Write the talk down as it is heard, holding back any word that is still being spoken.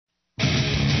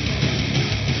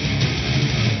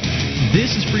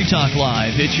This is Free Talk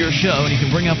Live. It's your show, and you can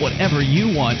bring up whatever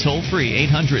you want toll-free.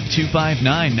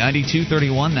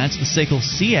 800-259-9231. That's the SACL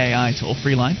CAI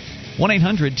toll-free line.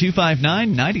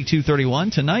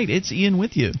 1-800-259-9231. Tonight, it's Ian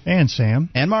with you. And Sam.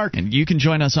 And Mark. And you can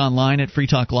join us online at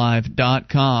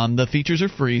freetalklive.com. The features are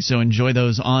free, so enjoy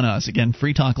those on us. Again,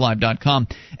 freetalklive.com.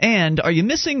 And are you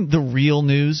missing the real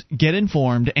news? Get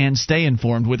informed and stay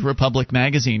informed with Republic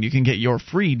Magazine. You can get your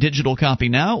free digital copy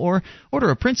now or order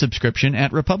a print subscription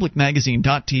at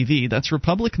republicmagazine.tv. That's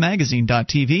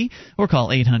republicmagazine.tv, or call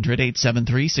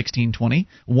 800-873-1620,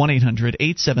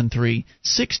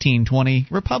 1-800-873-1620,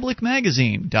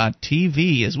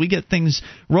 republicmagazine.tv. As we get things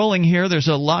rolling here, there's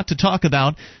a lot to talk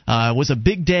about. It was a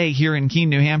big day here in Keene,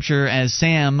 New Hampshire, as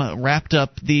Sam wrapped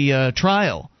up the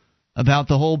trial about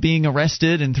the whole being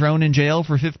arrested and thrown in jail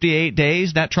for 58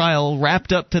 days. That trial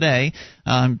wrapped up today.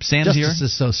 Sam's Justice here.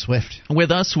 Justice is so swift. With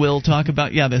us, we'll talk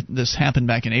about, this happened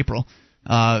back in April.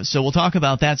 So we'll talk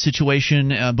about that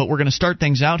situation, but we're going to start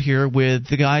things out here with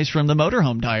the guys from the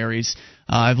Motorhome Diaries.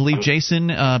 I believe Jason,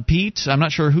 Pete, I'm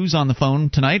not sure who's on the phone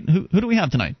tonight. Who do we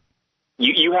have tonight?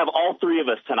 You have all three of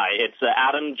us tonight. It's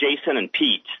Adam, Jason, and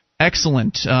Pete.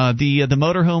 Excellent. The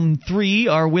Motorhome 3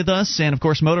 are with us, and of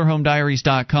course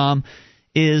motorhomediaries.com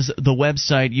is the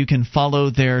website. You can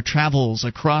follow their travels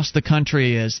across the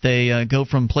country as they go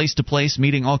from place to place,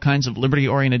 meeting all kinds of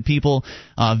liberty-oriented people,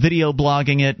 video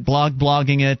blogging it,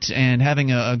 blogging it, and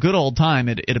having a good old time,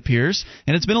 it appears.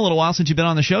 And it's been a little while since you've been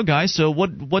on the show, guys, so what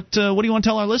do you want to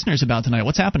tell our listeners about tonight?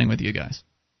 What's happening with you guys?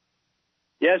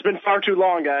 Yeah, it's been far too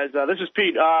long, guys. This is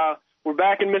Pete. We're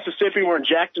back in Mississippi. We're in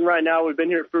Jackson right now. We've been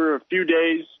here for a few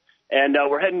days, and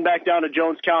we're heading back down to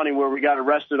Jones County where we got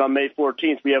arrested on May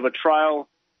 14th. We have a trial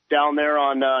down there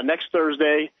on next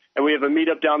Thursday, and we have a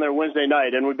meetup down there Wednesday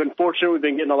night. And we've been fortunate. We've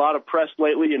been getting a lot of press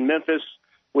lately in Memphis.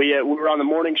 We were on the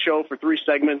morning show for 3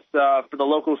 segments for the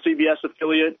local CBS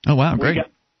affiliate. Oh, wow, great.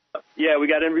 We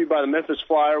got interviewed by the Memphis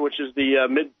Flyer, which is the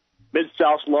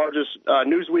Mid-South's largest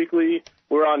news weekly.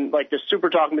 We're on the Super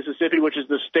Talk Mississippi, which is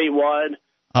the statewide.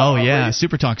 Oh, yeah,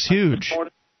 Super Talk's huge.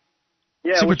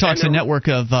 Yeah, Super Talk's a network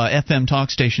of FM talk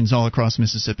stations all across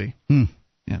Mississippi.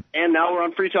 Yeah. And now we're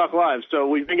on Free Talk Live. So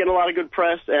we've been getting a lot of good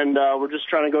press, and we're just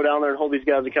trying to go down there and hold these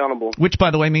guys accountable. Which,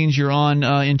 by the way, means you're on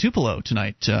in Tupelo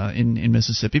tonight in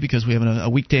Mississippi, because we have a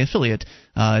weekday affiliate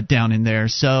down in there.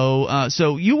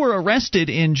 So you were arrested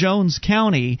in Jones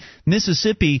County,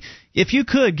 Mississippi. If you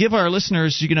could, give our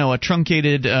listeners, a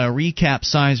truncated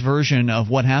recap-size version of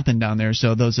what happened down there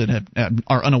so those that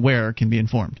are unaware can be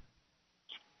informed.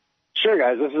 Sure,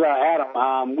 guys. This is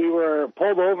Adam. We were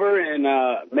pulled over in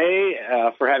May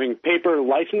for having paper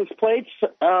license plates,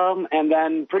 and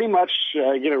then pretty much,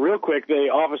 real quick, the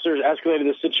officers escalated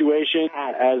the situation,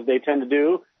 as they tend to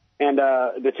do, and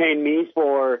detained me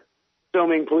for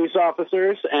filming police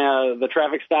officers. The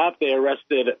traffic stop, they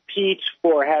arrested Pete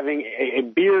for having a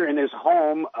beer in his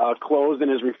home closed in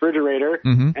his refrigerator,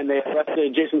 and they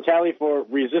arrested Jason Talley for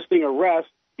resisting arrest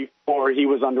before he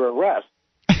was under arrest.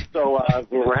 So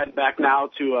we're heading back now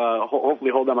to hopefully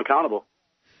hold them accountable.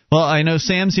 Well, I know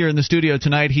Sam's here in the studio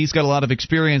tonight. He's got a lot of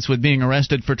experience with being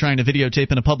arrested for trying to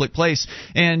videotape in a public place.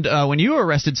 And when you were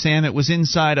arrested, Sam, it was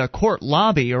inside a court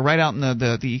lobby, or right out in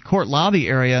the court lobby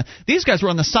area. These guys were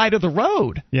on the side of the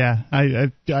road. Yeah,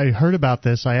 I heard about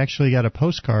this. I actually got a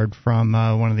postcard from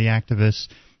one of the activists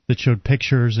that showed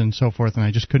pictures and so forth, and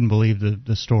I just couldn't believe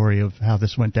the story of how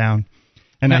this went down.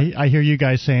 And now, I hear you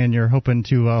guys saying you're hoping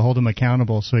to hold them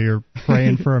accountable, so you're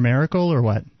praying for a miracle, or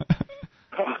what?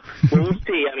 We'll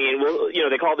see. I mean,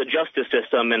 they call it the justice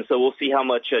system, and so we'll see how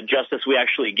much justice we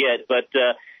actually get. But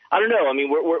I don't know. I mean,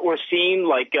 we're seeing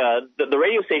the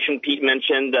radio station Pete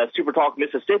mentioned, Super Talk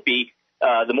Mississippi,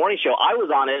 the morning show. I was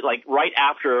on it right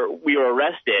after we were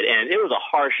arrested, and it was a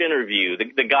harsh interview.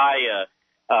 The guy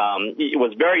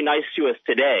was very nice to us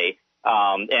today.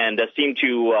 And seem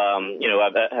to,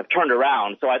 have turned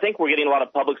around. So I think we're getting a lot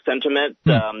of public sentiment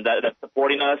that's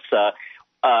supporting us. As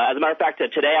a matter of fact,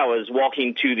 today I was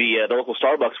walking to the local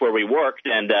Starbucks where we worked,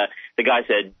 and the guy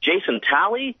said, "Jason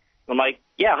Talley?" I'm like,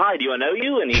 "Yeah, hi, do I know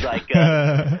you?" And he's like,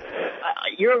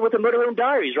 "You're with the Motorhome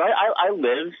Diaries, right? I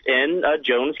live in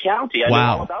Jones County. I know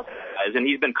all about you guys." And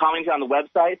he's been commenting on the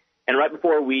website, and right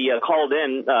before we called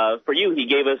in for you, he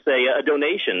gave us a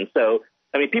donation. So,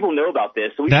 I mean, people know about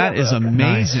this. So that is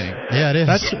amazing. Nice. Yeah, it is.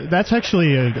 That's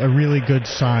actually a really good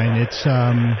sign. It's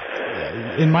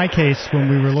in my case, when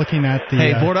we were looking at the...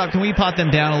 Hey, board up, can we pot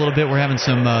them down a little bit? We're having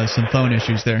some phone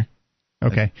issues there.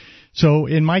 Okay. So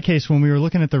in my case, when we were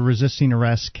looking at the resisting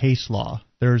arrest case law,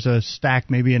 there's a stack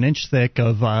maybe an inch thick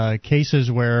of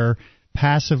cases where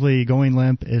passively going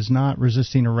limp is not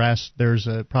resisting arrest. There's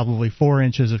probably 4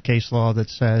 inches of case law that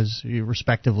says,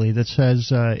 respectively, that says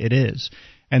it is.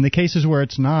 And the cases where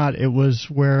it's not, it was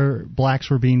where blacks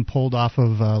were being pulled off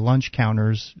of lunch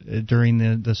counters during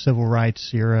the civil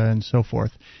rights era and so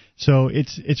forth. So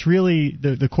it's really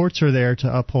the courts are there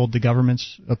to uphold the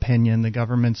government's opinion, the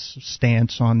government's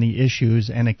stance on the issues,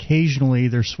 and occasionally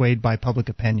they're swayed by public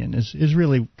opinion. Is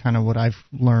really kind of what I've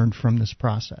learned from this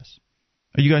process.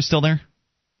 Are you guys still there?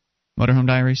 Motorhome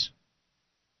Diaries?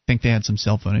 I think they had some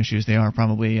cell phone issues. They are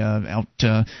probably out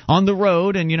on the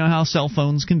road, and you know how cell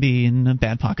phones can be in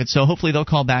bad pockets. So hopefully they'll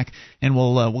call back, and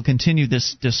we'll continue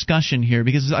this discussion here,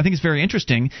 because I think it's very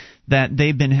interesting that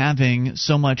they've been having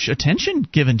so much attention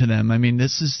given to them. I mean,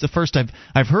 this is the first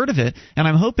I've heard of it, and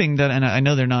I'm hoping that, and I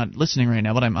know they're not listening right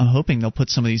now, but I'm hoping they'll put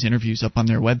some of these interviews up on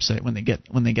their website when they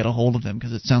get a hold of them,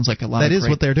 because it sounds like a lot. That is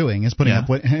what they're doing, is putting up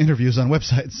interviews on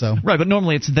websites. So right, but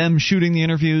normally it's them shooting the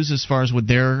interviews as far as with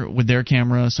their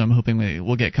camera. So I'm hoping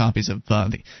we'll get copies of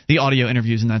the audio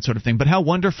interviews and that sort of thing. But how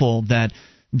wonderful that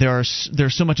there's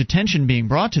so much attention being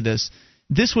brought to this.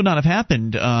 This would not have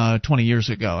happened 20 years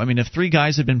ago. I mean, if 3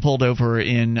 guys had been pulled over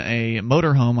in a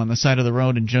motorhome on the side of the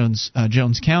road in Jones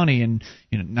County in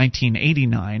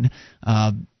 1989,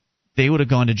 they would have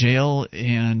gone to jail,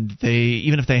 and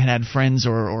even if they had friends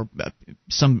or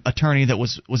some attorney that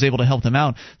was able to help them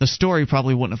out, the story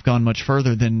probably wouldn't have gone much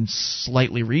further than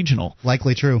slightly regional.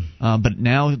 Likely true. But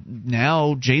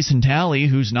now Jason Talley,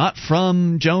 who's not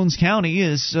from Jones County,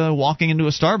 is walking into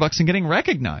a Starbucks and getting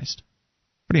recognized.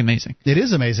 Pretty amazing. It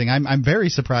is amazing. I'm very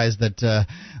surprised that the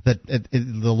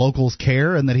locals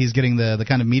care, and that he's getting the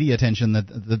kind of media attention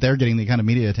that they're getting, the kind of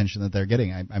media attention that they're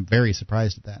getting. I'm very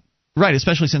surprised at that. Right,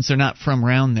 especially since they're not from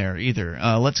around there either.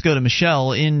 Let's go to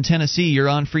Michelle in Tennessee. You're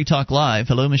on Free Talk Live.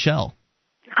 Hello, Michelle.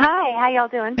 Hi, how y'all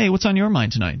doing? Hey, what's on your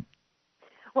mind tonight?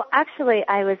 Well, actually,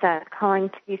 I was calling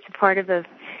to be supportive of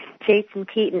Jason,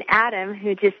 Pete, and Adam,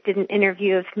 who just did an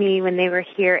interview of me when they were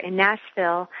here in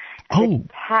Nashville as a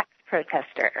tax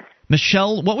protester.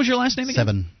 Michelle, what was your last name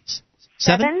again?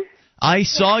 Seven? I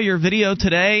saw your video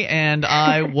today, and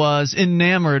I was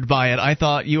enamored by it. I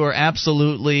thought you were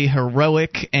absolutely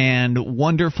heroic and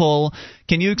wonderful.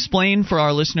 Can you explain for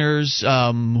our listeners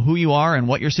who you are and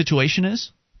what your situation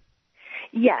is?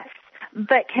 Yes,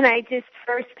 but can I just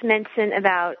first mention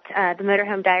about the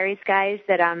Motorhome Diaries guys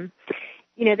that,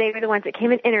 they were the ones that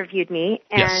came and interviewed me,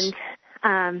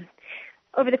 and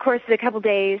over the course of a couple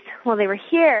days while they were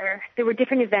here, there were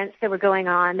different events that were going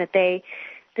on that they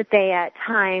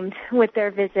timed with their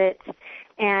visit,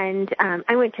 and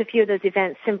I went to a few of those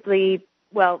events simply,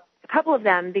 a couple of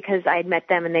them because I had met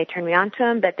them and they turned me on to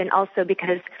them, but then also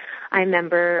because I'm a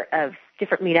member of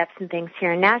different meetups and things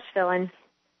here in Nashville, and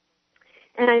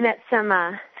I met some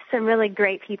really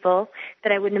great people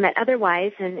that I wouldn't have met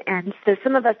otherwise, and so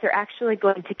some of us are actually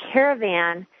going to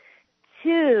caravan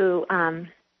to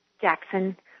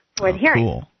Jackson for the hearing.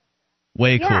 Cool.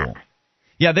 Way cool.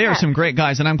 Yeah, they are some great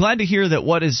guys, and I'm glad to hear that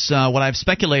what I've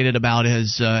speculated about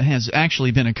has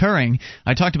actually been occurring.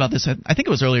 I talked about this, I think it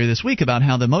was earlier this week, about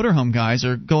how the motorhome guys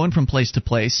are going from place to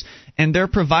place, and they're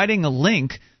providing a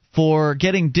link for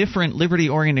getting different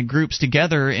liberty-oriented groups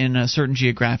together in a certain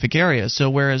geographic area. So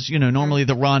whereas, normally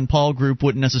the Ron Paul group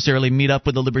wouldn't necessarily meet up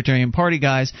with the Libertarian Party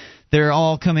guys, they're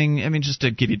all coming, just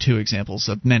to give you 2 examples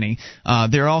of many,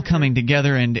 they're all coming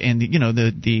together, and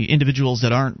the individuals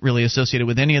that aren't really associated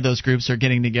with any of those groups are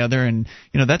getting together, and,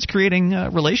 that's creating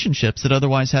relationships that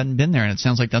otherwise hadn't been there, and it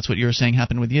sounds like that's what you were saying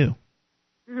happened with you.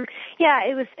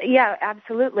 Yeah,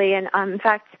 absolutely, and in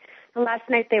fact, the last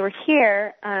night they were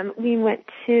here, we went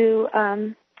to,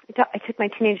 I took my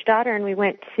teenage daughter and we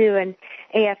went to an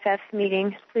AFF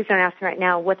meeting. Please don't ask me right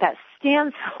now what that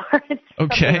stands for. It's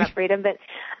something about freedom. But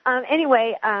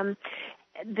anyway,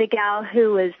 the gal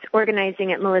who was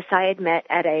organizing it, Melissa, I had met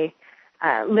at a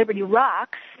Liberty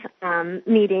Rocks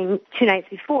meeting 2 nights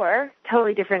before,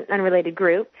 totally different, unrelated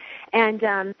group. And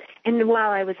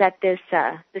while I was at this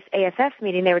AFF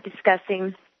meeting, they were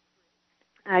discussing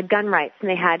gun rights, and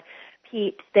they had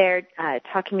Pete there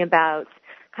talking about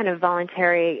kind of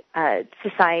voluntary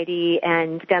society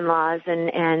and gun laws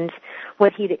and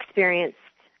what he'd experienced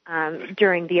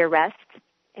during the arrest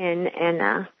in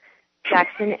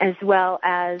Jackson, as well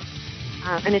as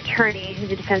an attorney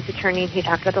who's a defense attorney who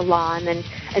talked about the law, and then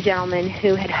a gentleman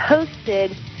who had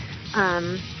hosted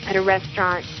at a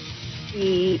restaurant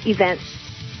the events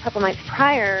a couple nights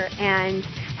prior, and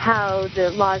how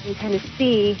the laws in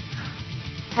Tennessee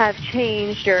have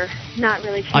changed or not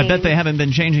really changed. I bet they haven't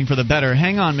been changing for the better.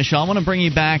 Hang on, Michelle. I want to bring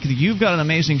you back. You've got an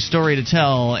amazing story to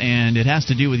tell, and it has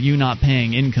to do with you not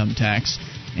paying income tax.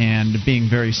 and being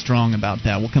very strong about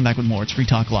that. We'll come back with more. It's Free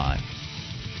Talk Live.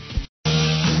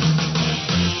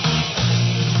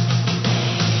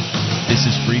 This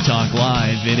is Free Talk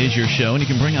Live. It is your show, and you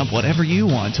can bring up whatever you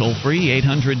want. Toll free,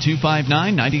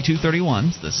 800-259-9231.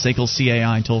 It's the SACL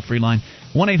CAI toll-free line,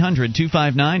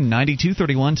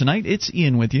 1-800-259-9231. Tonight, it's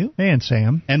Ian with you. And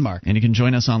Sam. And Mark. And you can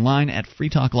join us online at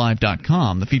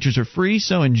freetalklive.com. The features are free,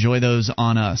 so enjoy those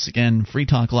on us. Again,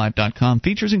 freetalklive.com.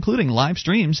 Features including live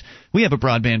streams. We have a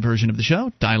broadband version of the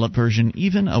show, dial-up version,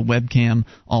 even a webcam,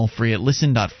 all free at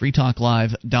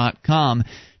listen.freetalklive.com.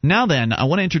 Now then, I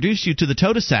want to introduce you to the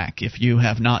Totasak. If you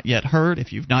have not yet heard,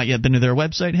 if you've not yet been to their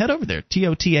website, head over there,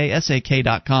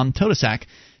 totasak.com, totasak.com.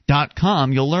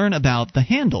 You'll learn about the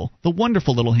handle, the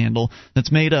wonderful little handle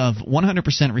that's made of 100%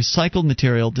 recycled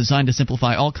material designed to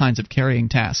simplify all kinds of carrying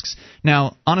tasks.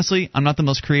 Now, honestly, I'm not the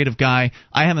most creative guy.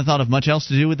 I haven't thought of much else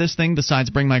to do with this thing besides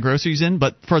bring my groceries in,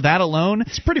 but for that alone...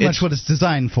 It's pretty much what it's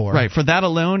designed for. Right, for that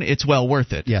alone, it's well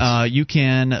worth it. Yes. You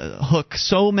can hook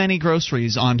so many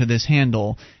groceries onto this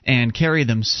handle and carry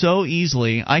them so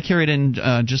easily. I carried in,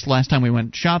 just last time we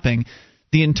went shopping,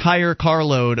 the entire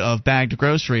carload of bagged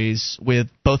groceries with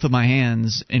both of my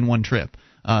hands in one trip.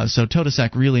 So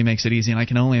Totasak really makes it easy, and I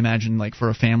can only imagine, like, for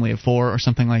a family of 4 or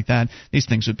something like that, these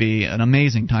things would be an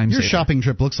amazing time saver. Your shopping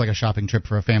trip looks like a shopping trip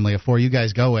for a family of 4. You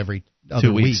guys go every other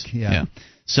 2 weeks. week. Yeah.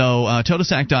 So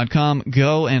Totasak.com,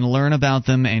 go and learn about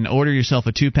them and order yourself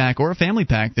a 2-pack or a family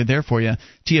pack. They're there for you.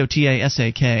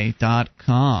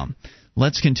 Totasak.com.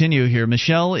 Let's continue here.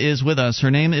 Michelle is with us.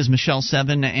 Her name is Michelle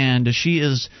Seven, and she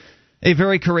is a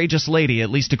very courageous lady, at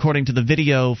least according to the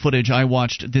video footage I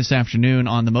watched this afternoon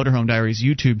on the Motorhome Diaries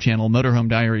YouTube channel,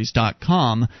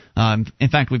 motorhomediaries.com. In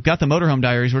fact, we've got the Motorhome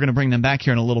Diaries. We're going to bring them back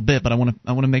here in a little bit, but I want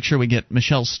to make sure we get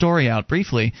Michelle's story out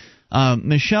briefly.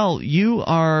 Michelle, you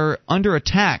are under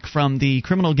attack from the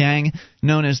criminal gang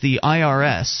known as the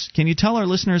IRS. Can you tell our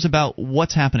listeners about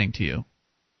what's happening to you?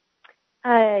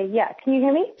 Yeah. Can you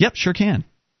hear me? Yep, sure can.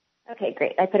 Okay,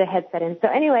 great. I put a headset in. So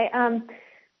anyway,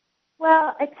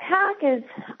 well, attack is,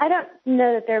 I don't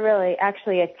know that they're really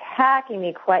actually attacking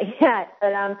me quite yet,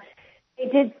 but they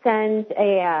did send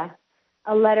a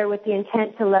letter with the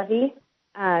intent to levy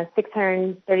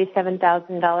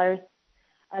 $637,000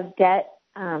 of debt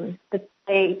that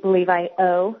they believe I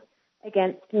owe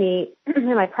against me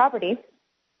and my property.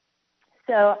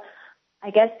 So I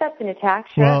guess that's an attack,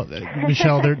 sure. Well,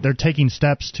 Michelle, they're taking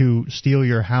steps to steal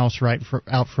your house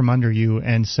out from under you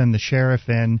and send the sheriff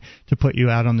in to put you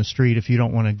out on the street if you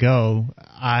don't want to go.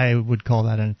 I would call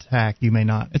that an attack. You may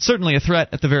not. It's certainly a threat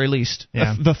at the very least.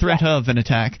 Yeah. The threat of an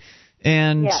attack.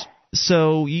 And yes.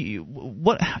 So,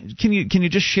 what can you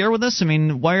just share with us? I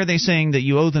mean, why are they saying that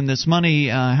you owe them this money?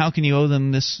 How can you owe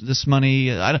them this money?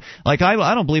 I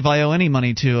don't believe I owe any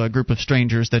money to a group of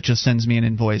strangers that just sends me an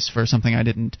invoice for something I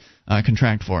didn't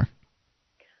contract for.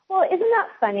 Well, isn't that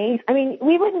funny? I mean,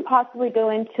 we wouldn't possibly go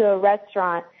into a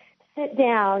restaurant, sit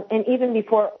down, and even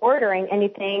before ordering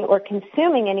anything or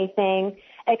consuming anything,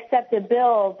 accept a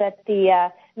bill that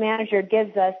the manager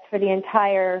gives us for the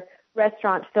entire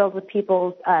restaurant filled with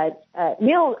people's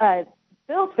meal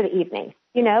bills for the evening.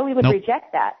 You know, we would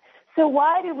reject that. So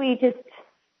why do we just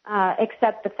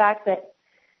accept the fact that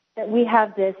we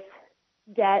have this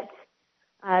debt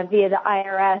via the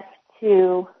IRS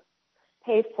to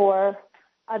pay for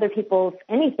other people's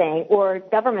anything or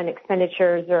government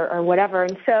expenditures or whatever?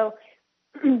 And so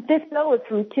this bill was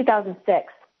from 2006.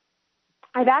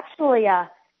 I've actually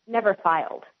never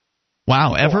filed.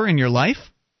 Wow, ever in your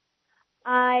life?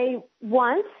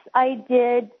 I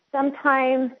did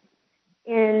sometime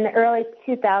in the early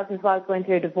 2000s while I was going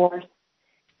through a divorce.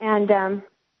 And so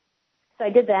I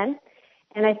did then.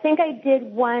 And I think I did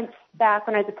once back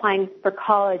when I was applying for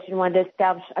college and wanted to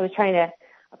establish, I was trying to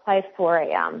apply for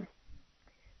a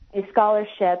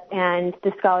scholarship. And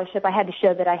the scholarship, I had to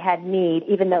show that I had need,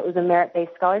 even though it was a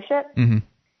merit-based scholarship. Mm-hmm.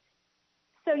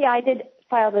 So, yeah, I did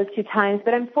file those 2 times,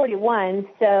 but I'm 41,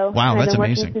 so wow, I've that's been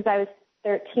working amazing. since I was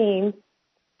 13.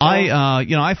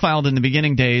 I filed in the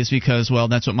beginning days because, well,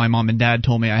 that's what my mom and dad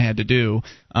told me I had to do.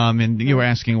 And you were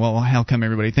asking, well, how come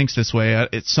everybody thinks this way?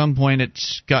 At some point,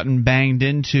 it's gotten banged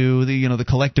into the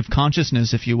collective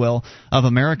consciousness, if you will, of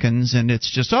Americans, and it's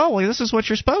just, oh, well, this is what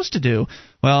you're supposed to do.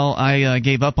 Well, I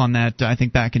gave up on that, I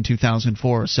think, back in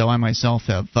 2004. So I myself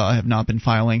have not been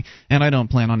filing, and I don't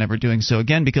plan on ever doing so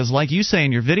again because, like you say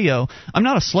in your video, I'm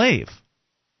not a slave.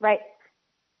 Right.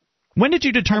 When did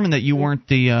you determine that you weren't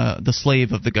the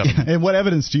slave of the government? And what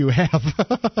evidence do you have?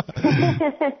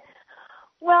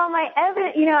 Well, my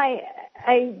evidence,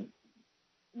 I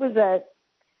was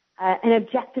an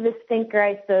objectivist thinker,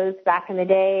 I suppose, back in the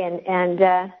day, and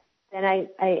then I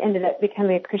ended up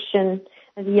becoming a Christian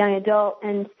as a young adult.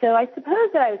 And so I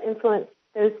suppose that I was influenced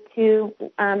those two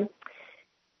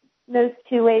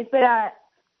ways. But I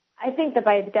think that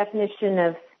by the definition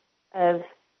of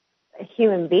a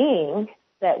human being,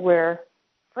 that we're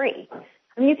free.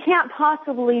 I mean, you can't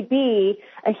possibly be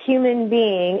a human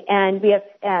being and be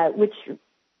which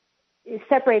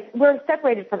separates. We're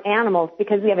separated from animals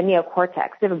because we have a neocortex.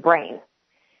 We have a brain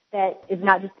that is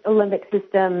not just a limbic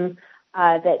system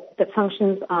that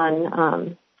functions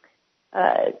on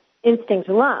instinct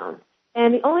alone.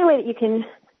 And the only way that you can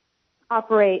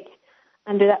operate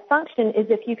under that function is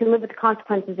if you can live with the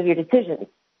consequences of your decisions.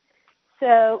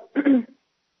 So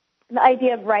the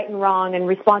idea of right and wrong and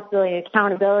responsibility and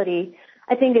accountability,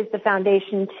 I think, is the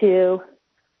foundation to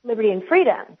liberty and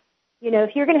freedom. You know,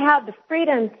 if you're going to have the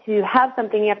freedom to have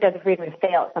something, you have to have the freedom to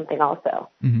fail at something also.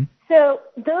 Mm-hmm. So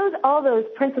all those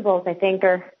principles, I think,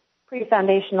 are pretty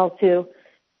foundational to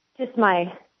just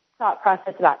my thought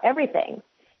process about everything.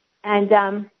 And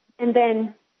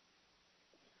then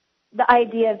the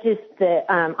idea of just the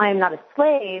I am not a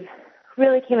slave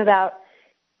really came about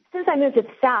since I moved to the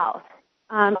South.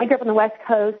 I grew up on the West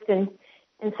Coast, and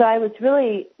so I was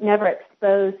really never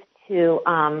exposed to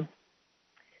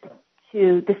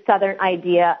the Southern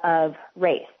idea of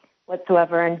race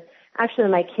whatsoever. And actually,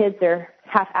 my kids are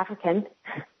half African.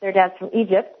 Their dad's from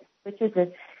Egypt, which is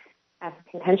an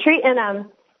African country. And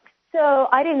so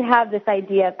I didn't have this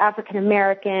idea of African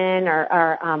American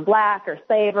or black or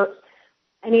slave or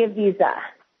any of these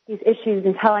issues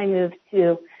until I moved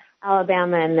to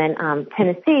Alabama and then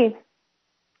Tennessee.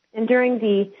 And during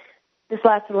this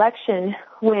last election,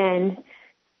 when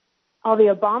all the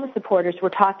Obama supporters were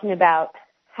talking about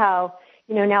how,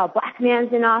 you know, now a black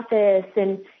man's in office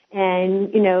and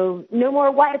you know, no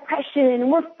more white oppression and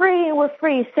we're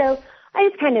free. So I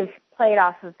just kind of played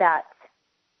off of that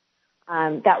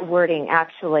wording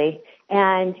actually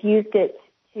and used it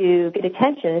to get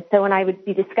attention. So when I would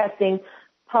be discussing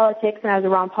politics, and I was a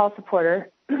Ron Paul supporter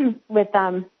with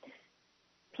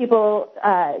people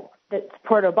that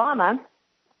support Obama,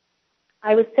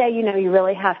 I would say, you know, you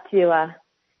really have to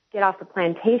get off the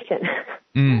plantation,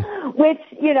 which,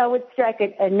 you know, would strike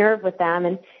a nerve with them.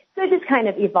 And so it just kind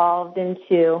of evolved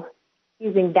into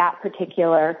using that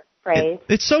particular phrase.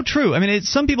 It's so true. I mean,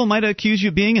 some people might accuse you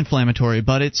of being inflammatory,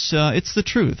 but it's the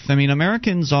truth. I mean,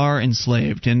 Americans are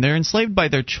enslaved, and they're enslaved by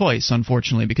their choice,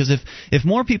 unfortunately, because if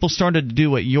more people started to do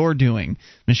what you're doing,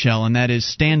 Michelle, and that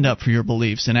is stand up for your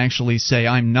beliefs and actually say,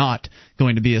 I'm not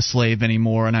going to be a slave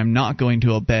anymore, and I'm not going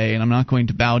to obey, and I'm not going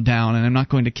to bow down, and I'm not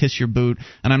going to kiss your boot,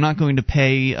 and I'm not going to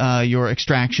pay your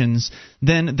extractions,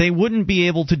 then they wouldn't be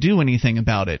able to do anything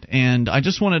about it. And I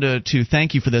just wanted to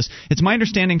thank you for this. It's my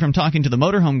understanding from talking to the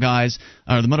Motorhome guys,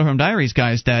 or the Motorhome Diaries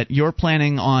guys, that you're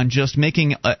planning on just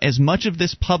making as much of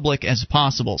this public as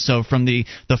possible. So from the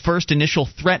first initial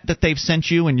threat that they've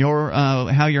sent you and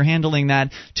how you're handling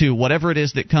that to whatever it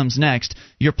is that comes next,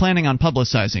 you're planning on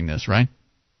publicizing this, right?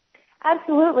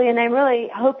 Absolutely, and I'm really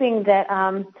hoping that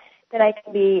I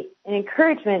can be an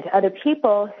encouragement to other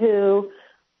people who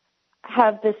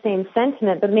have the same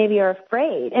sentiment, but maybe are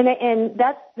afraid. And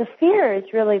that's the fear is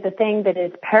really the thing that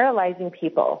is paralyzing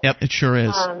people. Yep, it sure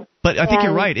is. But I think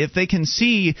you're right. If they can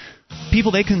see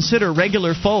people they consider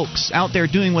regular folks out there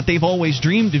doing what they've always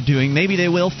dreamed of doing, maybe they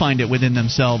will find it within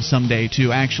themselves someday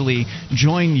to actually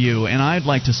join you. And I'd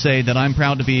like to say that I'm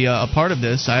proud to be a part of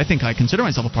this. I think I consider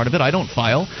myself a part of it. I don't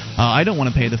file. I don't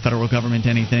want to pay the federal government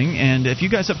anything. And if you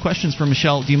guys have questions for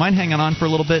Michelle, do you mind hanging on for a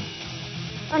little bit?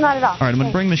 Oh, not at all. All right, I'm going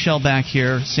to bring Michelle back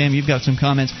here. Sam, you've got some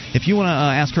comments. If you want to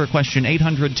ask her a question,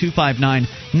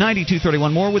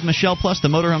 800-259-9231. More with Michelle, plus the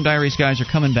Motorhome Diaries guys are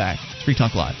coming back. It's Free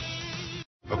Talk Live.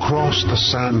 Across the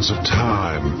sands of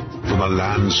time, from the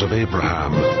lands of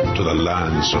Abraham to the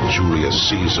lands of Julius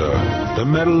Caesar, the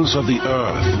metals of the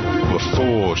earth were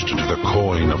forged into the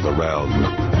coin of the realm.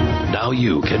 Now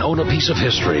you can own a piece of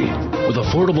history with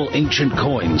affordable ancient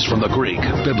coins from the Greek,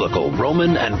 Biblical,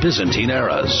 Roman, and Byzantine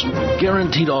eras.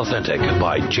 Guaranteed authentic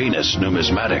by Janus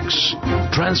Numismatics.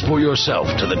 Transport yourself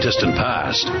to the distant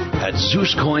past at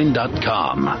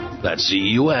ZeusCoin.com. That's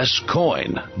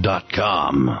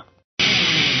ZeusCoin.com.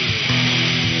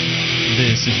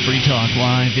 This is Free Talk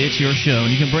Live. It's your show,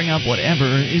 and you can bring up whatever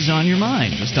is on your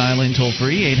mind. Just dial in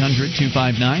toll-free,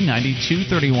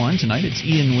 800-259-9231. Tonight it's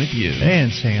Ian with you.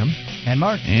 And Sam. And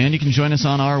Mark. And you can join us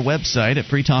on our website at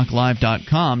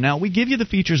freetalklive.com. Now, we give you the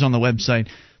features on the website,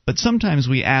 but sometimes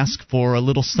we ask for a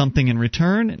little something in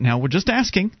return. Now, we're just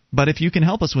asking, but if you can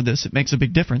help us with this, it makes a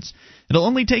big difference. It'll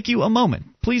only take you a moment.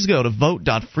 Please go to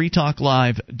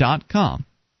vote.freetalklive.com.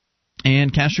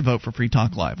 and cast your vote for Free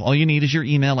Talk Live. All you need is your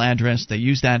email address. They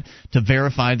use that to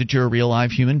verify that you're a real live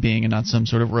human being and not some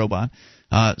sort of robot.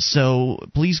 So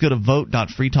please go to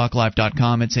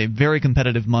vote.freetalklive.com. It's a very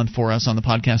competitive month for us on the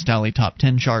Podcast Alley Top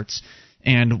 10 charts.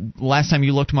 And last time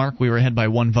you looked, Mark, we were ahead by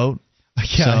one vote.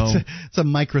 Yeah, so, it's a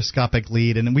microscopic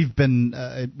lead, and we've been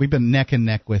neck and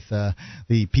neck with the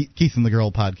Keith and the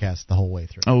Girl podcast the whole way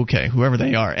through. Okay, whoever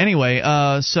they are. Anyway,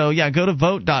 so go to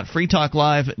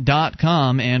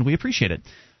vote.freetalklive.com, and we appreciate it.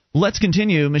 Let's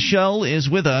continue. Michelle is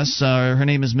with us. Her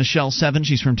name is Michelle Seven.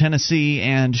 She's from Tennessee,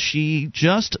 and she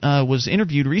just was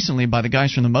interviewed recently by the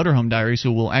guys from the Motorhome Diaries,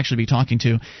 who we'll actually be talking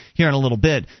to here in a little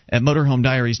bit at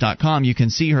motorhomediaries.com. You can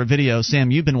see her video.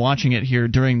 Sam, you've been watching it here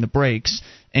during the breaks.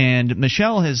 And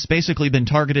Michelle has basically been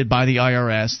targeted by the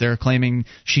IRS. They're claiming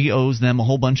she owes them a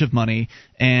whole bunch of money.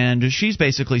 And she's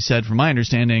basically said, from my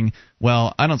understanding,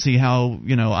 well, I don't see how,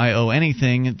 I owe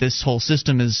anything. This whole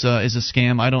system is a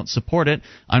scam. I don't support it.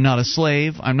 I'm not a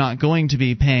slave. I'm not going to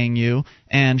be paying you.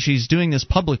 And she's doing this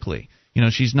publicly.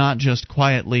 She's not just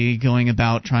quietly going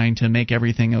about trying to make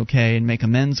everything okay and make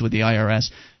amends with the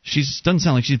IRS. She doesn't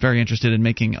sound like she's very interested in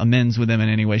making amends with them in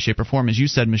any way, shape, or form. As you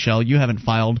said, Michelle, you haven't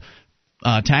filed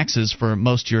taxes for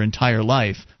most of your entire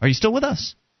life. Are you still with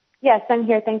us? Yes, I'm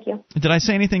here. Thank you. Did I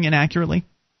say anything inaccurately?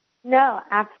 No,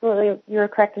 absolutely. You were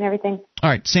correct in everything. All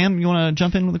right, Sam, you want to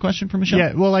jump in with a question for Michelle?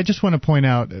 Yeah, well, I just want to point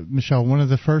out, Michelle, one of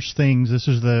the first things, this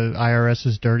is the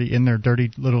IRS's their dirty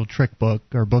little trick book,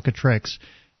 or book of tricks.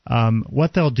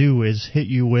 What they'll do is hit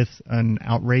you with an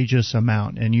outrageous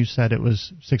amount, and you said it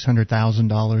was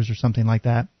 $600,000 or something like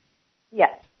that? Yes.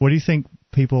 What do you think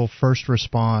people first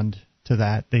respond to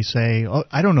that? They say, oh,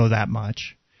 I don't know that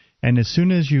much. And as soon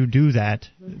as you do that,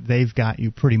 they've got you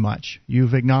pretty much.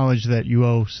 You've acknowledged that you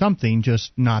owe something,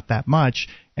 just not that much.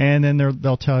 And then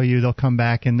they'll come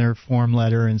back in their form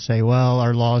letter and say, well,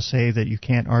 our laws say that you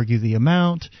can't argue the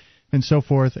amount and so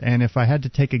forth. And if I had to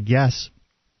take a guess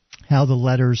how the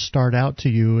letters start out to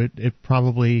you, it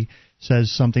probably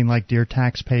says something like Dear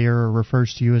Taxpayer, or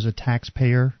refers to you as a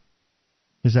taxpayer.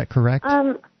 Is that correct?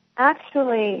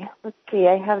 Actually, let's see.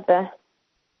 I have the.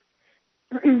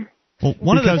 Well,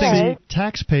 one of the things,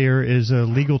 taxpayer is a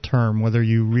legal term, whether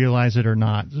you realize it or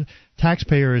not.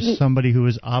 Taxpayer is somebody who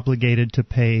is obligated to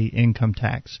pay income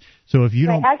tax. So if you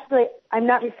don't, actually, I'm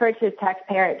not referred to as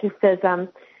taxpayer. It just says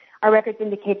our records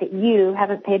indicate that you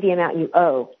haven't paid the amount you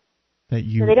owe. So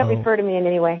they don't refer to me in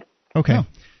any way. Okay. Oh.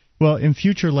 Well, in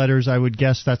future letters, I would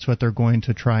guess that's what they're going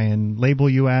to try and label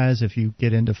you as. If you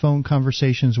get into phone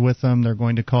conversations with them, they're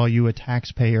going to call you a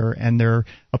taxpayer, and they're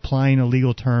applying a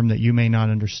legal term that you may not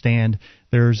understand.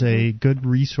 There's a good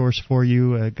resource for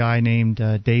you. A guy named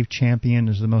Dave Champion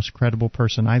is the most credible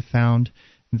person I've found.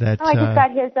 I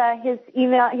just got his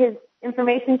email, his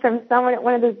information from someone at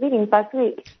one of those meetings last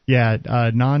week. Yeah,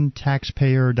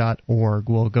 nontaxpayer.org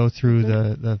will go through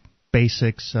the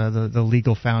basics, the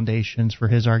legal foundations for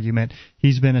his argument.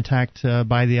 He's been attacked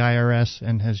by the IRS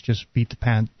and has just beat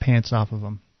the pants off of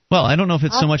them. Well, I don't know if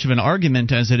it's so much of an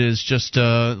argument as it is just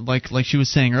like she was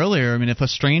saying earlier. I mean, if a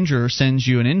stranger sends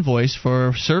you an invoice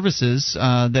for services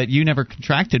that you never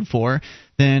contracted for,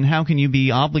 then how can you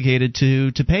be obligated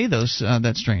to pay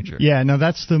that stranger? Yeah, no,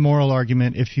 that's the moral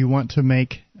argument. If you want to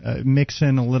mix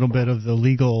in a little bit of the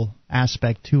legal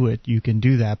aspect to it, you can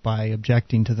do that by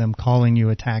objecting to them calling you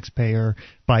a taxpayer,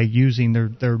 by using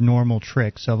their normal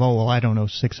tricks of, oh, well, I don't know,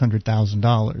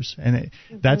 $600,000. And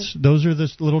those are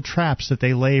the little traps that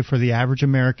they lay for the average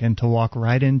American to walk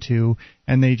right into,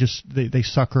 and they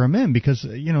sucker them in because,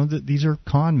 these are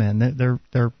con men.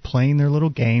 They're playing their little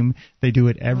game. They do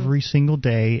it every single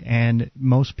day, and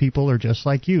most people are just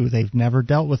like you. They've never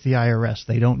dealt with the IRS.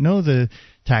 They don't know the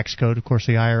tax code. Of course,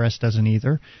 the IRS doesn't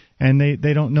either. And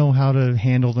they don't know how to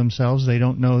handle themselves. They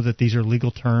don't know that these are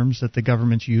legal terms that the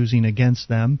government's using against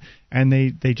them, and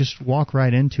they just walk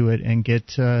right into it and get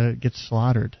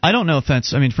slaughtered. I don't know if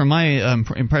that's. I mean, from my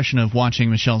impression of watching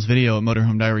Michelle's video at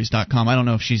motorhomediaries.com, I don't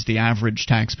know if she's the average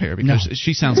taxpayer because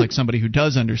she sounds like somebody who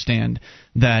does understand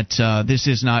that this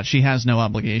is not. She has no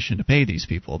obligation to pay these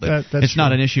people. It's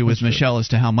not an issue with Michelle as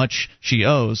to how much she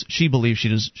owes. She believes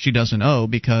she doesn't owe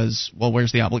because, well,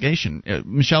 where's the obligation?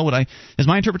 Michelle, is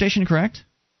my interpretation correct?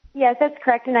 Yes, that's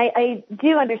correct, and I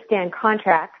do understand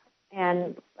contracts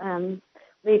and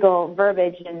legal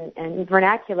verbiage and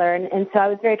vernacular, and so I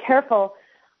was very careful.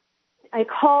 I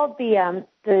called the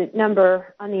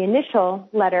number on the initial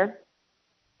letter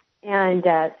and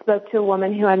spoke to a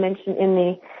woman who I mentioned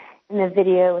in the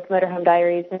video with Motorhome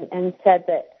Diaries, and said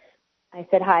that I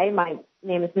said, "Hi, my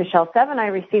name is Michelle Seven. I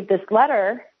received this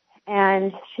letter,"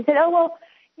 and she said, "Oh well,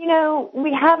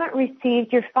 we haven't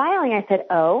received your filing." I said,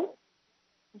 "Oh."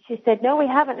 And she said, "No, we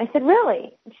haven't." I said,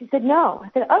 "Really?" And she said, "No." I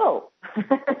said, "Oh."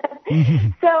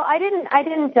 So I didn't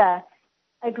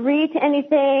agree to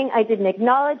anything. I didn't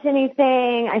acknowledge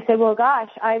anything. I said, well,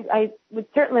 gosh, I would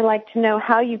certainly like to know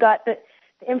how you got the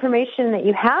information that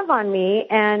you have on me,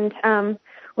 and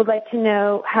would like to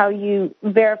know how you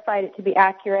verified it to be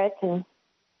accurate. And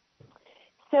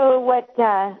so what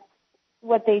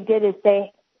they did is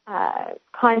they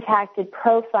contacted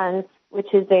ProFunds,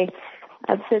 which is a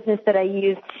business that I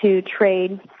use to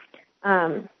trade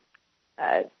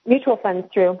mutual funds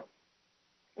through,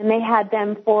 and they had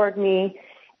them forward me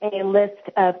a list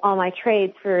of all my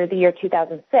trades for the year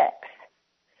 2006.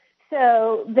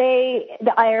 So the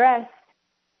IRS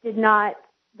did not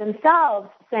themselves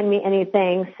send me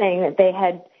anything saying that they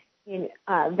had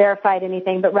verified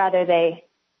anything, but rather they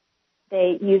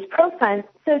used ProFunds.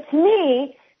 So to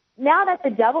me, now that's a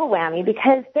double whammy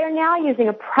because they're now using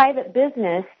a private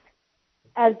business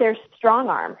as their strong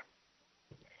arm.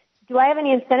 Do I have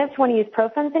any incentive to want to use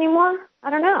ProFunds anymore? I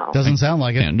don't know. Doesn't sound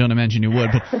like it. I don't imagine you would,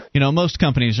 but most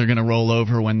companies are going to roll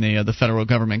over when the federal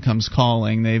government comes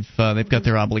calling. They've got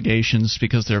their obligations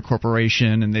because they're a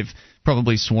corporation, and they've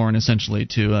probably sworn essentially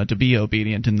to be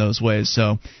obedient in those ways.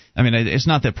 So, I mean, it's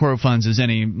not that ProFunds is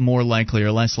any more likely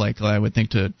or less likely, I would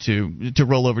think, to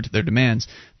roll over to their demands.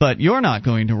 But you're not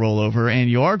going to roll over,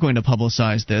 and you are going to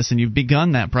publicize this, and you've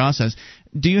begun that process.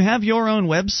 Do you have your own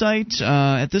website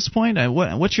at this point?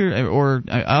 What's your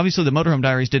obviously the Motorhome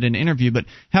Diaries did an interview, but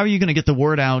how are you going to get the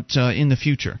word out in the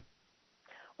future?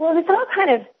 Well, it's all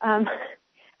kind of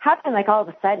happened like all of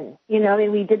a sudden. I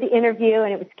mean, we did the interview,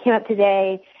 and it came up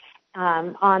today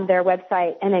on their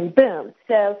website, and then boom.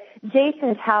 So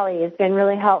Jason Talley has been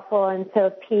really helpful, and so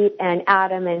have Pete and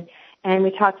Adam, and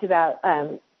we talked about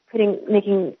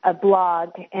making a blog,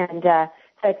 and so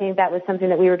I think that was something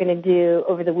that we were going to do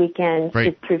over the weekend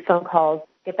through phone calls,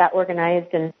 get that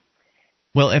organized. And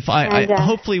well, if I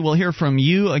hopefully we'll hear from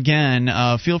you again.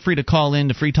 Feel free to call in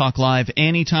to Free Talk Live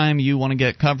anytime you want to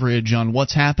get coverage on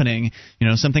what's happening.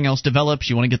 Something else develops,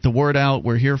 you want to get the word out,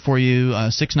 we're here for you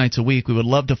 6 nights a week. We would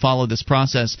love to follow this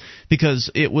process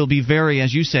because it will be very,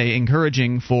 as you say,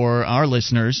 encouraging for our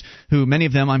listeners who, many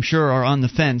of them I'm sure are on the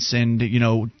fence, and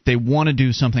they want to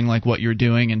do something like what you're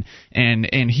doing,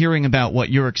 and hearing about what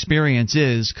your experience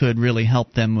is could really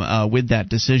help them with that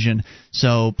decision.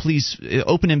 So please,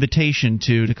 open invitation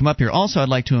to come up here. Also, I'd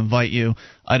like to invite you.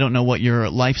 I don't know what your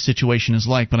life situation is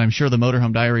like, but I'm sure the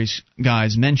Motorhome Diaries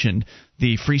guys mentioned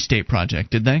the Free State Project,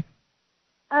 did they?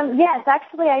 Yes,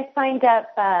 actually I signed up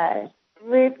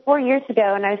 4 years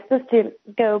ago, and I was supposed to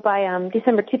go by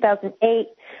December 2008,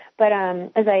 but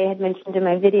as I had mentioned in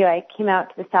my video, I came out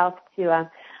to the South to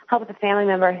help with a family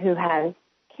member who has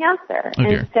cancer. Oh,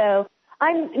 dear. And so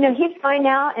he's fine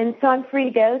now, and so I'm free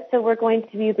to go. So we're going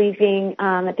to be leaving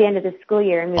at the end of the school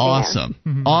year and moving Awesome,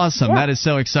 there. Awesome! Yeah. That is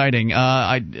so exciting.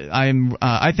 I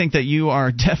think that you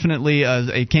are definitely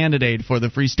a candidate for the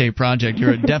Free State Project.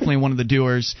 You're definitely one of the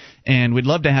doers, and we'd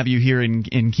love to have you here in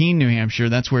Keene, New Hampshire.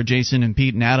 That's where Jason and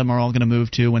Pete and Adam are all going to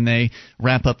move to when they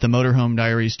wrap up the Motorhome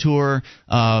Diaries tour.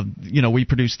 We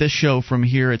produce this show from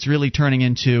here. It's really turning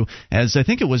into, as I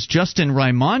think it was Justin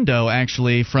Raimondo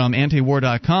actually from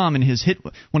antiwar.com and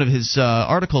one of his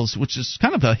articles, which is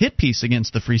kind of a hit piece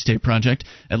against the Free State Project,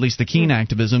 at least the Keene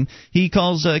activism. He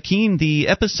calls Keene the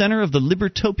epicenter of the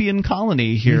libertopian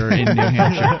colony here in New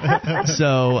Hampshire.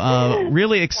 So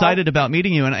really excited about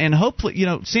meeting you, and hopefully,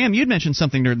 Sam, you'd mentioned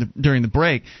something during the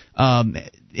break.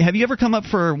 Have you ever come up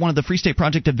for one of the Free State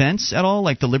Project events at all,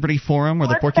 like the Liberty Forum or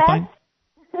the Porcupine?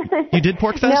 You did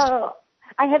Pork Fest? No,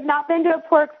 I have not been to a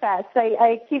Pork Fest.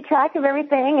 I keep track of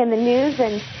everything in the news,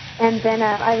 and then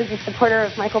I was a supporter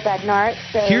of Michael Badnart.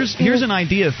 So here's an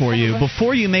idea for you.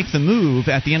 Before you make the move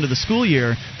at the end of the school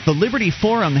year, the Liberty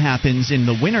Forum happens in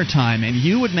the wintertime, and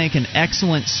you would make an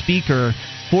excellent speaker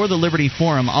for the Liberty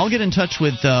Forum. I'll get in touch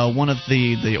with one of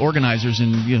the organizers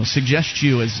and suggest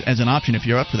you as an option if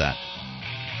you're up for that.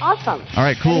 Awesome. All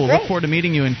right, cool. Look forward to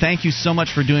meeting you, and thank you so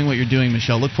much for doing what you're doing,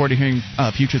 Michelle. Look forward to hearing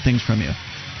future things from you.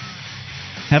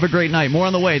 Have a great night. More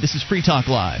on the way. This is Free Talk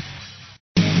Live.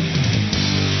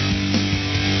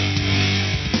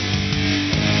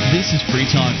 This is Free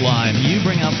Talk Live. You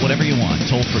bring up whatever you want.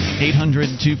 Toll free.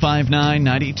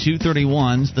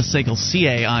 800-259-9231 is the SACL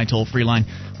CAI toll-free line.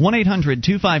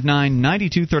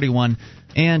 1-800-259-9231.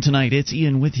 And tonight, it's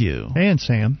Ian with you. And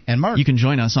Sam. And Mark. You can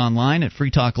join us online at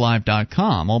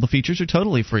freetalklive.com. All the features are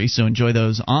totally free, so enjoy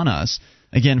those on us.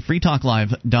 Again,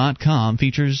 freetalklive.com,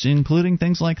 features including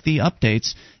things like the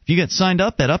updates If you get signed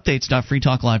up at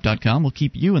updates.freetalklive.com, we'll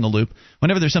keep you in the loop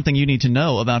whenever there's something you need to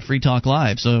know about Free Talk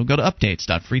Live. So go to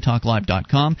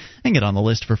updates.freetalklive.com and get on the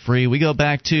list for free. We go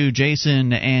back to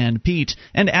Jason and Pete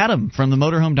and Adam from the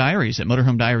Motorhome Diaries at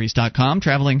motorhomediaries.com,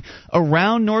 traveling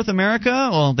around North America.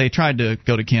 Well, they tried to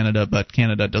go to Canada, but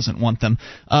Canada doesn't want them.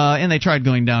 And they tried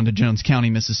going down to Jones County,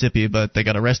 Mississippi, but they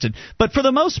got arrested. But for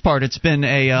the most part, it's been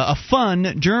a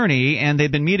fun journey, and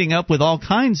they've been meeting up with all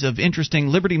kinds of interesting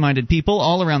liberty-minded people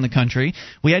all around the country.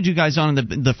 We had you guys on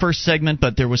in the first segment,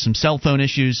 but there was some cell phone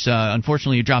issues.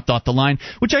 Unfortunately, you dropped off the line,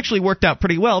 which actually worked out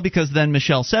pretty well because then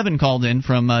Michelle Seven called in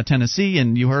from Tennessee,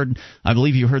 and I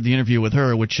believe you heard the interview with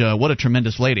her, which what a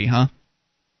tremendous lady, huh?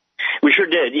 We sure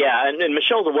did, yeah. And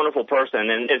Michelle's a wonderful person,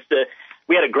 and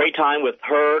we had a great time with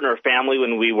her and her family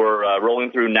when we were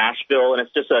rolling through Nashville, and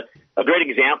it's just a great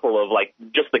example of like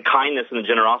just the kindness and the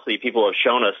generosity people have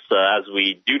shown us as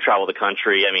we do travel the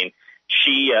country. I mean,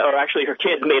 her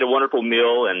kids made a wonderful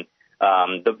meal, and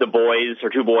her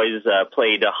two boys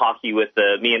played hockey with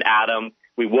me and Adam.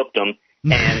 We whooped them,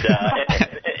 and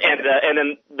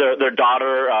then their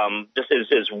daughter just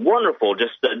is wonderful.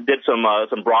 Just did some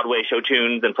Broadway show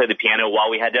tunes and played the piano while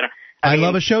we had dinner. I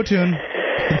love a show tune.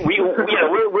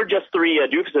 We're just three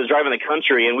doofuses driving the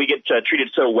country, and we get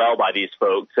treated so well by these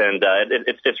folks, and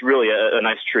it's really a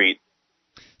nice treat.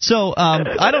 So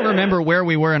I don't remember where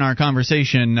we were in our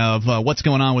conversation of what's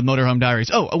going on with Motorhome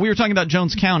Diaries. Oh, we were talking about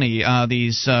Jones County.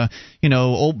 These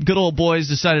good old boys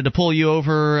decided to pull you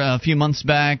over a few months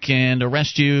back and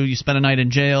arrest you. You spent a night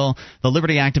in jail. The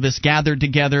liberty activists gathered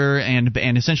together and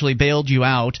essentially bailed you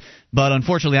out. But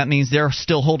unfortunately, that means they're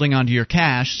still holding onto your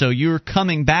cash, so you're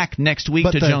coming back next week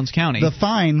to Jones County. The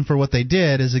fine for what they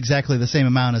did is exactly the same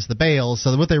amount as the bail,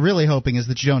 so what they're really hoping is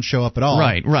that you don't show up at all.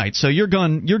 Right. So you're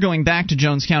going back to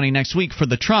Jones County next week for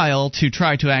the trial to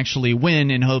try to actually win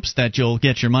in hopes that you'll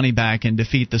get your money back and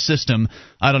defeat the system.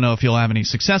 I don't know if you'll have any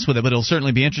success with it, but it'll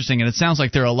certainly be interesting, and it sounds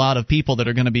like there are a lot of people that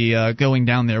are going to be going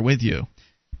down there with you.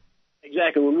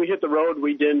 Exactly. When we hit the road,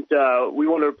 we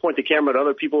wanted to point the camera at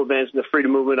other people advancing the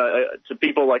freedom movement, to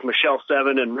people like Michelle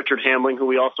Seven and Richard Hamling, who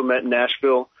we also met in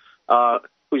Nashville,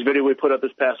 whose video we put up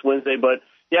this past Wednesday. But,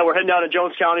 yeah, we're heading down to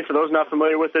Jones County. For those not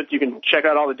familiar with it, you can check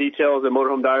out all the details at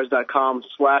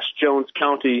motorhomediaries.com/Jones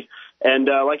County. And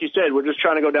like you said, we're just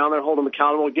trying to go down there, hold them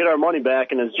accountable, get our money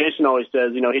back. And as Jason always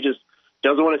says, he just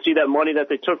doesn't want to see that money that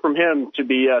they took from him to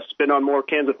be spent on more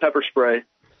cans of pepper spray.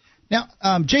 Now,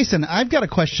 Jason, I've got a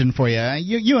question for you.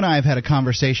 You and I have had a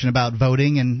conversation about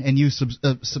voting, and you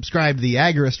subscribe to the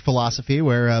agorist philosophy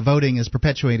where voting is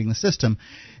perpetuating the system.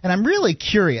 And I'm really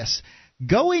curious,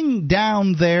 going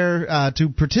down there to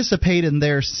participate in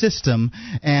their system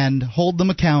and hold them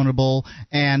accountable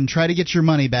and try to get your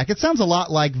money back, it sounds a lot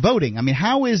like voting. I mean,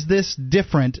 how is this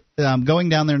different, going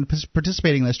down there and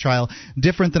participating in this trial,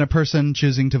 different than a person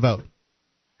choosing to vote?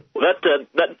 Well,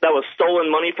 that was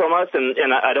stolen money from us,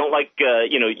 and I don't like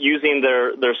using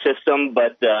their system,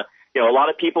 but a lot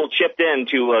of people chipped in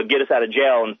to get us out of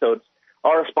jail, and so it's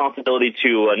our responsibility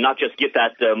to not just get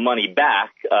that money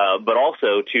back, but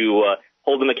also to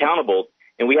hold them accountable.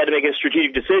 And we had to make a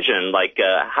strategic decision, like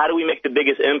how do we make the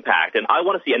biggest impact? And I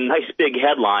want to see a nice big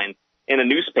headline in a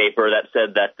newspaper that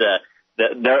said that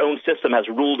their own system has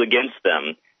ruled against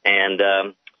them, and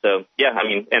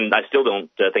and I still don't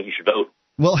think you should vote.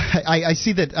 Well, I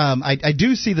see that. I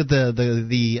do see that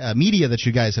the media that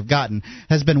you guys have gotten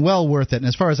has been well worth it. And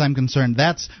as far as I'm concerned,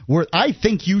 that's worth. I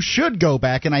think you should go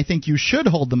back, and I think you should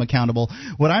hold them accountable.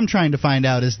 What I'm trying to find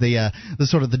out is the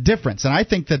sort of the difference. And I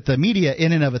think that the media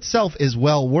in and of itself is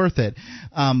well worth it.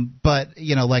 But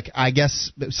I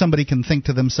guess somebody can think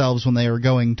to themselves when they are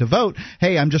going to vote,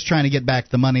 hey, I'm just trying to get back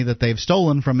the money that they've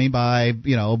stolen from me by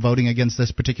voting against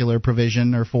this particular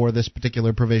provision or for this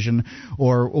particular provision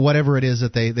or whatever it is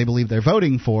that they believe they're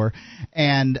voting for,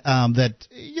 and that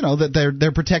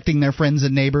they're protecting their friends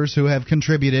and neighbors who have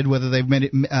contributed, whether they've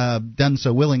done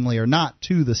so willingly or not,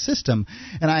 to the system.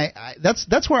 And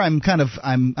that's where I'm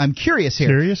curious here.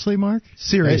 Seriously, Mark?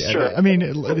 Serious. Sure. I mean,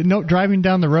 driving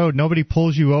down the road, nobody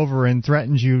pulls you over and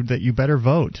threatens you that you better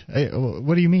vote.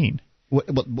 What do you mean?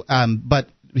 But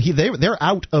they're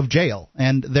out of jail,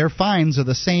 and their fines are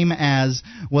the same as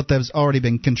what has already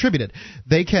been contributed.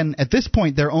 They can, at this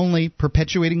point, they're only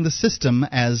perpetuating the system,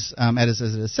 as it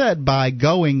is said, by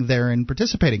going there and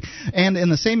participating. And in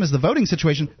the same as the voting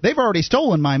situation, they've already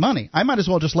stolen my money. I might as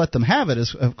well just let them have it,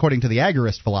 according to the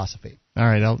agorist philosophy. All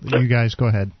right, you guys go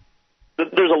ahead.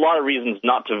 There's a lot of reasons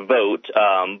not to vote,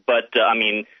 but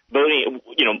voting.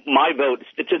 My vote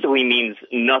statistically means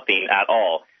nothing at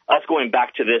all. Us going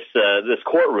back to this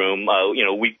courtroom,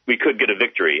 we could get a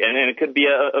victory, and it could be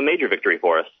a major victory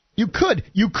for us.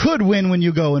 You could win when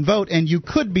you go and vote, and you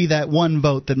could be that one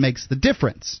vote that makes the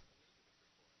difference.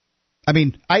 I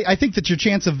mean, I think that your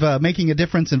chance of making a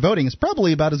difference in voting is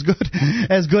probably about as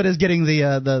good as getting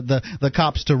the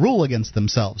cops to rule against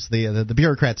themselves, the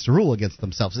bureaucrats to rule against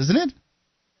themselves, isn't it?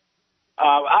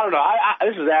 I don't know.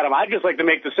 This is Adam. I'd just like to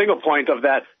make the single point of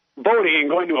that voting and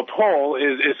going to a poll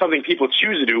is something people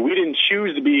choose to do. We didn't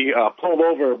choose to be pulled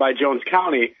over by Jones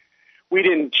County. We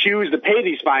didn't choose to pay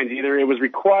these fines either. It was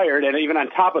required, and even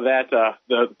on top of that,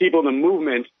 the people in the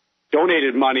movement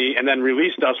donated money and then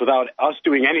released us without us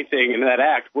doing anything in that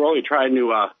act. We're only trying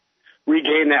to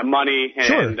regain that money.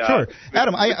 And, sure.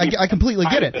 Adam, I completely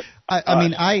get it. I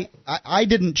mean, I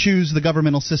didn't choose the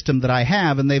governmental system that I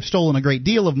have, and they've stolen a great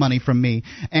deal of money from me.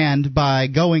 And by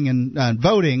going and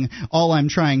voting, all I'm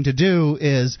trying to do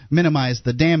is minimize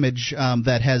the damage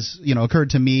that has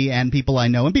occurred to me and people I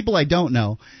know and people I don't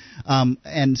know.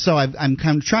 And so I'm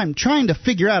kind of trying to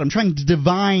figure out, I'm trying to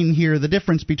divine here the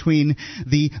difference between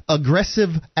the aggressive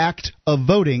act of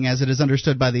voting, as it is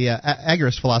understood by the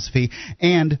agorist philosophy,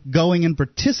 and going and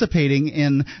participating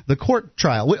in the court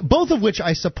trial, both of which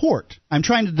I support. I'm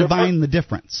trying to divine the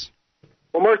difference.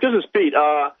 Well, Mark, this is Pete.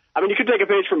 I mean, you could take a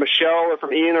page from Michelle or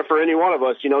from Ian or for any one of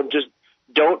us. Just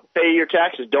don't pay your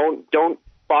taxes. Don't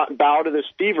bow to this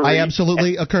thievery. I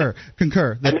absolutely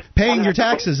concur. That paying your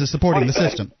taxes is supporting the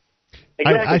system.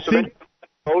 Exactly. I think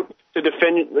vote to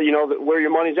defend, where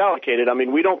your money's allocated. I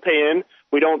mean, we don't pay in,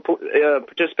 we don't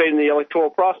participate in the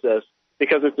electoral process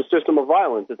because it's a system of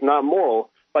violence. It's not moral.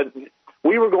 But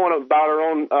we were going about our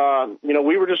own.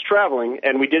 We were just traveling,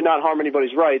 and we did not harm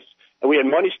anybody's rights, and we had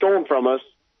money stolen from us.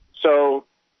 So,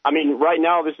 I mean, right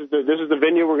now this is the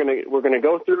venue we're gonna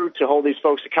go through to hold these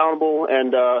folks accountable,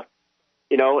 and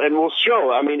and we'll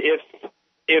show. I mean, if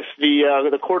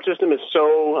the court system is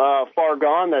so far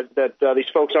gone that these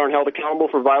folks aren't held accountable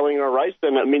for violating our rights,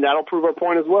 then I mean that'll prove our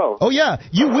point as well. Oh yeah,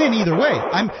 you win either way.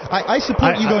 I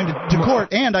support you going to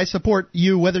court, and I support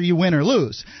you whether you win or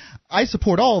lose. I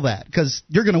support all that because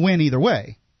you're going to win either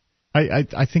way.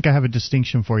 I think I have a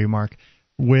distinction for you, Mark.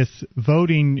 With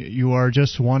voting, you are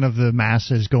just one of the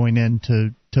masses going in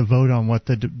to vote on what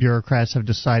the bureaucrats have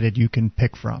decided you can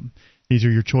pick from. These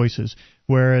are your choices.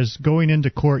 Whereas going into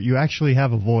court, you actually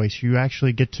have a voice. You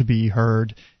actually get to be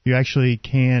heard. You actually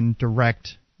can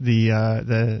direct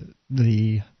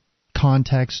the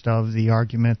context of the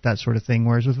argument, that sort of thing.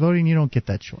 Whereas with voting, you don't get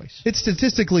that choice. It's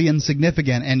statistically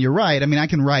insignificant, and you're right. I mean, I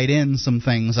can write in some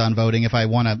things on voting if I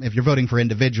want to. If you're voting for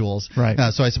individuals, right?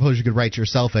 So I suppose you could write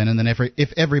yourself in, and then if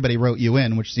everybody wrote you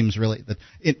in, which seems really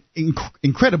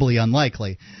incredibly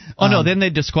unlikely. Oh no, then they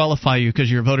disqualify you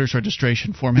because your voter's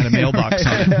registration form had a mailbox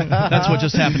on it. That's what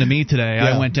just happened to me today.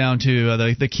 Yeah. I went down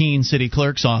to the Keene City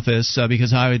Clerk's office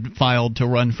because I had filed to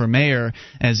run for mayor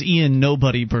as Ian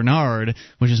Nobody Bernard,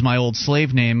 which is my old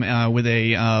slave name with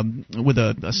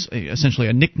essentially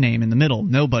a nickname in the middle,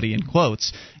 Nobody in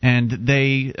quotes, and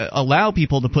they allow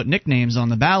people to put nicknames on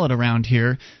the ballot around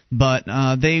here, but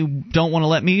they don't want to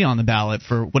let me on the ballot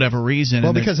for whatever reason.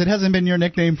 Well, because it hasn't been your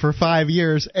nickname for 5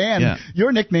 years, and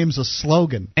your nickname's a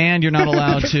slogan. And you're not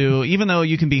allowed to, even though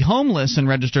you can be homeless and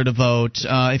register to vote,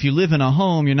 if you live in a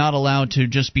home, you're not allowed to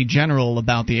just be general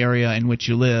about the area in which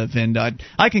you live. And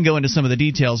I can go into some of the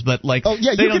details, but like... Oh,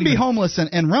 yeah, you can be homeless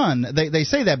and run. They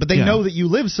say that, but they know that you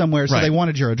live somewhere, so they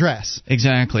wanted your address.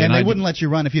 Exactly. And they wouldn't let you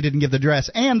run if you didn't give the address.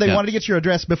 And they wanted to get your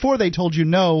address before they told you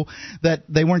no, that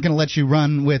they weren't going to let you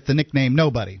run with the nickname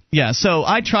Nobody. Yeah, so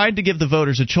I tried to give the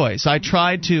voters a choice. I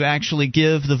tried to actually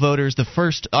give the voters the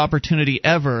first opportunity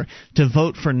ever to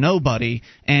vote for Nobody,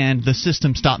 and the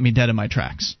system stopped me dead in my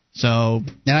tracks. So,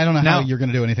 and I don't know how you're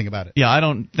going to do anything about it. Yeah, I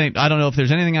don't know if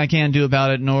there's anything I can do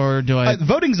about it, nor do I.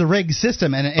 Voting's a rigged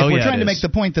system, and if we're trying to make the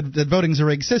point that voting's a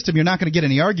rigged system, you're not going to get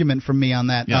any argument from me on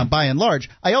that. By and large,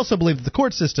 I also believe that the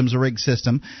court system's a rigged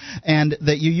system, and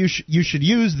that you should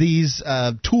use these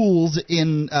tools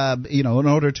in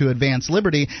order to advance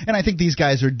liberty. And I think these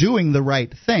guys are doing the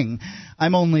right thing.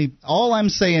 All I'm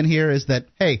saying here is that,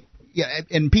 hey. Yeah,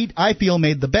 and Pete, I feel,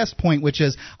 made the best point, which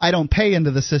is I don't pay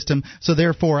into the system, so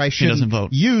therefore I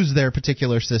shouldn't use their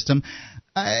particular system.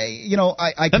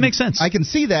 That makes sense. I can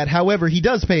see that. However, he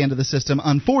does pay into the system.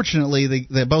 Unfortunately,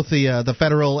 both the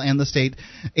federal and the state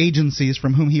agencies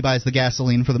from whom he buys the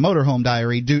gasoline for the motorhome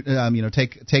diary do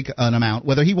take an amount,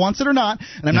 whether he wants it or not.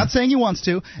 And I'm not saying he wants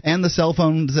to. And the cell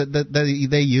phones that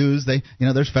they use,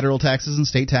 there's federal taxes and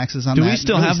state taxes on that. Do we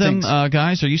still have them,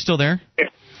 guys? Are you still there?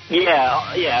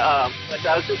 Yeah. But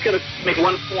I was just going to make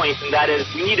one point, and that is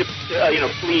we need to,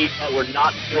 plead that we're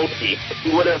not guilty. If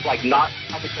we would have, not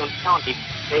Jones County,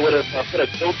 they would have put a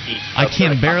guilty. I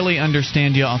can barely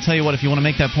understand you. I'll tell you what, if you want to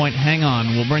make that point, hang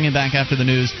on. We'll bring it back after the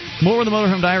news. More with the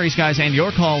Motorhome Diaries, guys, and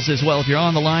your calls as well. If you're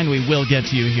on the line, we will get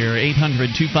to you here.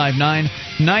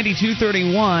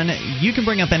 800-259-9231. You can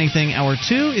bring up anything. Hour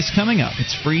 2 is coming up.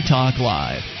 It's Free Talk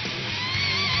Live.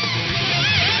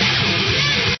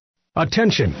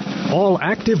 Attention, all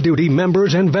active duty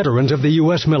members and veterans of the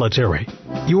U.S. military.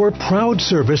 Your proud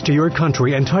service to your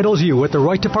country entitles you with the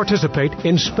right to participate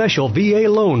in special VA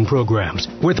loan programs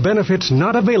with benefits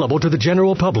not available to the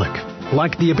general public,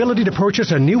 like the ability to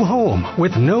purchase a new home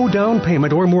with no down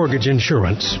payment or mortgage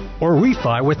insurance, or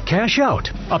refi with cash out,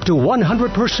 up to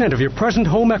 100% of your present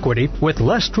home equity with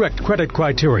less strict credit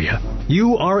criteria.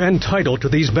 You are entitled to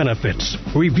these benefits.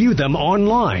 Review them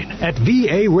online at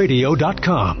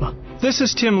varadio.com. This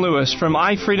is Tim Lewis from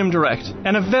iFreedom Direct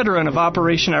and a veteran of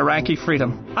Operation Iraqi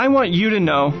Freedom. I want you to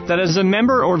know that as a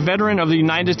member or veteran of the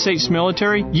United States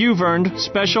military, you've earned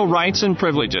special rights and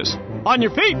privileges. On your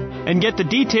feet! And get the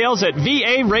details at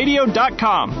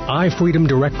varadio.com. iFreedom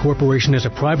Direct Corporation is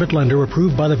a private lender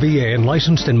approved by the VA and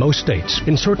licensed in most states.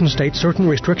 In certain states, certain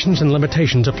restrictions and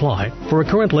limitations apply. For a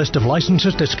current list of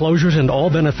licenses, disclosures, and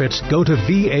all benefits, go to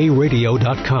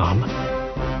varadio.com.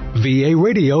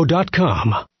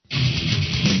 varadio.com.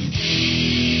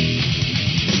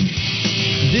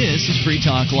 This is Free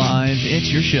Talk Live. It's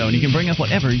your show, and you can bring up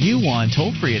whatever you want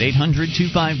toll-free at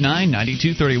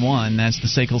 800-259-9231. That's the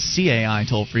SACL CAI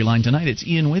toll-free line. Tonight, it's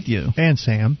Ian with you. And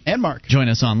Sam. And Mark. Join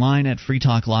us online at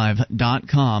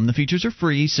freetalklive.com. The features are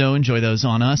free, so enjoy those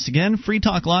on us. Again,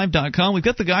 freetalklive.com. We've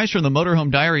got the guys from the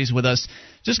Motorhome Diaries with us.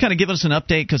 Just kind of give us an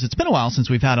update, because it's been a while since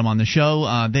we've had them on the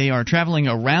show. They are traveling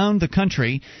around the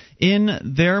country in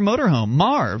their motorhome.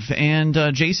 Marv and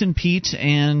Jason, Pete,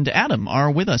 and Adam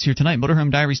are with us here tonight.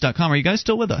 MotorhomeDiaries.com. Are you guys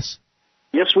still with us?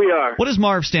 Yes, we are. What does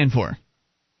Marv stand for?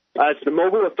 It's the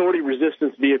Mobile Authority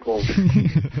Resistance Vehicle.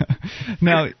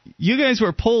 Now, you guys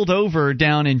were pulled over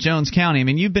down in Jones County. I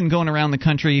mean, you've been going around the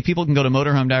country. People can go to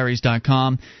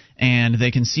MotorhomeDiaries.com, and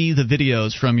they can see the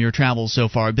videos from your travels so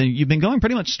far. You've been going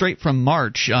pretty much straight from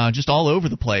March, just all over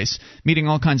the place, meeting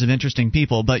all kinds of interesting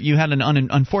people. But you had an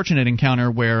unfortunate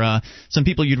encounter where some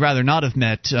people you'd rather not have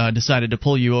met decided to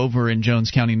pull you over in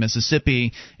Jones County,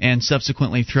 Mississippi, and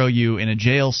subsequently throw you in a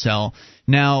jail cell.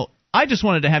 Now, I just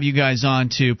wanted to have you guys on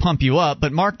to pump you up,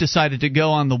 but Mark decided to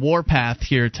go on the warpath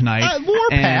here tonight.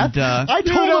 Warpath? I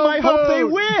told him I hope they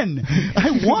win.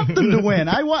 I want them to win.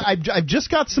 I've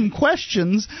just got some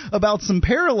questions about some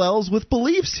parallels with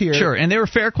beliefs here. Sure, and they were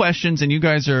fair questions, and you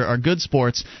guys are good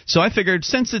sports. So I figured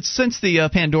since the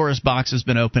Pandora's box has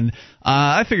been opened,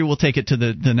 I figured we'll take it to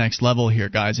the next level here,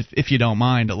 guys, if you don't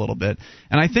mind a little bit.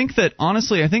 And I think that,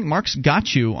 honestly, Mark's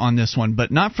got you on this one, but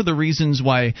not for the reasons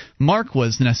why Mark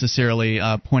was necessarily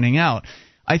pointing out.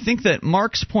 I think that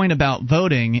Mark's point about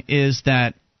voting is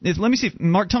that let me see,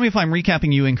 Mark, tell me if I'm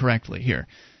recapping you incorrectly here.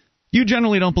 You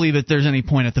generally don't believe that there's any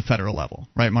point at the federal level,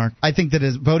 right, Mark? I think that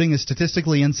voting is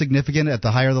statistically insignificant at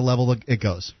the higher the level it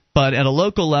goes. But at a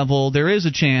local level, there is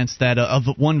a chance that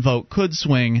one vote could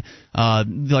swing.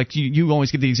 Like you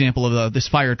always give the example of this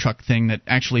fire truck thing that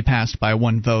actually passed by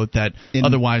one vote that in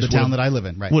otherwise the town that I live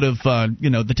in, right? Would have,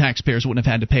 the taxpayers wouldn't have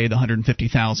had to pay the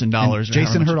 $150,000.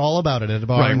 Jason heard all about it at a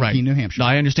bar in New Hampshire.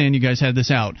 I understand you guys had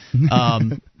this out.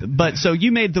 But so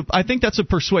you made I think that's a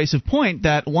persuasive point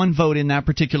that one vote in that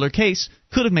particular case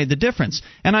could have made the difference.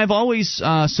 And I've always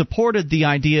supported the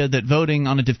idea that voting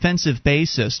on a defensive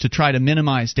basis to try to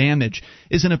minimize damage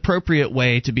is an appropriate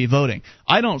way to be voting.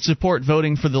 I don't support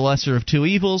voting for the lesser of two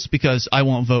evils because I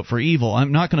won't vote for evil.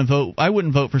 I'm not going to vote. I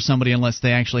wouldn't vote for somebody unless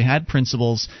they actually had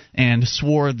principles and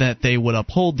swore that they would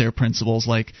uphold their principles,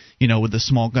 like, with the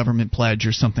small government pledge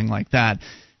or something like that.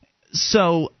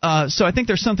 So I think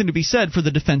there's something to be said for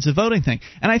the defensive voting thing.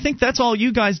 And I think that's all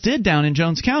you guys did down in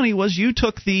Jones County was you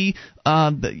took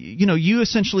you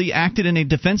essentially acted in a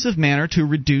defensive manner to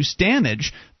reduce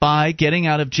damage by getting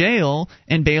out of jail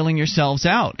and bailing yourselves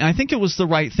out. And I think it was the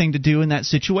right thing to do in that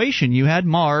situation. You had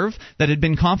Marv that had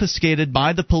been confiscated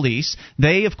by the police.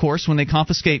 They, of course, when they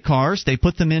confiscate cars, they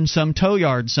put them in some tow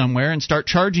yard somewhere and start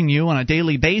charging you on a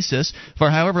daily basis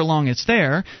for however long it's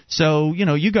there. So,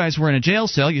 you guys were in a jail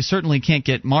cell. You certainly can't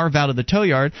get Marv out of the tow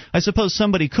yard. I suppose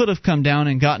somebody could have come down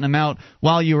and gotten him out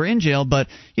while you were in jail. But,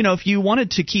 if you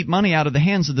wanted to keep money out of the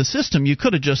hands of the system, you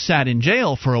could have just sat in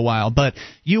jail for a while. But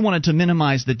you wanted to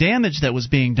minimize the damage that was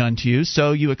being done to you,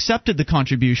 so you accepted the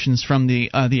contributions from the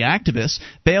activists,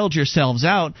 bailed yourselves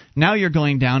out. Now you're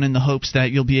going down in the hopes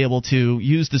that you'll be able to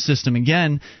use the system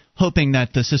again, hoping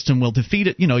that the system will defeat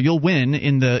it. You'll win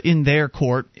in their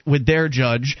court with their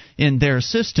judge in their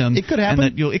system. It could happen.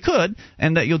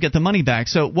 And that you'll get the money back.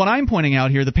 So what I'm pointing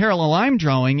out here, the parallel I'm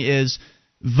drawing is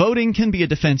voting can be a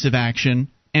defensive action,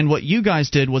 and what you guys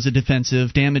did was a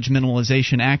defensive damage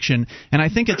minimalization action, and I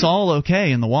think it's all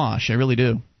okay in the wash. I really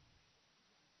do.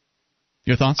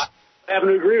 Your thoughts? I happen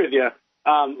to agree with you.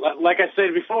 Like I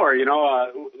said before,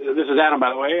 this is Adam, by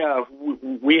the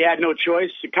way. We had no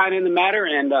choice kind of in the matter,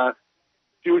 and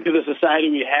due to the society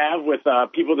we have with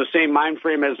people the same mind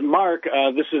frame as Mark,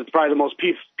 this is probably the most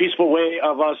peaceful way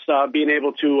of us being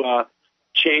able to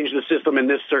change the system in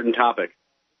this certain topic.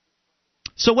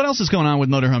 So what else is going on with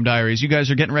Motorhome Diaries? You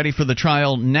guys are getting ready for the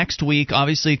trial next week.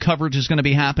 Obviously, coverage is going to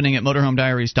be happening at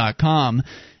motorhomediaries.com.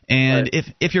 And right.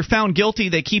 if you're found guilty,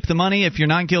 they keep the money. If you're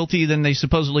not guilty, then they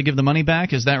supposedly give the money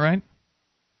back. Is that right?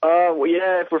 Well,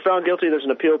 yeah, if we're found guilty, there's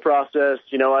an appeal process.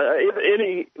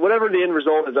 Whatever the end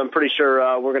result is, I'm pretty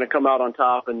sure we're going to come out on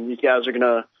top, and these guys are going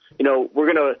to,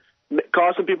 we're going to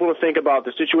cause some people to think about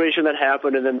the situation that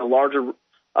happened and then the larger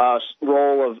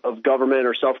role of government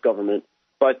or self-government.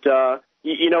 But,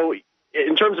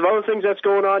 in terms of other things that's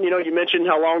going on, you mentioned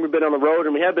how long we've been on the road,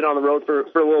 and we have been on the road for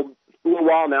a little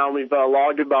while now, and we've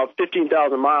logged about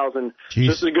 15,000 miles, and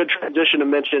This is a good transition to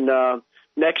mention.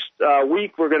 Next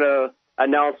week, we're going to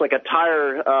announce like a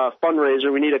tire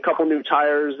fundraiser. We need a couple new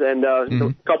tires, and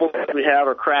a couple that we have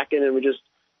are cracking, and we just,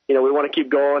 we want to keep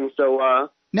going. So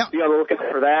be on the lookout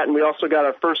for that. And we also got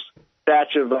our first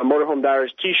batch of Motorhome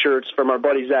Diaries T-shirts from our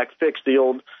buddy Zach Fix, the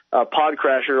old pod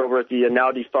crasher over at the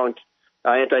now defunct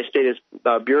anti-statist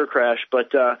bureaucrash.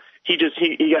 But he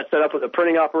got set up with a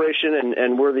printing operation,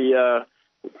 and we're the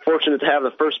fortunate to have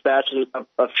the first batch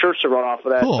of shirts to run off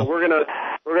of that. Cool. So we're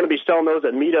gonna be selling those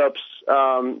at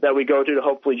meetups that we go to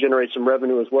hopefully generate some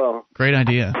revenue as well. Great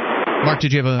idea. Mark,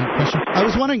 did you have a question? I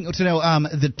was wanting to know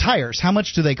the tires. How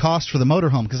much do they cost for the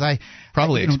motorhome? Because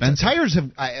probably expensive. Tires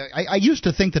have. I used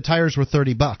to think the tires were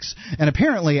 $30, and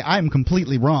apparently I'm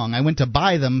completely wrong. I went to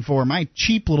buy them for my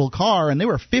cheap little car, and they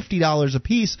were $50 a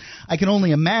piece. I can only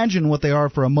imagine what they are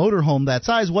for a motorhome that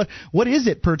size. What is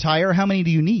it per tire? How many do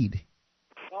you need?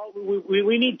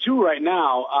 We need two right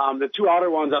now. The two outer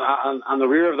ones on the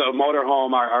rear of the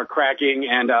motorhome are cracking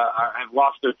and have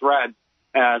lost their thread.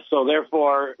 So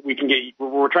therefore,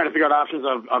 we're trying to figure out options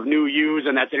of new used,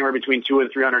 and that's anywhere between $200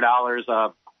 and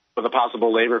 $300 with a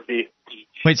possible labor fee.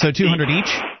 Wait, so $200 each?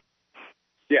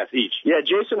 Yes, each. Yeah,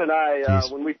 Jason and I,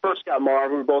 when we first got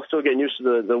Marv, we were both still getting used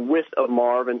to the width of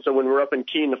Marv, and so when we were up in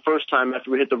Keene the first time after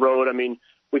we hit the road,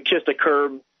 we kissed a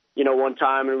curb, one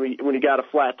time, and we got a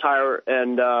flat tire,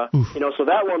 and so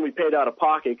that one we paid out of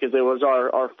pocket because it was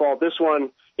our fault. This one,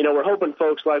 we're hoping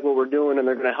folks like what we're doing, and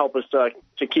they're going to help us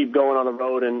to keep going on the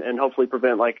road and hopefully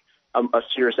prevent like a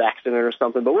serious accident or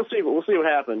something. But we'll see what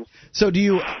happens. So do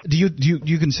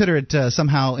you consider it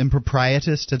somehow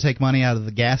improprietous to take money out of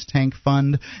the gas tank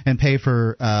fund and pay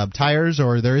for tires,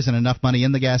 or there isn't enough money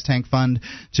in the gas tank fund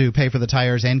to pay for the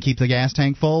tires and keep the gas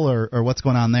tank full, or what's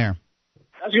going on there?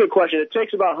 That's a good question. It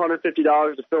takes about $150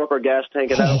 to fill up our gas tank,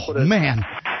 and that'll put us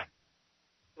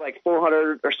like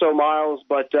 400 or so miles.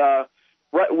 But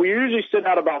we usually sit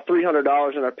out about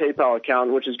 $300 in our PayPal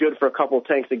account, which is good for a couple of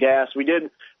tanks of gas. We did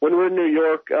when we were in New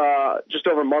York just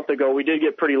over a month ago. We did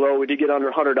get pretty low. We did get under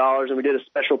 $100, and we did a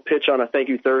special pitch on a Thank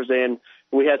You Thursday, and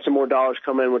we had some more dollars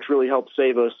come in, which really helped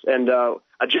save us. And a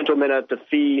gentleman at the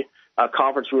fee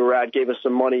conference we were at gave us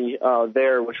some money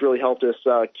there, which really helped us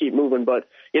keep moving. But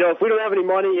if we don't have any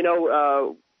money,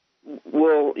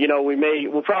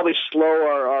 we'll probably slow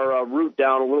our route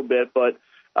down a little bit. But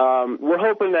we're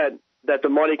hoping that the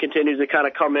money continues to kind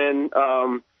of come in,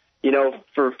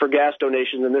 for gas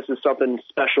donations, and this is something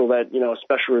special that, a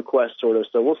special request sort of.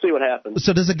 So we'll see what happens.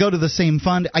 So does it go to the same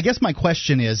fund? I guess my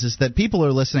question is that people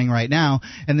are listening right now,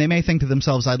 and they may think to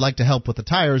themselves, I'd like to help with the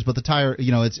tires, but the tire,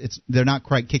 they're not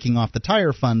quite kicking off the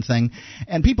tire fund thing,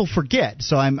 and people forget.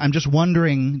 So I'm just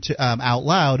wondering out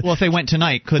loud. Well, if they went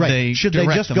tonight, should they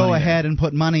just go ahead and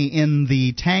put money in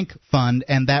the tank fund,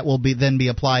 and that will then be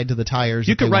applied to the tires?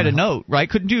 You could write a note, right?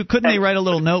 Couldn't they write a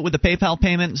little note with the PayPal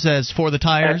payment that says for the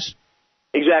tires?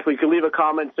 Exactly. You can leave a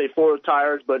comment, say for the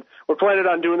tires, but we're planning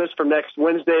on doing this from next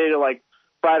Wednesday to like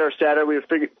Friday or Saturday. We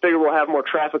figure we'll have more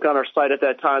traffic on our site at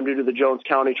that time due to the Jones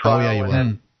County trial. Oh, yeah, you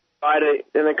will. Friday,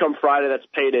 and then come Friday, that's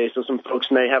payday, so some folks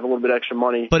may have a little bit extra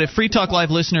money. But if Free Talk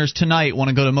Live listeners tonight want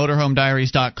to go to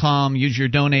motorhomediaries.com, use your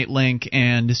donate link,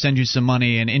 and send you some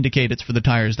money and indicate it's for the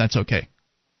tires, that's okay?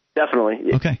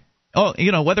 Definitely. Okay. Oh,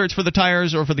 whether it's for the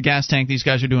tires or for the gas tank, these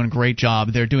guys are doing a great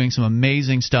job. They're doing some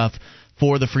amazing stuff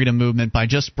for the freedom movement by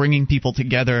just bringing people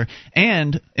together,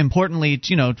 and importantly,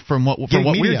 from what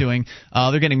we're doing,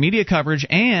 they're getting media coverage,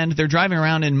 and they're driving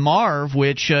around in Marv,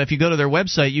 which if you go to their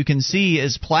website, you can see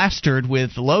is plastered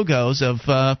with logos of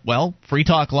Free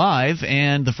Talk Live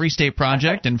and the Free State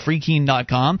Project and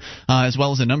FreeKeen.com, as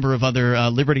well as a number of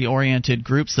other liberty-oriented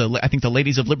groups. I think the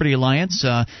Ladies of Liberty Alliance,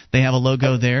 they have a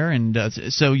logo there, and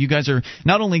so you guys are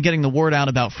not only getting the word out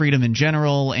about freedom in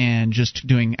general and just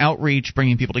doing outreach,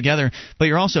 bringing people together, but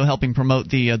you're also helping promote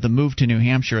the move to New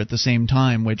Hampshire at the same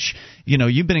time, which,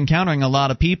 you've been encountering a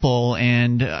lot of people,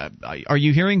 and are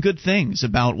you hearing good things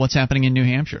about what's happening in New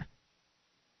Hampshire?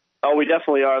 Oh, we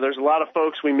definitely are. There's a lot of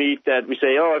folks we meet that we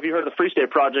say, have you heard of the Free State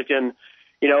Project? And,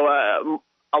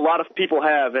 a lot of people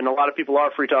have, and a lot of people are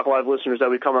Free Talk Live listeners that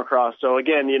we come across. So,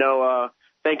 again,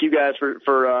 thank you guys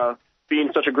for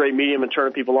being such a great medium and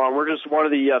turning people on. We're just one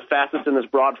of the facets in this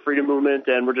broad freedom movement,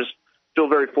 and we're just feel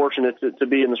very fortunate to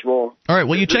be in this role. All right.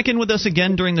 Will you check in with us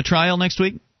again during the trial next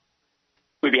week?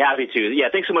 We'd be happy to. Yeah,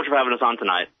 thanks so much for having us on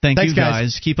tonight. Thanks, you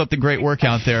guys. Keep up the great work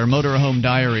out there.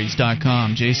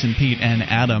 MotorHomeDiaries.com. Jason, Pete, and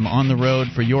Adam on the road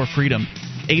for your freedom.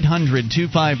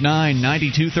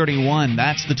 800-259-9231.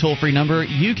 That's the toll-free number.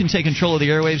 You can take control of the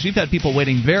airwaves. We've had people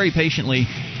waiting very patiently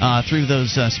through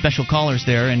those special callers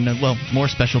there, and, more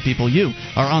special people. You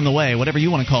are on the way. Whatever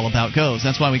you want to call about goes.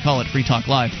 That's why we call it Free Talk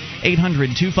Live.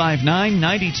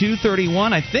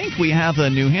 800-259-9231. I think we have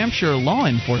a New Hampshire law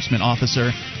enforcement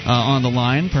officer on the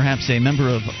line, perhaps a member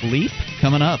of LEAP,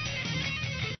 coming up.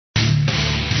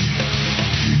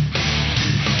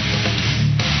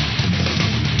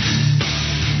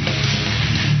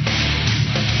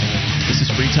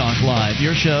 Free Talk Live,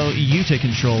 your show. You take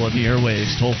control of the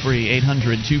airwaves. Toll free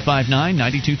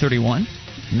 800-259-9231.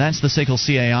 And that's the SACL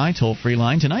CAI toll free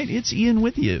line. Tonight, it's Ian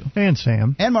with you. And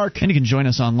Sam. And Mark. And you can join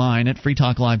us online at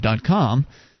freetalklive.com.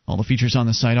 All the features on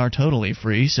the site are totally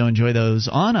free, so enjoy those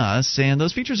on us. And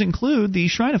those features include the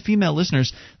Shrine of Female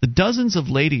Listeners, the dozens of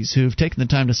ladies who've taken the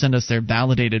time to send us their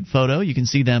validated photo. You can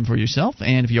see them for yourself,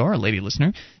 and if you are a lady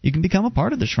listener, you can become a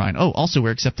part of the Shrine. Oh, also,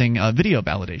 we're accepting video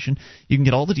validation. You can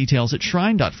get all the details at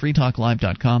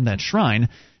shrine.freetalklive.com. That's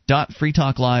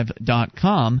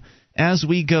shrine.freetalklive.com. As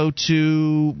we go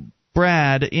to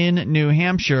Brad in New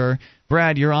Hampshire.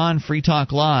 Brad, you're on Free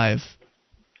Talk Live.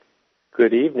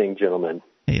 Good evening, gentlemen.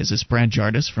 Hey, is this Brad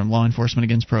Jardis from Law Enforcement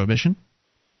Against Prohibition?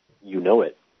 You know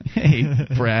it. Hey,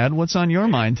 Brad, what's on your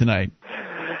mind tonight?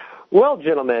 Well,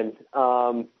 gentlemen,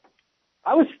 I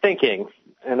was thinking,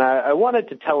 and I wanted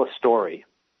to tell a story.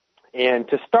 And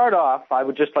to start off, I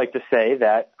would just like to say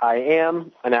that I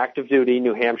am an active-duty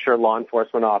New Hampshire law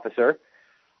enforcement officer.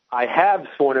 I have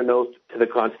sworn an oath to the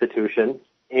Constitution,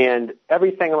 and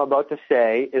everything I'm about to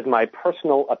say is my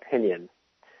personal opinion.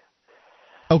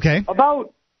 Okay.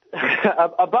 About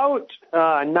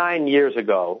 9 years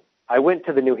ago, I went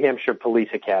to the New Hampshire Police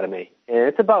Academy, and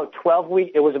it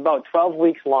was about 12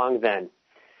 weeks long then.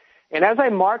 And as I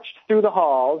marched through the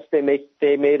halls, they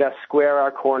made us square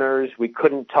our corners. We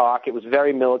couldn't talk. It was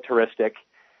very militaristic.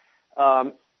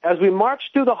 As we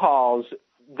marched through the halls,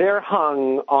 there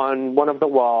hung on one of the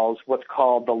walls what's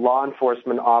called the Law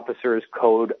Enforcement Officers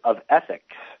Code of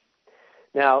Ethics.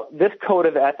 Now, this code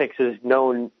of ethics is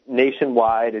known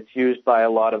nationwide. It's used by a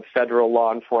lot of federal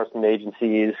law enforcement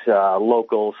agencies,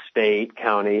 local, state,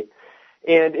 county,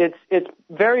 and it's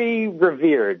very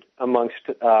revered amongst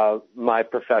my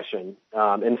profession.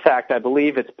 In fact, I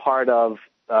believe it's part of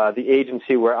the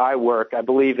agency where I work. I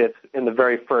believe it's in the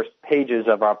very first pages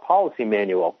of our policy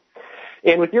manual.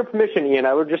 And with your permission, Ian,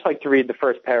 I would just like to read the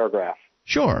first paragraph.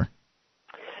 Sure.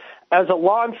 As a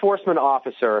law enforcement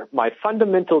officer, my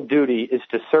fundamental duty is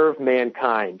to serve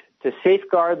mankind, to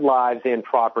safeguard lives and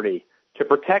property, to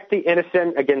protect the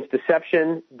innocent against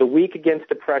deception, the weak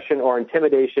against oppression or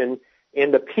intimidation,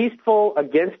 and the peaceful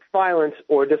against violence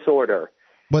or disorder.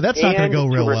 Well, that's not going to go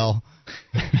real well.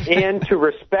 And to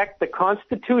respect the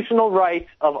constitutional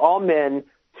rights of all men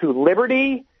to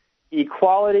liberty,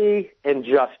 equality, and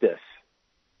justice.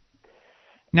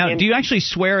 Now, do you actually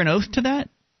swear an oath to that?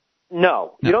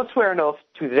 No, you don't swear an oath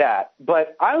to that.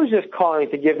 But I was just calling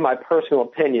to give my personal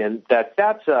opinion that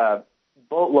that's a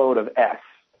boatload of S.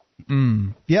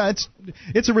 Mm. Yeah,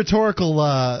 it's a rhetorical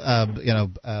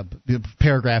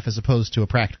paragraph as opposed to a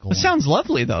practical one. It sounds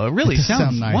lovely, though. It really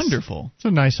sounds nice. wonderful. It's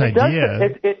a nice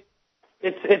idea.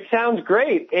 It sounds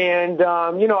great, and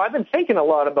I've been thinking a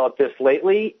lot about this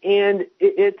lately, and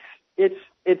it's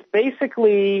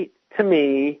basically, to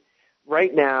me,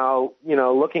 right now,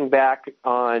 looking back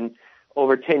on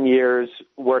over 10 years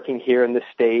working here in the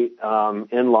state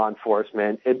in law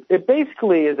enforcement, it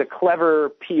basically is a clever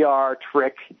PR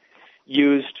trick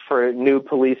used for new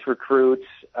police recruits,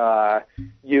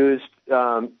 used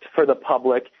for the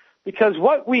public, because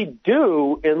what we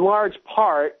do in large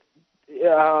part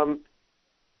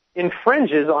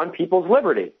infringes on people's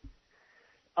liberty.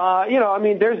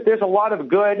 There's a lot of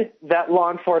good that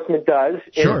law enforcement does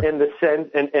in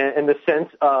the sense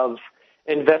of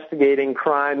investigating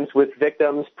crimes with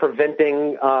victims,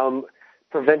 preventing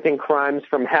crimes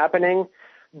from happening.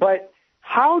 But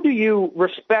how do you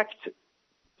respect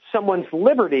someone's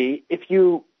liberty if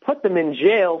you put them in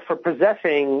jail for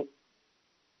possessing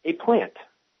a plant?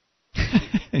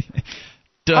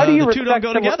 The two don't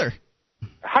go together.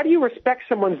 How do you respect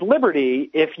someone's liberty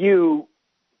if you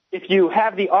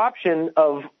have the option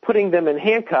of putting them in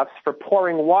handcuffs for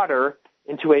pouring water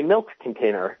into a milk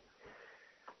container?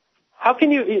 How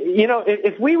can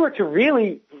if we were to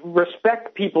really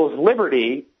respect people's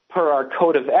liberty per our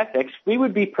code of ethics, we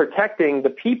would be protecting the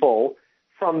people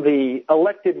from the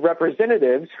elected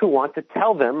representatives who want to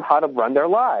tell them how to run their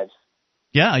lives.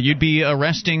 Yeah, you'd be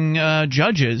arresting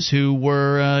judges who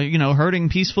were, hurting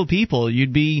peaceful people.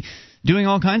 You'd be doing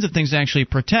all kinds of things to actually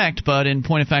protect, but in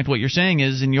point of fact, what you're saying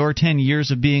is in your 10 years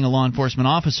of being a law enforcement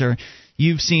officer,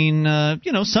 you've seen,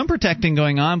 some protecting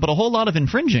going on, but a whole lot of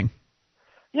infringing.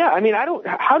 Yeah,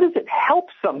 how does it help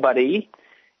somebody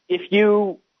if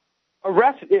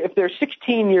they're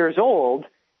 16 years old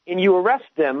and you arrest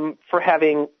them for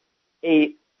having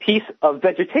a piece of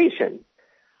vegetation?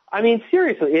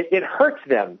 Seriously, it hurts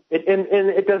them. And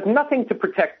it does nothing to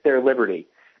protect their liberty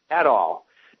at all.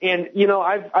 And,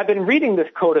 I've been reading this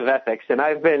code of ethics, and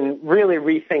I've been really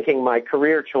rethinking my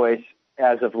career choice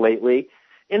as of lately.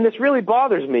 And this really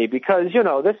bothers me because,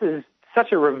 this is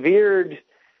such a revered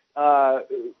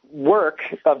work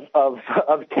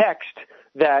of text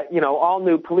that, all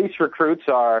new police recruits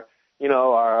are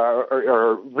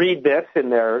read this in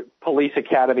their police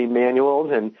academy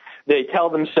manuals, and they tell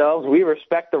themselves, we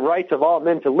respect the rights of all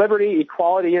men to liberty,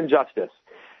 equality, and justice.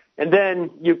 And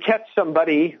then you catch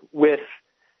somebody with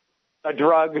a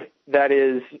drug that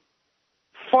is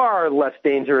far less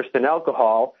dangerous than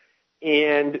alcohol,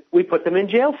 and we put them in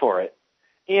jail for it.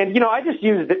 And, I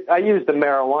use the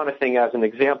marijuana thing as an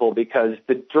example because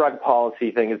the drug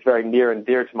policy thing is very near and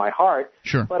dear to my heart.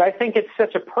 Sure. But I think it's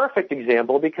such a perfect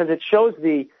example because it shows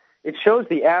the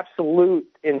absolute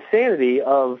insanity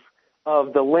of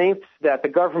the lengths that the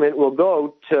government will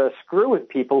go to screw with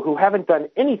people who haven't done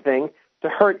anything to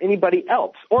hurt anybody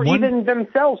else, or even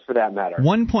themselves for that matter.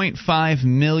 1.5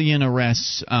 million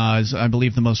arrests is, I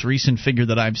believe, the most recent figure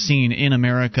that I've seen in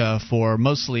America for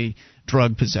mostly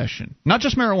drug possession. Not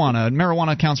just marijuana.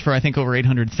 Marijuana accounts for, I think, over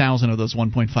 800,000 of those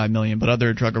 1.5 million, but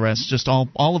other drug arrests, just all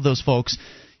of those folks,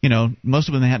 most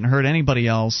of them hadn't hurt anybody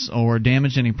else or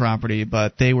damaged any property,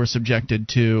 but they were subjected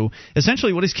to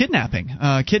essentially what is kidnapping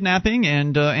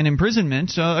and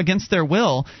imprisonment against their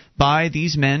will by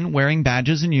these men wearing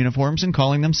badges and uniforms and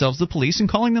calling themselves the police and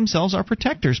calling themselves our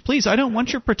protectors. Please, I don't want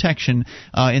your protection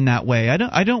in that way.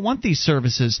 I don't want these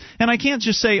services. And I can't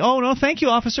just say, oh, no, thank you,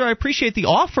 officer. I appreciate the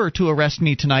offer to arrest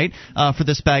me tonight for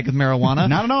this bag of marijuana.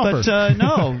 Not an offer. But,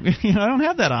 no, I don't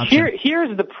have that option.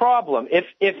 Here's the problem.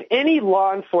 If any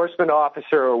law enforcement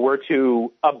officer were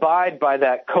to abide by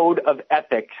that code of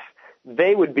ethics,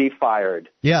 they would be fired.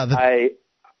 Yeah.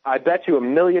 I bet you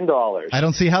 $1 million. I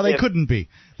don't see how they couldn't be.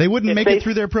 They wouldn't make it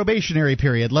through their probationary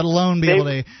period, let alone be able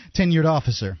to tenured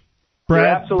officer. You're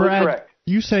absolutely correct.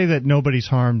 You say that nobody's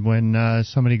harmed when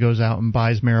somebody goes out and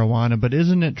buys marijuana, but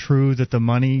isn't it true that the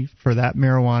money for that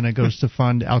marijuana goes to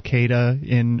fund Al-Qaeda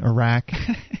in Iraq?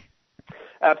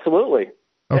 Absolutely.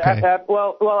 Okay.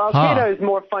 Well, Al-Qaeda is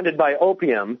more funded by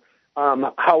opium.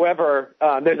 However,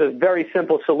 there's a very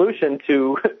simple solution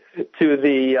to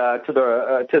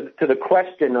the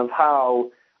question of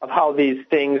how these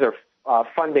things are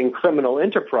funding criminal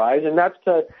enterprise, and that's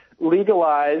to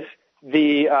legalize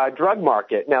the drug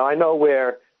market. Now, I know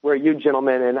where you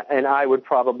gentlemen and I would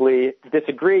probably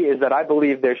disagree is that I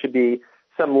believe there should be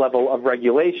some level of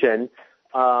regulation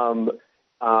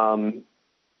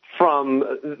from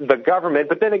the government.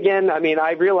 But then again,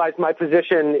 I realize my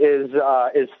position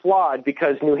is flawed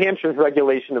because New Hampshire's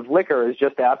regulation of liquor is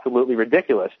just absolutely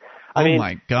ridiculous.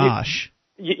 My gosh.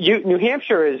 New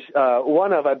Hampshire is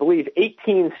one of, I believe,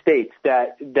 18 states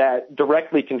that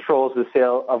directly controls the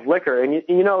sale of liquor. And,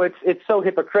 it's so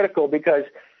hypocritical because,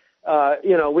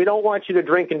 we don't want you to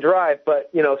drink and drive,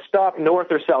 but, stop north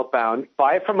or southbound,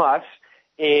 buy it from us,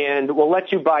 and we'll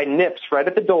let you buy nips right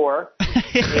at the door.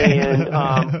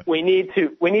 And we need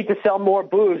to sell more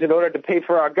booze in order to pay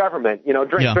for our government.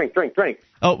 Drink.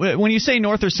 Oh, when you say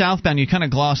north or southbound, you kind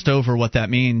of glossed over what that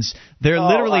means. There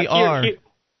literally are.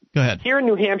 Go ahead. Here in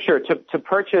New Hampshire, to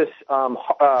purchase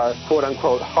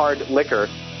quote-unquote hard liquor,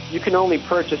 you can only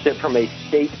purchase it from a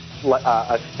state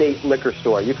liquor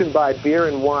store. You can buy beer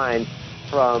and wine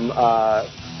from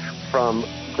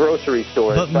grocery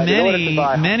stores. But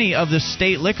many of the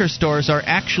state liquor stores are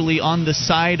actually on the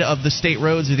side of the state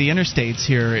roads or the interstates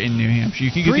here in New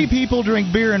Hampshire. Three people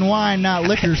drink beer and wine, not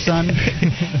liquor, son.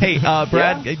 Hey,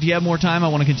 Brad, do you have more time? I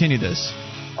want to continue this.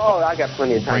 Oh, I got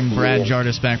plenty of time. Bring Brad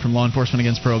Jardis back from Law Enforcement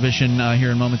Against Prohibition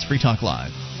here in moments. Free Talk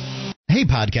Live. Hey,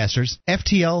 podcasters.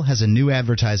 FTL has a new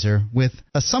advertiser with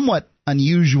a somewhat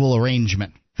unusual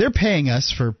arrangement. They're paying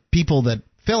us for people that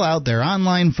fill out their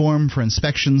online form for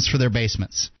inspections for their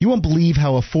basements. You won't believe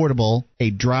how affordable a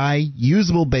dry,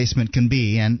 usable basement can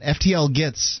be, and FTL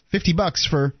gets $50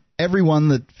 for everyone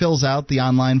that fills out the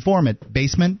online form at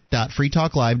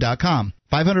basement.freetalklive.com.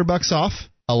 $500 off,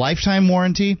 a lifetime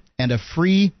warranty, and a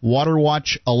free Water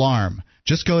Watch alarm.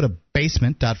 Just go to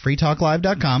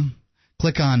basement.freetalklive.com,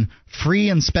 click on Free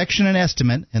Inspection and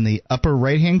Estimate in the upper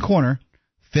right-hand corner,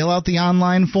 fill out the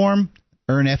online form,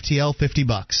 earn FTL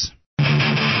 $50.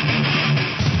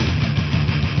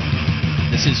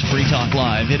 This is Free Talk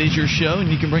Live. It is your show,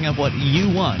 and you can bring up what you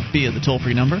want via the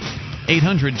toll-free number,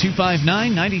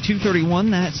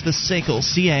 800-259-9231. That's the SACL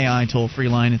CAI toll-free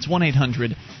line. It's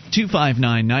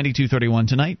 1-800-259-9231.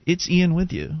 Tonight, it's Ian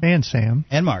with you. And Sam.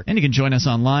 And Mark. And you can join us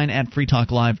online at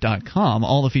freetalklive.com.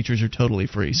 All the features are totally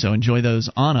free, so enjoy those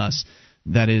on us.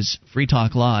 That is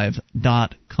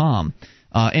freetalklive.com.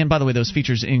 And by the way, those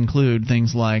features include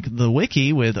things like the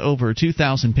wiki with over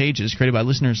 2,000 pages created by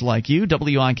listeners like you.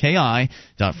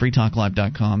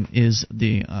 wiki.freetalklive.com is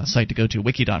the site to go to,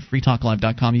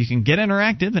 wiki.freetalklive.com. You can get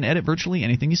interactive and edit virtually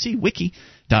anything you see.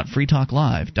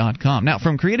 wiki.freetalklive.com. Now,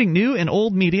 from creating new and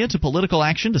old media to political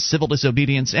action to civil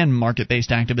disobedience and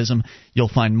market-based activism, you'll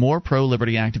find more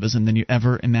pro-liberty activism than you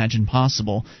ever imagined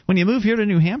possible when you move here to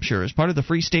New Hampshire as part of the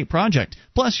Free State Project.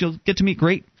 Plus, you'll get to meet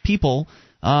great people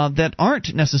that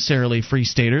aren't necessarily free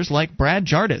staters, like Brad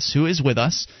Jardis, who is with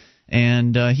us.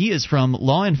 And he is from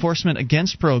Law Enforcement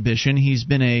Against Prohibition. He's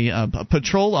been a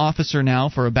patrol officer now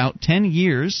for about 10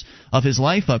 years of his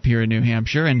life up here in New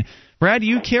Hampshire. And Brad,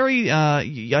 you carry I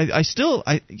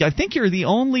think you're the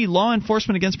only Law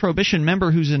Enforcement Against Prohibition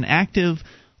member who's an active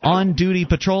on-duty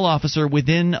patrol officer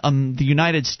within the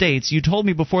United States. You told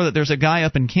me before that there's a guy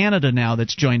up in Canada now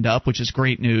that's joined up, which is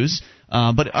great news.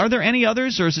 But are there any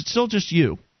others, or is it still just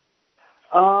you?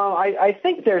 I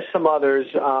think there's some others.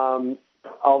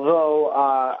 Although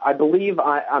I believe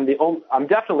I'm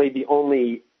definitely the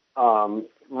only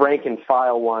rank and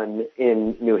file one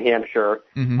in New Hampshire.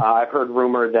 Mm-hmm. I've heard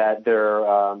rumor that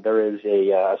there is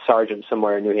a sergeant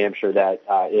somewhere in New Hampshire that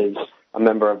is a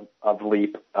member of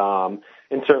LEAP. And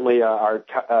certainly our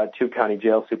two county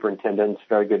jail superintendents,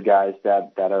 very good guys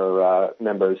that are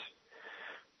members.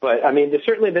 But, I mean,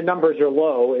 certainly the numbers are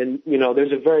low, and, you know,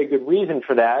 there's a very good reason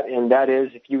for that, and that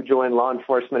is if you join Law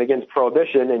Enforcement Against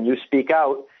Prohibition and you speak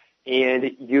out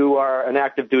and you are an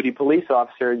active duty police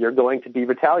officer, you're going to be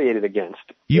retaliated against.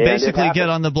 You basically get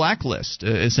on the blacklist,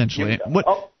 essentially.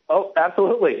 Oh,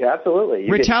 absolutely, absolutely.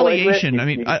 Retaliation. I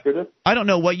mean, I don't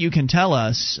know what you can tell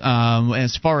us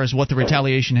as far as what the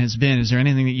retaliation has been. Is there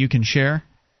anything that you can share?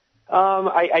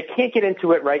 I can't get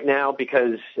into it right now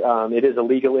because it is a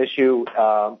legal issue,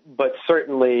 but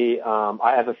certainly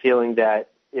I have a feeling that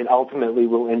it ultimately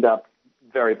will end up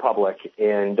very public,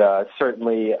 and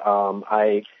certainly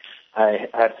I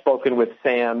have spoken with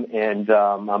Sam, and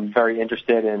I'm very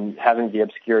interested in having the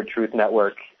Obscured Truth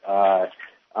Network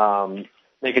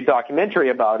make a documentary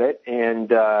about it,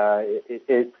 and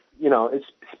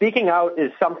speaking out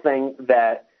is something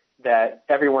that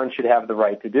everyone should have the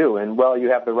right to do. And, well, you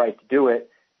have the right to do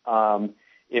it.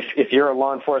 If you're a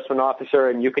law enforcement officer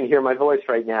and you can hear my voice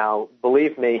right now,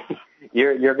 believe me,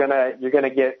 you're gonna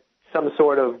get some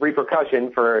sort of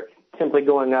repercussion for simply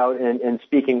going out and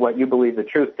speaking what you believe the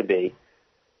truth to be.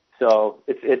 So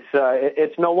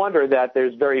it's no wonder that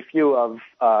there's very few of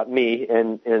me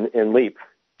in LEAP.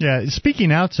 Yeah,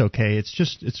 speaking out's okay.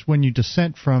 It's when you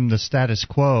dissent from the status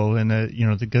quo and the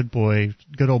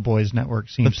good old boys network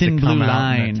seems to come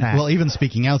out and attack. Well, even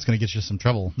speaking out's going to get you some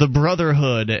trouble. The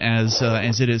Brotherhood,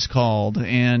 as it is called,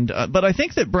 and but I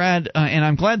think that Brad and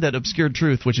I'm glad that Obscured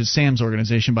Truth, which is Sam's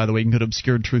organization, by the way, you can go to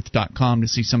obscuredtruth.com to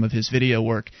see some of his video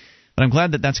work. But I'm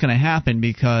glad that that's going to happen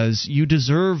because you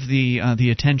deserve the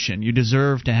attention. You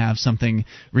deserve to have something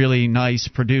really nice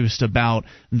produced about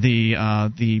the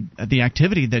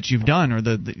activity that you've done or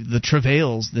the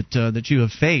travails that you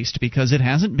have faced, because it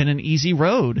hasn't been an easy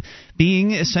road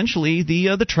being essentially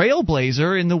the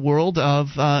trailblazer in the world of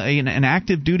an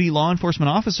active duty law enforcement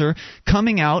officer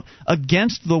coming out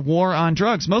against the war on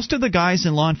drugs. Most of the guys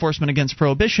in law enforcement against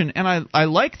prohibition, and I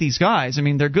like these guys. I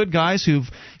mean, they're good guys who've,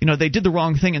 they did the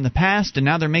wrong thing in the past, and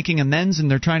now they're making amends, and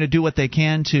they're trying to do what they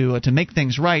can to make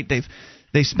things right.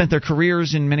 They spent their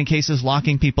careers, in many cases,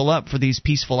 locking people up for these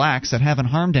peaceful acts that haven't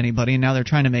harmed anybody, and now they're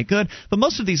trying to make good. But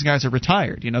most of these guys are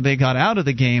retired. They got out of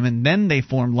the game, and then they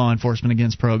formed law enforcement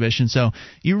against prohibition. So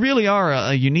you really are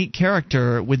a unique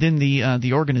character within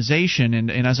the organization,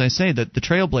 and as I say, the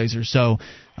trailblazer. So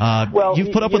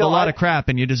you've put up with a lot of crap,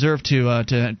 and you deserve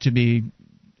to be.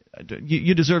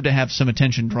 You deserve to have some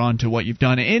attention drawn to what you've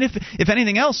done. And if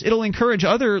anything else, it'll encourage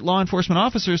other law enforcement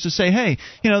officers to say, hey,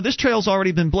 this trail's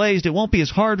already been blazed. It won't be as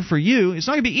hard for you. It's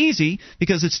not going to be easy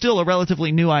because it's still a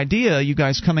relatively new idea, you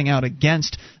guys coming out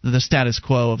against the status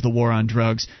quo of the war on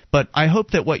drugs. But I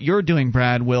hope that what you're doing,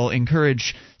 Brad, will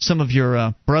encourage some of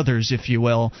your brothers, if you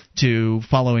will, to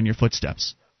follow in your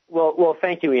footsteps. Well,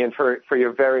 thank you, Ian, for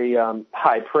your very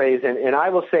high praise. And I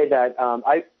will say that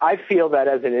I feel that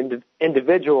as an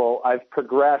individual, I've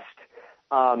progressed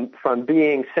from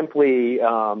being simply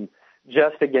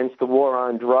just against the war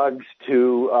on drugs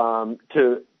to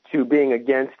being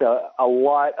against a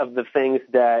lot of the things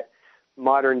that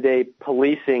modern-day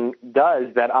policing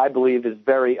does that I believe is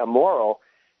very immoral.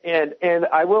 And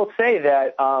I will say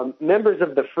that members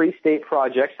of the Free State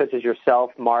Project, such as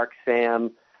yourself, Mark,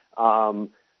 Sam,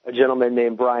 a gentleman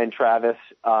named Brian Travis,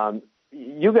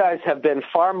 you guys have been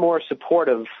far more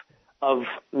supportive of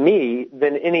me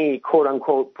than any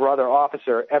quote-unquote brother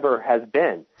officer ever has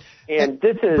been. And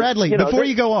this is Bradley. Before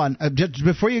you go on,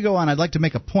 I'd like to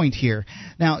make a point here.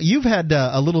 Now, you've had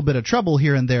a little bit of trouble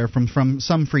here and there from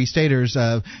some Free Staters,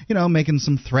 making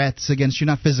some threats against you,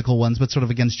 not physical ones, but sort of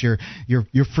against your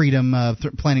freedom,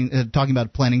 talking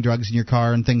about planting drugs in your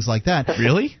car and things like that.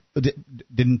 Really?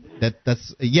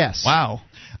 That's yes. Wow.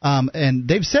 And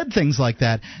they've said things like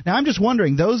that. Now, I'm just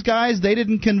wondering, those guys, they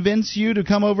didn't convince you to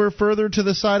come over further to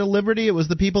the side of liberty? It was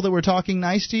the people that were talking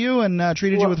nice to you and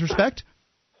treated you with respect?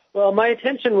 Well, my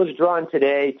attention was drawn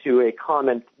today to a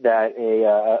comment that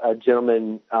a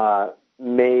gentleman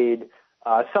made.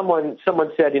 Someone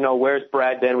said, where's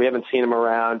Brad been? We haven't seen him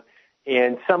around.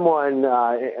 And someone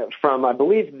from, I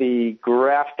believe, the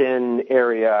Grafton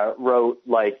area wrote,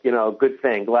 good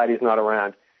thing, glad he's not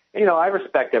around. And, I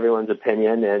respect everyone's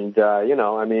opinion. And, a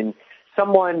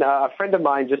friend of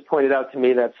mine just pointed out to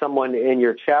me that someone in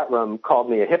your chat room called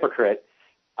me a hypocrite.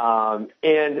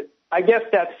 And I guess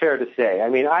that's fair to say. I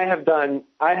mean, I have done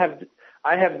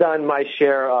my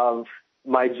share of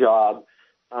my job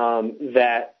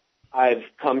that I've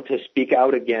come to speak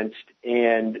out against,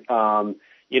 and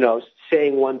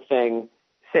saying one thing,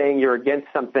 saying you're against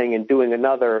something and doing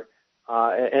another,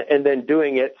 and then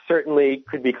doing it certainly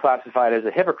could be classified as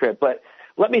a hypocrite. But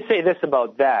let me say this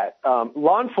about that.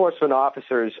 Law enforcement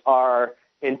officers are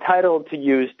entitled to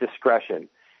use discretion.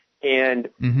 And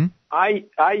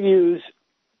I use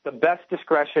the best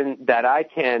discretion that I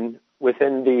can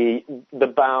within the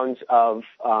bounds of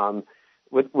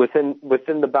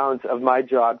within the bounds of my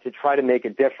job to try to make a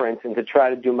difference and to try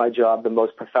to do my job the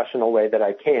most professional way that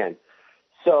I can.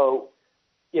 So,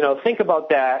 think about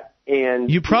that. And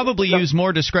you probably use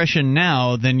more discretion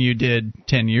now than you did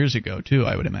 10 years ago, too,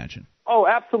 I would imagine. Oh,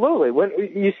 absolutely. When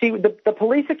you see, the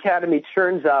police academy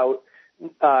churns out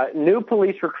new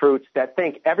police recruits that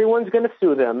think everyone's going to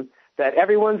sue them, that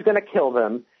everyone's going to kill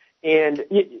them, and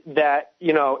that,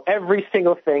 every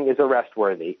single thing is arrest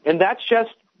worthy. And that's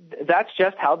just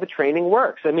how the training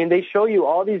works. I mean, they show you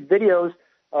all these videos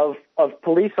of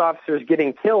police officers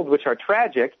getting killed, which are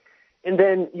tragic, and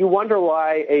then you wonder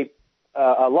why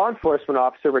a law enforcement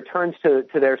officer returns to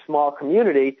their small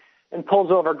community and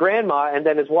pulls over grandma and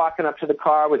then is walking up to the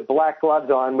car with black gloves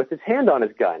on with his hand on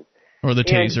his gun. Or the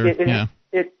taser,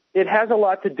 It has a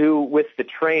lot to do with the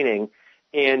training.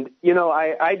 And,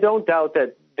 I don't doubt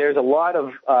that there's a lot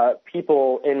of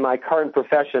people in my current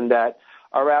profession that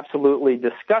are absolutely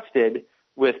disgusted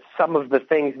with some of the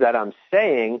things that I'm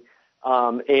saying.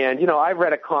 I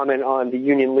read a comment on the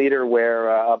Union Leader where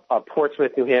a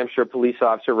Portsmouth, New Hampshire police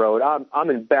officer wrote, I'm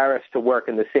embarrassed to work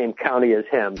in the same county as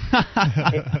him.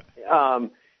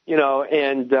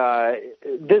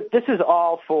 This is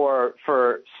all for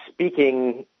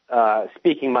speaking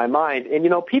my mind.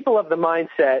 And, people have the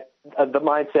mindset,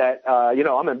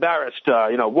 I'm embarrassed,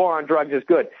 war on drugs is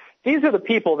good. these are the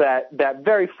people that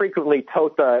very frequently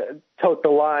tote the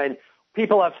line,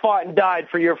 people have fought and died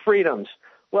for your freedoms.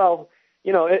 Well,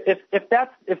 if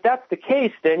that's the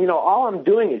case, then, all I'm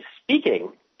doing is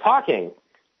speaking, talking,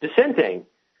 dissenting,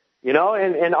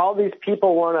 and all these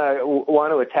people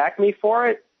want to attack me for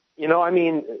it.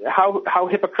 How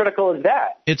hypocritical is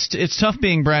that? It's tough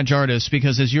being Brad Jardis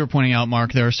because, as you were pointing out,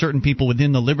 Mark, there are certain people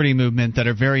within the liberty movement that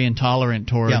are very intolerant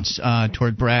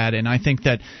toward Brad, and I think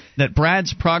that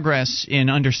Brad's progress in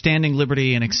understanding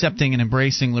liberty and accepting and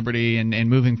embracing liberty and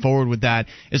moving forward with that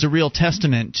is a real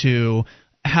testament to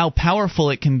how powerful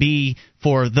it can be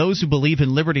for those who believe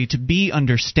in liberty to be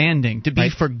understanding, to be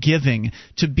forgiving,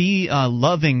 to be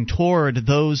loving toward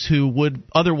those who would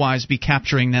otherwise be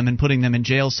capturing them and putting them in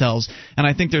jail cells. And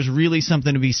I think there's really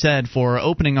something to be said for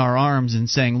opening our arms and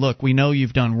saying, look, we know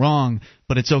you've done wrong,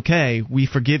 but it's okay. We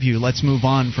forgive you. Let's move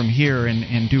on from here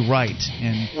and do right.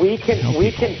 And we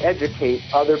can educate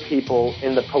other people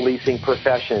in the policing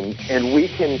profession, and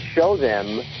we can show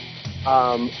them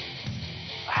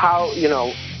how,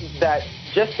 that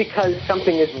just because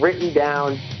something is written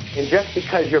down and just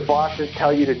because your bosses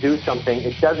tell you to do something,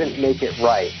 it doesn't make it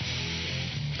right.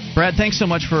 Brad, thanks so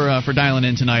much for dialing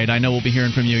in tonight. I know we'll be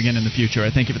hearing from you again in the future.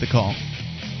 I thank you for the call.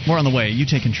 More on the way. You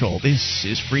take control. This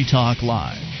is Free Talk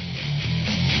Live.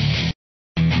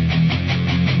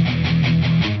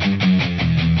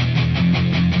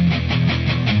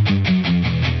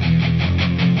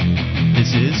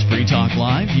 This is Free Talk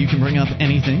Live. You can bring up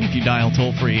anything if you dial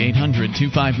toll-free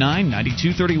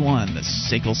 800-259-9231. The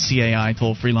SACL CAI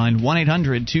toll-free line,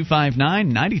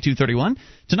 1-800-259-9231.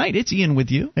 Tonight, it's Ian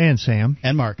with you. And Sam.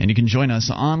 And Mark. And you can join us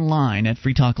online at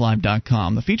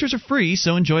freetalklive.com. The features are free,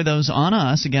 so enjoy those on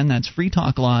us. Again, that's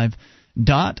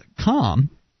freetalklive.com.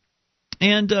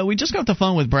 And we just got off the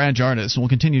phone with Brad Jardis, and we'll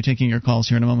continue taking your calls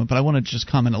here in a moment, but I want to just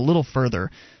comment a little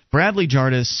further. Bradley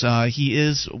Jardis, he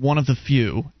is one of the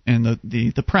few and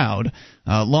the proud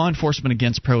law enforcement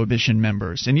against prohibition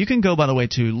members. And you can go, by the way,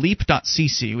 to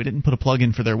leap.cc. We didn't put a plug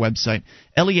in for their website.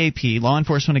 LEAP, Law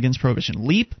Enforcement Against Prohibition.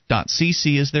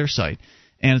 Leap.cc is their site.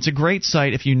 And it's a great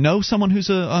site if you know someone who's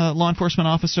a law enforcement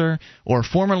officer or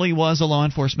formerly was a law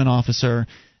enforcement officer,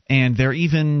 and they're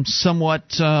even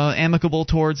somewhat amicable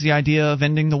towards the idea of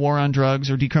ending the war on drugs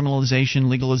or decriminalization,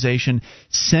 legalization.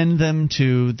 Send them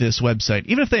to this website.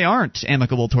 Even if they aren't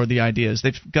amicable toward the ideas,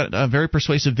 they've got very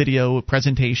persuasive video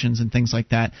presentations and things like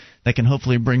that that can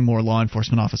hopefully bring more law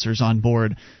enforcement officers on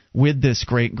board with this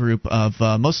great group of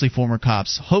mostly former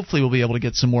cops. Hopefully we'll be able to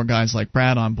get some more guys like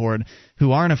Brad on board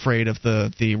who aren't afraid of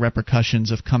the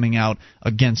repercussions of coming out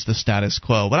against the status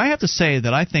quo. But I have to say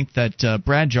that I think that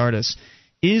Brad Jardis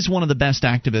is one of the best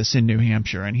activists in New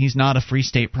Hampshire, and he's not a Free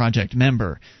State Project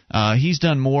member. He's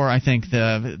done more, I think,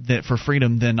 for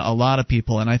freedom than a lot of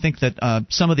people, and I think that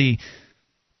some of the,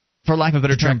 for lack of a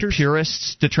better term,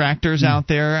 purists, detractors out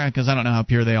there, because I don't know how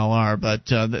pure they all are, but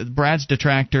Brad's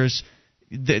detractors,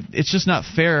 it's just not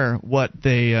fair what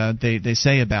they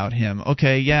say about him.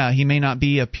 Okay, yeah, he may not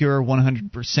be a pure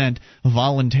 100%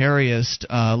 voluntarist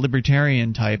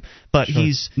libertarian type, but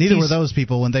neither were those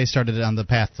people when they started on the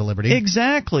path to liberty.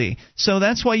 Exactly. So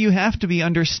that's why you have to be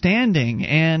understanding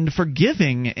and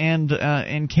forgiving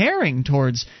and caring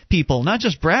towards people, not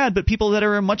just Brad, but people that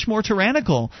are much more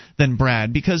tyrannical than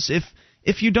Brad. Because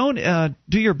if you don't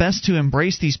do your best to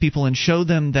embrace these people and show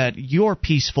them that you're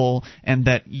peaceful and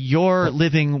that you're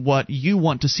living what you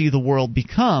want to see the world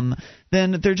become,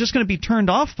 then they're just going to be turned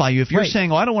off by you. If you're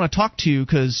saying, I don't want to talk to you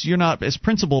because you're not as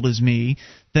principled as me,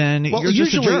 then you're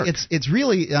just a jerk. It's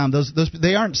really those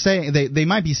they aren't saying they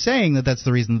might be saying that that's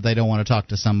the reason that they don't want to talk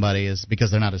to somebody is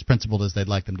because they're not as principled as they'd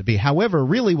like them to be. However,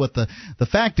 really what the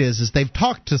fact is they've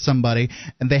talked to somebody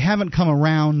and they haven't come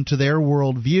around to their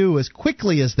worldview as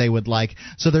quickly as they would like,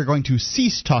 so they're going to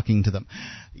cease talking to them.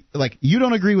 Like, you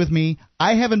don't agree with me,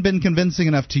 I haven't been convincing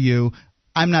enough to you,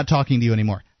 I'm not talking to you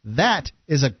anymore. That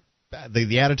is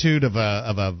the attitude of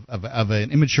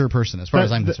an immature person, as far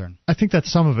as I'm concerned. I think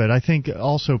that's some of it. I think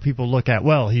also people look at,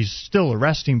 well, he's still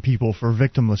arresting people for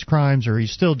victimless crimes, or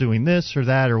he's still doing this or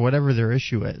that, or whatever their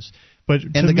issue is.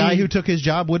 And the guy who took his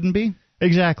job wouldn't be?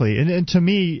 Exactly. And to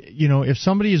me, if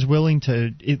somebody is willing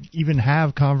to even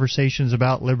have conversations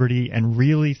about liberty and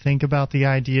really think about the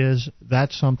ideas,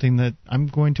 that's something that I'm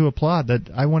going to applaud, that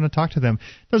I want to talk to them.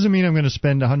 Doesn't mean I'm going to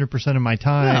spend 100% of my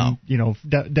time,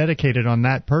 dedicated on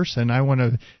that person. I want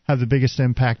to have the biggest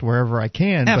impact wherever I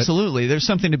can. Absolutely. There's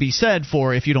something to be said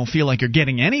for if you don't feel like you're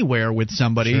getting anywhere with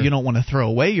somebody, you don't want to throw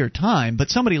away your time. But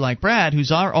somebody like Brad,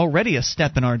 who's already a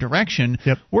step in our direction,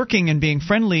 working and being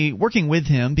friendly, working with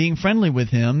him, being friendly with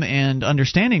him and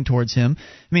understanding towards him.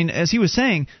 I mean, as he was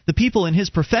saying, the people in his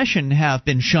profession have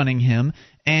been shunning him,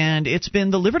 and it's been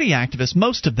the liberty activists,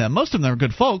 most of them are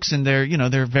good folks, and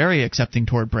they're very accepting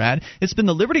toward Brad. It's been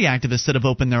the liberty activists that have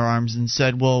opened their arms and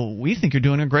said, well, we think you're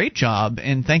doing a great job,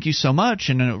 and thank you so much,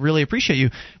 and I really appreciate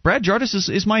you. Brad Jardis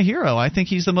is my hero. I think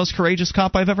he's the most courageous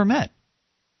cop I've ever met.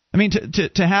 I mean,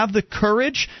 to have the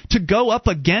courage to go up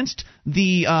against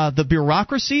the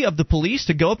bureaucracy of the police,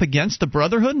 to go up against the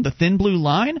Brotherhood and the Thin Blue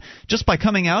Line, just by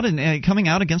coming out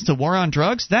against a war on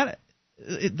drugs,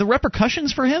 the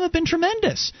repercussions for him have been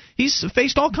tremendous. He's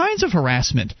faced all kinds of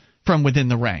harassment from within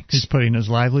the ranks. He's putting his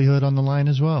livelihood on the line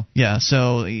as well. Yeah,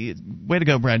 so way to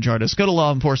go, Brad Jardis. Go to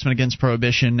Law Enforcement Against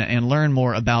Prohibition and learn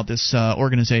more about this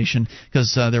organization,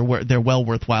 because they're well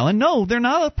worthwhile. And no, they're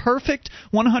not a perfect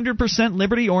 100%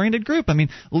 liberty-oriented group. I mean,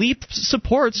 LEAP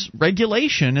supports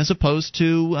regulation as opposed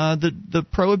to the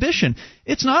prohibition.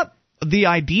 It's not the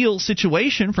ideal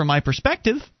situation from my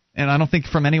perspective, and I don't think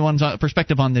from anyone's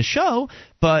perspective on this show,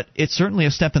 but it's certainly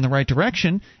a step in the right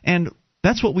direction, and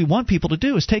that's what we want people to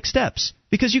do, is take steps,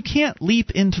 because you cannot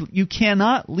leap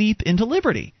into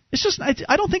liberty. It's just,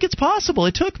 I don't think it's possible.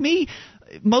 It took me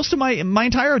most of my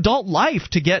entire adult life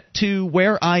to get to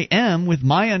where I am with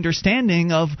my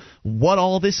understanding of what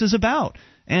all this is about,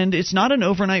 and it's not an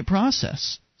overnight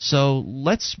process. So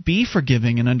let's be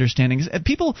forgiving and understanding.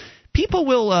 People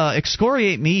will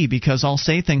excoriate me because I'll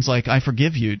say things like, I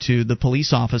forgive you, to the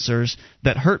police officers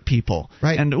that hurt people.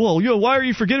 Right. And, well, why are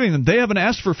you forgiving them? They haven't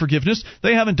asked for forgiveness.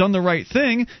 They haven't done the right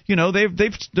thing.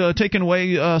 They've taken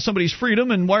away somebody's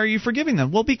freedom, and why are you forgiving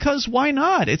them? Well, because why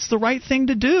not? It's the right thing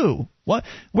to do.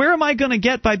 Where am I going to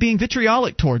get by being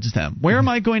vitriolic towards them? Where am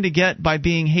I going to get by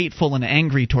being hateful and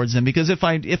angry towards them? Because if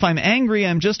I'm angry,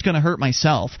 I'm just going to hurt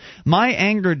myself. My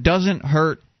anger doesn't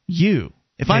hurt you.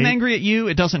 If I'm angry at you,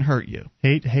 it doesn't hurt you.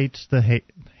 Hate hurts the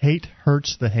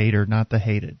hater, not the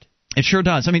hated. It sure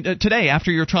does. I mean, today,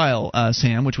 after your trial,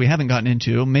 Sam, which we haven't gotten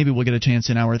into, maybe we'll get a chance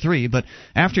in hour 3, but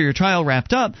after your trial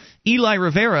wrapped up, Eli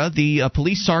Rivera, the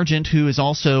police sergeant who is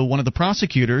also one of the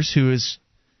prosecutors who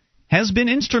has been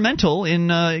instrumental in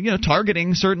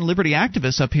targeting certain liberty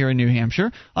activists up here in New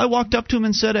Hampshire. I walked up to him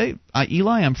and said, "Hey,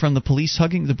 Eli, I'm from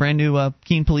the brand new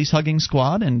Keene Police Hugging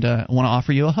Squad, and I want to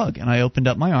offer you a hug." And I opened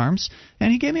up my arms,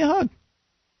 and he gave me a hug.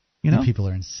 People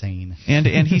are insane. And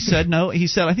he said no. I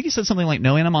think he said something like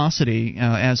no animosity,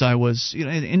 as I was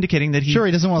indicating that he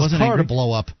doesn't want his car to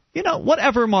blow up.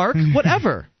 Whatever, Mark,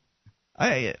 whatever.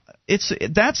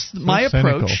 That's my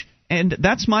approach. And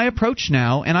that's my approach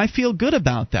now, and I feel good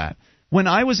about that. When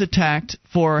I was attacked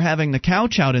for having the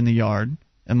couch out in the yard,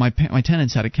 and my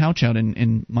tenants had a couch out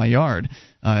in my yard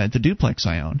at the duplex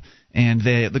I own, and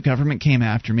the government came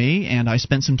after me, and I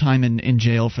spent some time in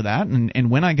jail for that. And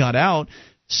when I got out,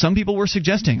 some people were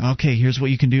suggesting, okay, here's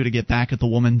what you can do to get back at the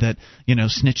woman that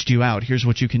snitched you out. Here's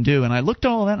what you can do. And I looked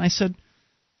at all that, and I said,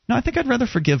 no, I think I'd rather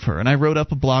forgive her. And I wrote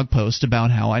up a blog post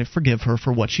about how I forgive her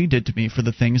for what she did to me, for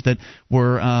the things that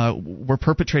were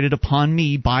perpetrated upon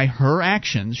me by her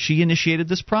actions. She initiated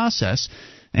this process.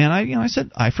 And I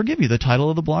said, I forgive you. The title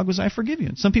of the blog was I forgive you.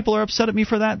 And some people are upset at me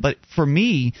for that, but for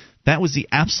me, that was the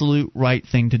absolute right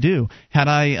thing to do. Had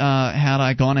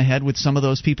I gone ahead with some of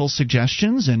those people's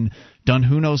suggestions and done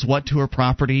who knows what to her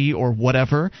property or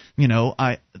whatever,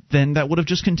 then that would have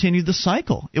just continued the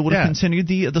cycle. It would have continued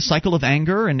the cycle of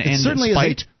anger and certainly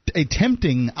spite. A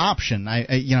tempting option.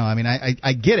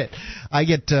 I get it. I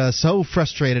get so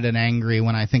frustrated and angry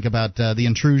when I think about the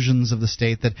intrusions of the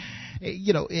state that,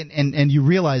 and you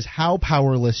realize how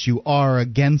powerless you are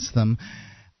against them.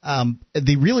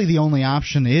 The only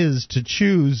option is to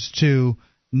choose to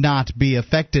not be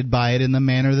affected by it in the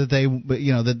manner that they,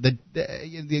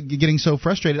 getting so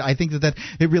frustrated. I think that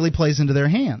it really plays into their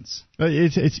hands.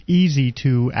 It's easy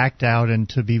to act out and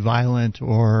to be violent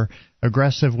or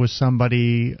aggressive with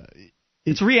somebody.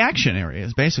 It's reactionary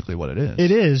is basically what it is.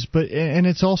 It is, and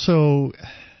it's also,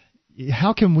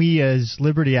 how can we as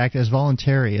liberty activists, as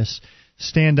voluntarists,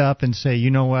 stand up and say,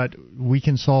 you know what, we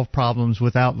can solve problems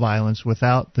without violence,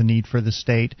 without the need for the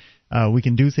state. We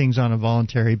can do things on a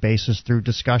voluntary basis through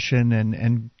discussion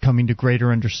and coming to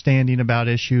greater understanding about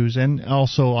issues, and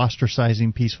also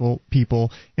ostracizing peaceful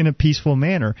people in a peaceful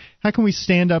manner. How can we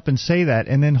stand up and say that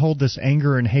and then hold this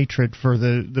anger and hatred for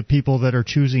the people that are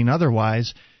choosing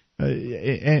otherwise?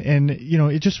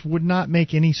 It just would not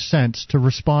make any sense to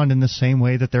respond in the same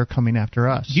way that they're coming after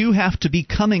us. You have to be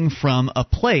coming from a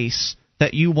place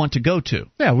that you want to go to.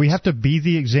 Yeah, we have to be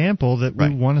the example that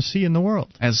we want to see in the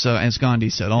world. As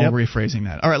Gandhi said, rephrasing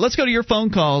that. All right, let's go to your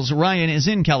phone calls. Ryan is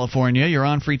in California. You're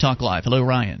on Free Talk Live. Hello,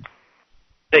 Ryan.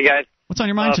 Hey, guys. What's on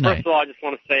your mind tonight? First of all, I just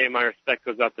want to say my respect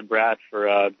goes out to Brad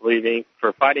for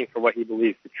fighting for what he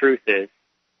believes the truth is,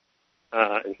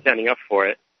 and standing up for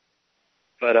it.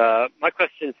 But my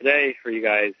question today for you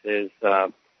guys is,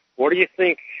 what do you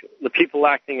think the people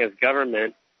acting as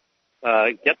government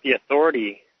get the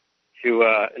authority to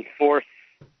enforce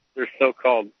their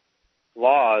so-called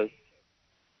laws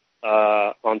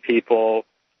on people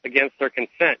against their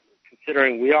consent,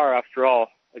 considering we are, after all,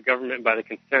 a government by the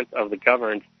consent of the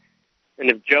governed? And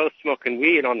if Joe smoking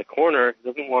weed on the corner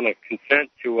doesn't want to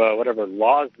consent to whatever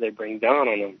laws they bring down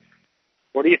on him,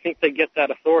 where do you think they get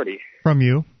that authority? From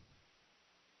you.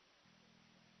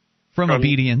 From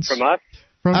obedience. From us?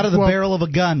 Out of the barrel of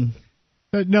a gun.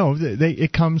 No,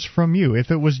 it comes from you.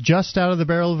 If it was just out of the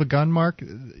barrel of a gun, Mark,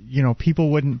 people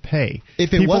wouldn't pay.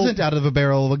 If it wasn't out of a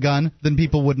barrel of a gun, then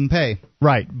people wouldn't pay.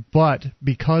 Right, but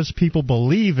because people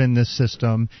believe in this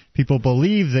system, people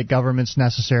believe that government's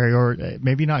necessary, or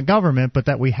maybe not government, but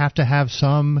that we have to have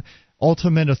some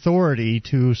ultimate authority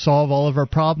to solve all of our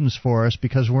problems for us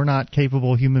because we're not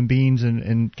capable human beings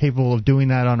and capable of doing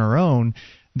that on our own,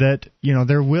 that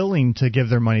they're willing to give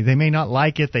their money. They may not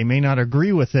like it, they may not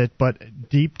agree with it, but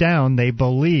deep down they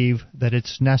believe that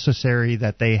it's necessary,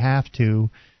 that they have to.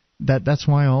 That's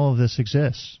why all of this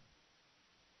exists.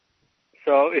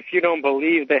 So if you don't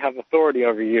believe they have authority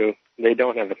over you, they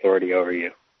don't have authority over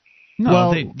you.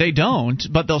 No, they don't,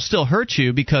 but they'll still hurt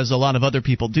you because a lot of other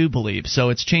people do believe. So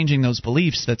it's changing those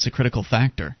beliefs that's a critical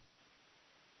factor.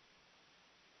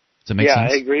 Does that make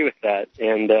sense? Yeah, I agree with that,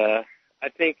 and I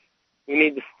think we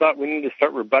need to start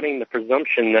rebutting the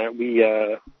presumption that we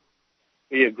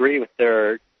agree with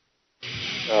their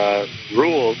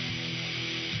rules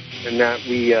and that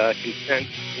we consent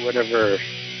to whatever.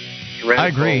 I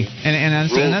agree,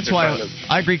 and that's why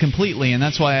I agree completely, and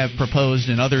that's why I've proposed,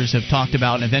 and others have talked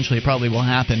about, and eventually it probably will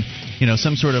happen,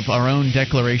 some sort of our own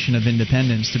Declaration of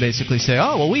Independence to basically say,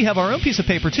 oh, well, we have our own piece of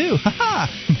paper too.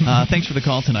 Ha-ha! Thanks for the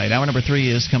call tonight. Hour number 3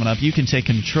 is coming up. You can take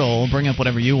control, bring up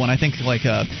whatever you want. I think like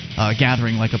a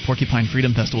gathering, like a Porcupine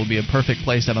Freedom Festival would be a perfect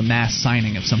place to have a mass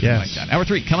signing of something like that. Hour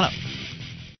 3 coming up.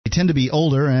 They tend to be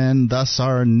older and thus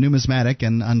are numismatic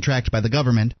and untracked by the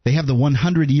government. They have the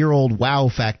 100-year-old wow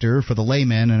factor for the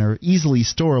layman and are easily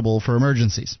storable for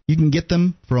emergencies. You can get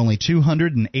them for only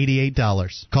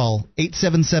 $288. Call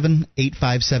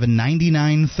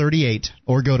 877-857-9938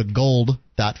 or go to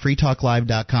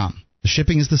gold.freetalklive.com. The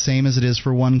shipping is the same as it is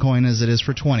for 1 coin as it is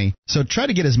for 20, so try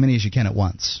to get as many as you can at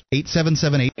once.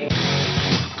 877-8...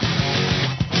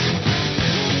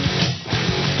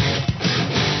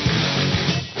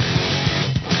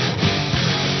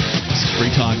 Free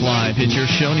Talk Live. It's your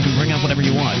show, and you can bring up whatever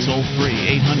you want. Toll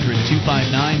free,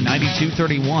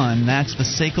 800-259-9231. That's the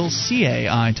SACL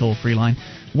CAI toll-free line.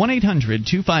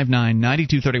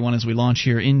 1-800-259-9231 as we launch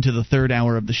here into the third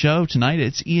hour of the show. Tonight,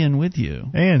 it's Ian with you.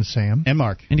 And Sam. And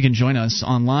Mark. And you can join us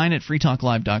online at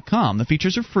freetalklive.com. The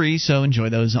features are free, so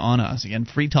enjoy those on us. Again,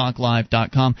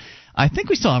 freetalklive.com. I think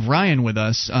we still have Ryan with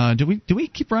us. Do we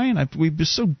keep Ryan? We've been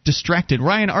so distracted.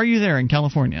 Ryan, are you there in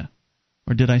California?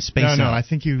 Or did I space out? No, I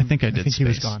think I did space. He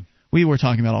was gone. We were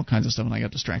talking about all kinds of stuff and I got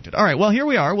distracted. All right, well, here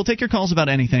we are. We'll take your calls about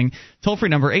anything. Toll-free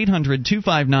number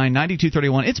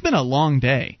 800-259-9231. It's been a long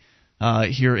day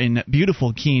here in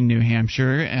beautiful Keene, New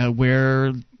Hampshire,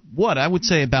 where, I would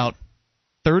say about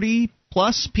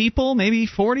 30-plus people, maybe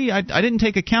 40. I didn't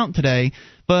take a count today,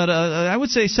 but I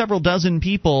would say several dozen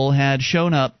people had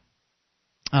shown up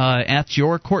at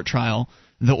your court trial,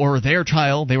 or their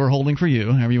trial they were holding for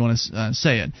you, however you want to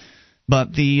say it.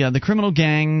 But the criminal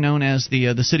gang known as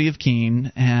the City of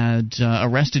Keene had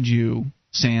arrested you,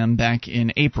 Sam, back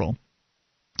in April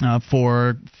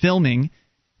for filming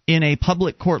in a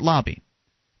public court lobby.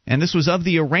 And this was of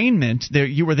the arraignment.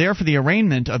 You were there for the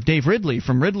arraignment of Dave Ridley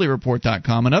from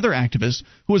RidleyReport.com, another activist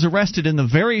who was arrested in the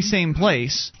very same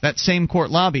place, that same court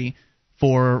lobby,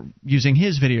 for using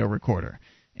his video recorder.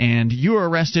 And you were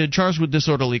arrested, charged with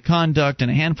disorderly conduct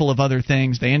and a handful of other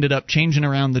things. They ended up changing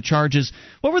around the charges.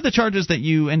 What were the charges that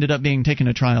you ended up being taken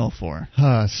to trial for?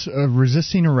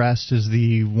 Resisting arrest is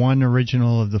the one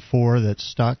original of the 4 that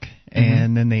stuck,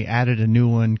 and then they added a new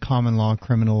one, common law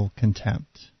criminal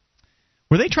contempt.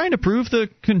 Were they trying to prove the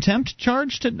contempt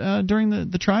charge during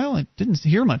the trial? I didn't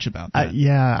hear much about that.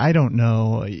 I don't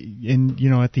know. And,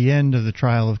 at the end of the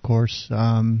trial, of course...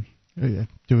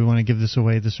 do we want to give this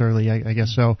away this early? I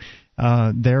guess so.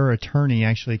 Their attorney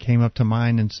actually came up to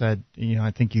mine and said,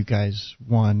 I think you guys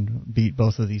beat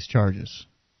both of these charges.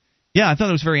 Yeah, I thought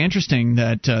it was very interesting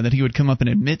that he would come up and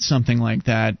admit something like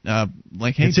that. Hey,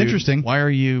 it's interesting. Why are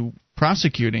you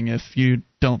prosecuting if you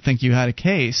don't think you had a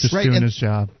case. Just doing his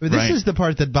job. This is the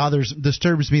part that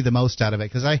disturbs me the most out of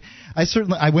it, because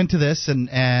I went to this and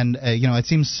it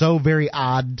seems so very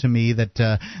odd to me that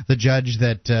the judge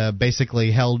that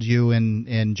basically held you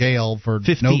in jail for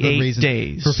no good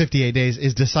reason for 58 days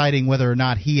is deciding whether or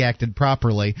not he acted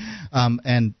properly,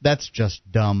 and that's just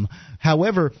dumb.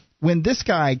 However, when this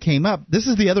guy came up, this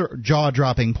is the other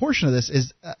jaw-dropping portion of this,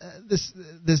 is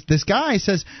this guy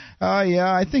says,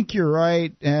 yeah, I think you're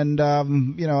right, and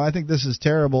I think this is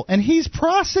terrible, and he's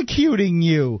prosecuting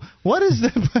you. What is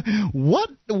what?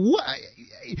 Well,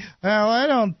 I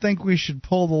don't think we should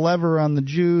pull the lever on the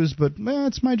Jews, but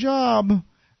it's my job.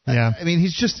 Yeah. I mean,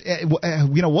 he's just,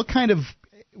 what kind of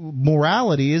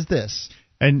morality is this?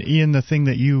 And Ian, the thing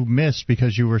that you missed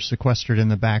because you were sequestered in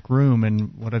the back room,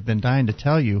 and what I've been dying to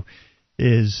tell you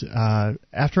is,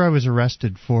 after I was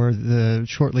arrested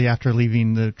shortly after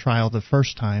leaving the trial the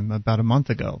first time, about a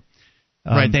month ago.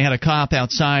 Right, they had a cop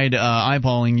outside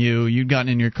eyeballing you. You'd gotten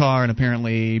in your car, and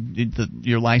apparently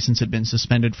your license had been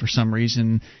suspended for some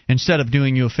reason. Instead of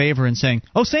doing you a favor and saying,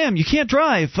 "Oh, Sam, you can't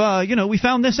drive. We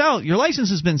found this out. Your license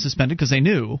has been suspended," because they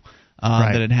knew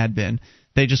that it had been.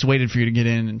 They just waited for you to get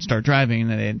in and start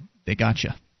driving, and they got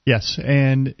you. Yes,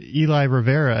 and Eli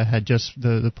Rivera had just,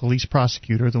 the police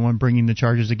prosecutor, the one bringing the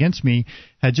charges against me,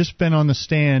 had just been on the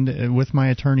stand with my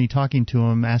attorney talking to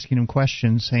him, asking him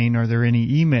questions, saying, are there any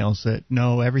emails that,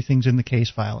 no, everything's in the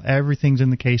case file, everything's in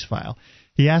the case file.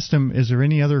 He asked him, is there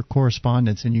any other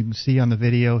correspondence? And you can see on the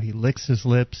video, he licks his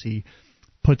lips, he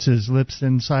puts his lips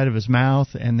inside of his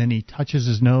mouth, and then he touches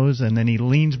his nose, and then he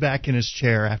leans back in his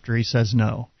chair after he says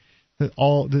no.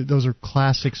 Those are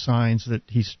classic signs that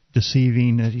he's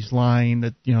deceiving, that he's lying,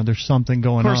 that there's something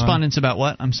going on. Correspondence about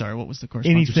what? I'm sorry, what was the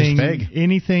correspondence?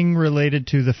 Anything related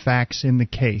to the facts in the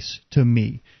case to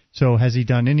me. So has he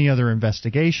done any other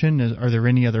investigation? Are there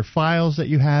any other files that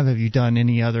you have? Have you done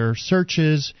any other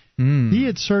searches? He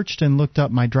had searched and looked up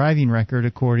my driving record,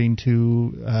 according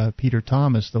to Peter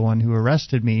Thomas, the one who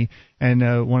arrested me, and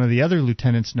one of the other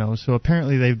lieutenants knows. So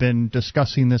apparently they've been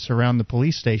discussing this around the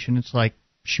police station. It's like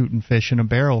shooting fish in a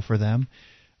barrel for them.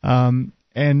 And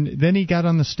then he got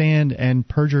on the stand and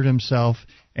perjured himself,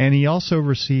 and he also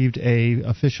received a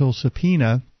official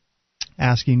subpoena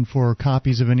asking for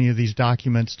copies of any of these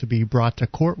documents to be brought to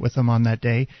court with him on that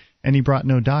day, and he brought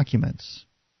no documents.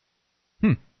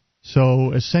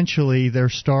 So essentially their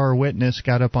star witness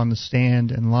got up on the stand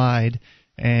and lied,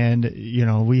 and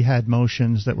we had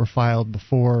motions that were filed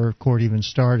before court even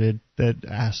started that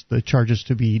asked the charges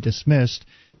to be dismissed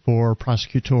for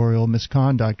prosecutorial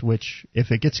misconduct, which,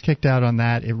 if it gets kicked out on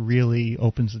that, it really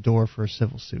opens the door for a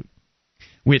civil suit.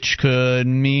 Which could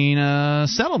mean a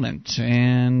settlement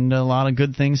and a lot of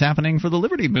good things happening for the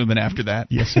liberty movement after that.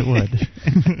 Yes, it would.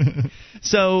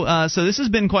 So this has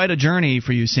been quite a journey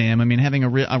for you, Sam. I mean, having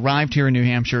arrived here in New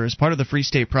Hampshire as part of the Free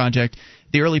State Project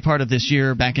the early part of this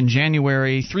year, back in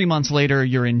January. 3 months later,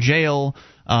 you're in jail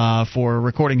for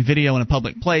recording video in a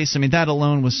public place. I mean, that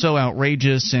alone was so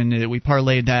outrageous, and we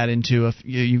parlayed that into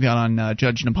you got on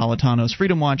Judge Napolitano's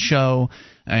Freedom Watch show,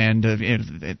 and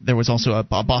there was also a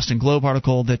Boston Globe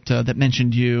article that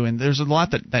mentioned you, and there's a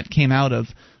lot that came out of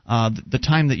the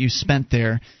time that you spent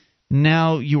there.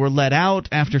 Now you were let out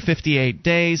after 58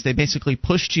 days. They basically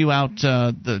pushed you out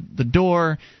the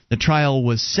door. The trial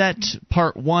was set.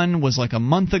 Part 1 was like a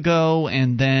month ago,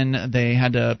 and then they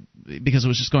had to, because it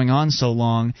was just going on so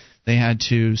long, they had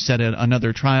to set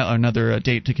another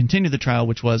date to continue the trial,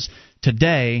 which was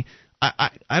today.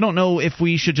 I don't know if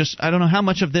we should I don't know how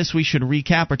much of this we should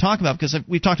recap or talk about, because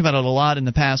we've talked about it a lot in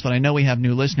the past, but I know we have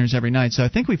new listeners every night, so I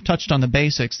think we've touched on the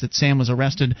basics. That Sam was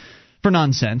arrested for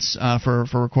nonsense, for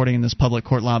recording in this public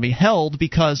court lobby, held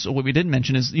because, what we didn't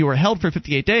mention is you were held for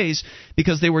 58 days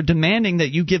because they were demanding that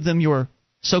you give them your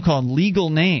so-called legal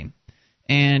name,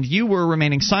 and you were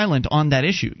remaining silent on that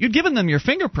issue. You'd given them your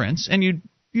fingerprints, and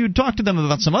you'd talk to them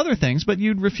about some other things, but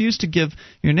you'd refuse to give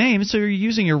your name, so you're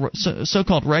using your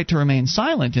so-called right to remain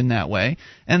silent in that way,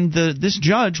 and this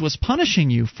judge was punishing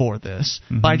you for this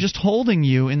by just holding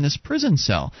you in this prison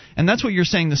cell. And that's what you're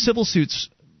saying the civil suits,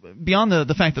 beyond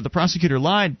the fact that the prosecutor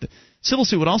lied, the civil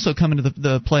suit would also come into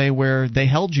the play where they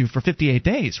held you for 58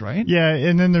 days, right? Yeah,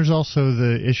 and then there's also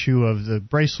the issue of the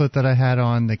bracelet that I had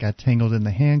on that got tangled in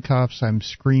the handcuffs. I'm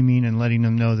screaming and letting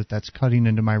them know that that's cutting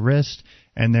into my wrist,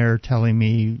 and they're telling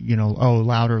me, oh,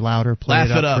 louder, play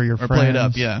it up for your friends. Play it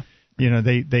up, yeah.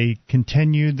 They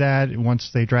continued that once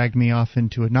they dragged me off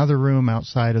into another room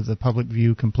outside of the public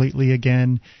view completely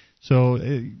again. So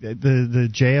the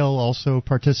jail also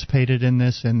participated in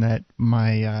this, in that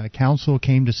my counsel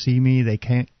came to see me. They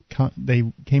came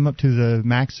up to the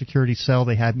max security cell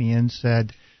they had me in,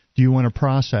 said do you want to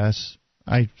process?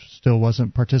 I still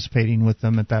wasn't participating with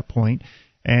them at that point.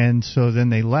 And so then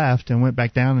they left and went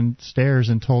back downstairs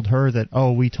and told her that,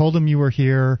 oh, we told him you were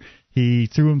here. He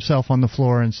threw himself on the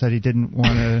floor and said he didn't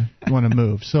want to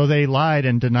move. So they lied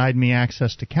and denied me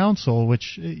access to counsel,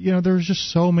 which, there's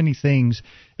just so many things.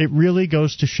 It really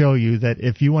goes to show you that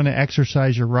if you want to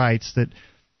exercise your rights, that,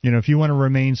 if you want to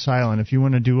remain silent, if you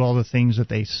want to do all the things that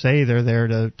they say they're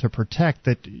there to protect,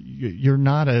 that you're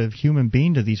not a human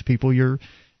being to these people.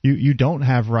 You don't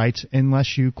have rights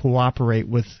unless you cooperate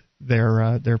with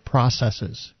their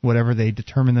processes, whatever they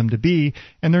determine them to be,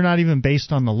 and they're not even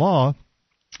based on the law.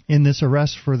 In this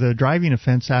arrest for the driving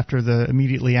offense,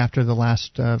 immediately after the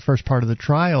last first part of the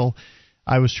trial,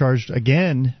 I was charged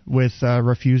again with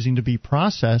refusing to be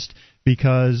processed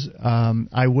because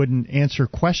I wouldn't answer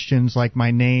questions like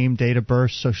my name, date of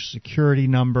birth, social security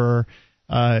number.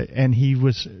 And he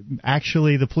was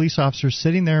actually, the police officer,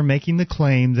 sitting there making the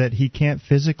claim that he can't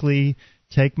physically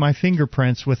take my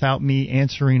fingerprints without me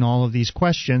answering all of these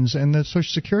questions. And the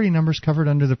social security number is covered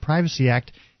under the Privacy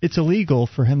Act. It's illegal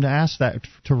for him to ask that,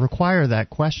 to require that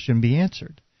question be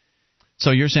answered.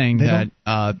 So you're saying that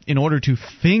in order to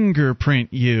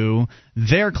fingerprint you,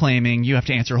 they're claiming you have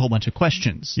to answer a whole bunch of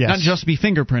questions. Yes. Not just be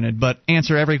fingerprinted, but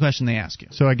answer every question they ask you.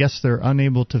 So I guess they're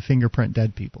unable to fingerprint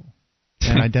dead people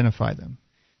and identify them.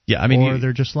 Yeah, I mean, or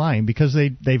they're just lying because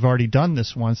they've already done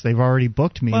this once. They've already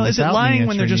booked me. Well, is it lying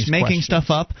when they're just making questions. stuff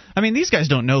up? I mean, these guys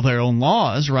don't know their own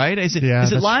laws, right? Is it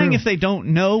lying true. if they don't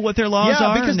know what their laws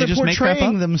are? Yeah, because they're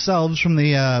portraying themselves from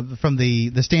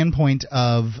the standpoint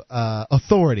of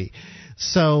authority.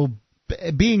 So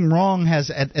being wrong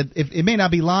it may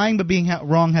not be lying, but being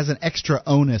wrong has an extra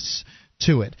onus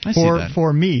to it.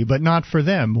 For me, but not for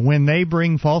them. When they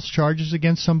bring false charges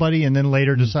against somebody and then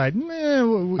later decide,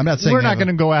 we're not going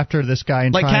to go after this guy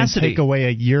and try and take away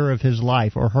a year of his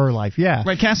life or her life. Yeah.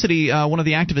 Right. Cassidy, one of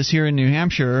the activists here in New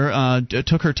Hampshire,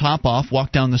 took her top off,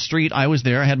 walked down the street. I was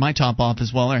there. I had my top off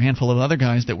as well. There were a handful of other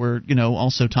guys that were,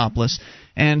 also topless.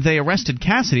 And they arrested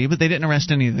Cassidy, but they didn't arrest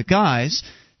any of the guys.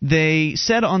 They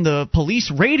said on the police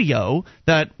radio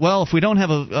that, well, if we don't have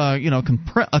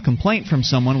a complaint from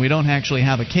someone, we don't actually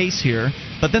have a case here.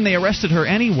 But then they arrested her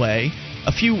anyway.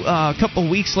 A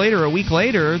week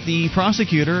later, the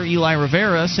prosecutor, Eli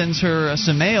Rivera, sends her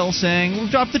some mail saying, we've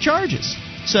dropped the charges.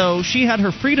 So she had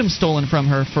her freedom stolen from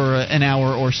her for an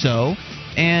hour or so,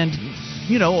 and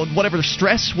whatever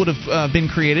stress would have been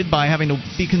created by having to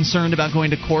be concerned about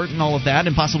going to court and all of that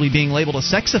and possibly being labeled a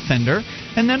sex offender.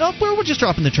 And then, we're just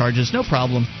dropping the charges. No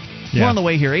problem. Yeah. We're on the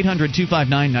way here.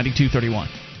 800-259-9231.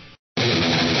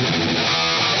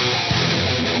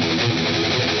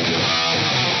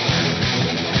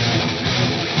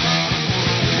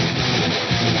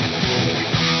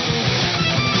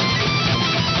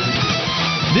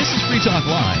 This is Free Talk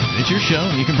Live. It's your show,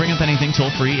 and you can bring up anything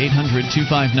toll-free,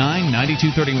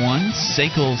 800-259-9231,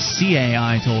 SACL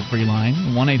CAI toll-free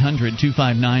line,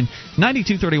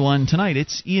 1-800-259-9231. Tonight,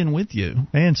 it's Ian with you.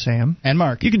 And Sam. And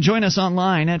Mark. You can join us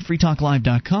online at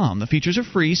freetalklive.com. The features are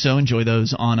free, so enjoy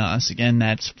those on us. Again,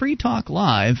 that's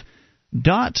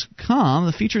freetalklive.com.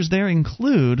 The features there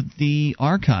include the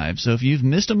archive. So if you've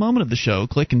missed a moment of the show,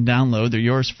 click and download. They're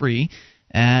yours free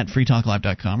at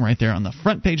freetalklive.com, right there on the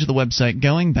front page of the website,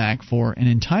 going back for an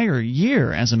entire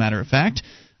year, as a matter of fact.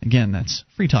 Again, that's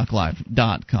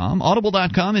freetalklive.com.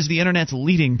 Audible.com is the Internet's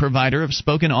leading provider of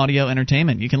spoken audio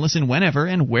entertainment. You can listen whenever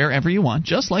and wherever you want,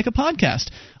 just like a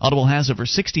podcast. Audible has over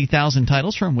 60,000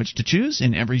 titles from which to choose.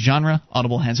 In every genre,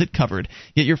 Audible has it covered.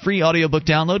 Get your free audiobook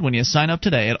download when you sign up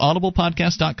today at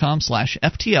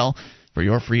audiblepodcast.com/FTL for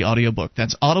your free audiobook.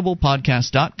 That's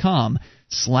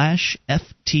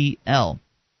audiblepodcast.com/FTL.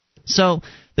 So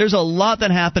there's a lot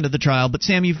that happened at the trial, but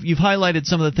Sam, you've highlighted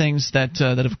some of the things that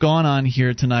have gone on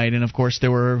here tonight, and of course there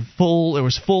was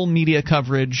full media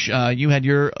coverage. You had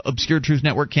your Obscure Truth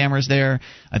Network cameras there.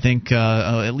 I think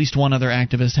at least one other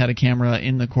activist had a camera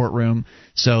in the courtroom.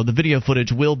 So the video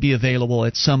footage will be available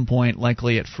at some point,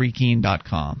 likely at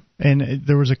freekeen.com. And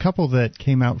there was a couple that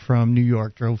came out from New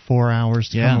York, drove 4 hours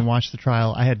to come and watch the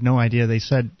trial. I had no idea. They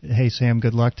said, "Hey Sam,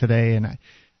 good luck today," and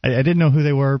I didn't know who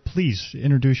they were. Please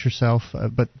introduce yourself,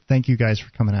 but thank you guys for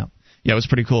coming out. Yeah, it was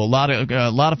pretty cool. A lot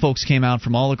of folks came out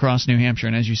from all across New Hampshire,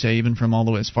 and as you say, even from all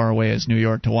the way as far away as New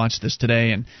York to watch this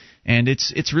today. And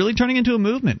it's really turning into a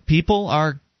movement. People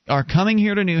are coming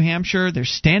here to New Hampshire. They're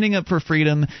standing up for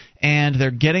freedom, and they're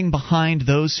getting behind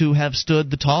those who have stood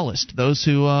the tallest. Those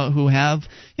who have,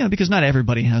 because not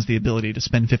everybody has the ability to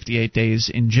spend 58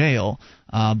 days in jail.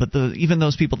 But even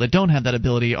those people that don't have that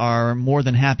ability are more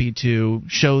than happy to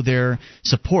show their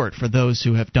support for those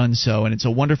who have done so. And it's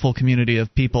a wonderful community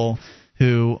of people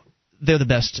who they're the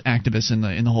best activists in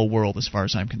the whole world as far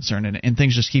as I'm concerned, and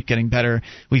things just keep getting better.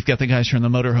 We've got the guys from the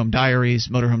Motorhome Diaries,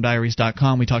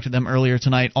 motorhomediaries.com. We talked to them earlier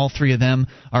tonight. All three of them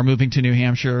are moving to New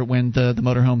Hampshire when the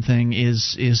motorhome thing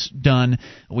is done.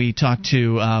 We talked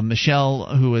to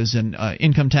Michelle, who is an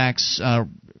income tax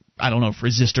I don't know if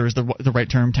resistor is the right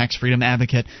term, tax freedom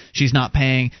advocate. She's not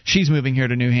paying. She's moving here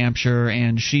to New Hampshire,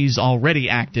 and she's already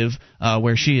active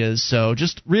where she is. So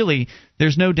just really,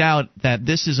 there's no doubt that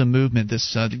this is a movement.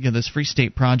 This this Free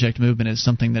State Project movement is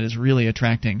something that is really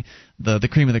attracting the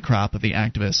cream of the crop of the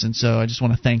activists. And so I just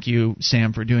want to thank you,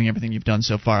 Sam, for doing everything you've done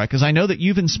so far, because I know that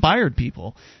you've inspired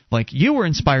people. Like, you were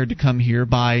inspired to come here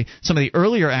by some of the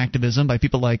earlier activism by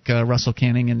people like Russell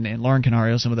Canning and Lauren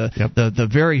Canario, some of the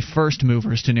very first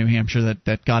movers to New Hampshire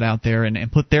that got out there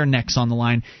and put their necks on the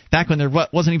line back when there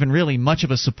wasn't even really much of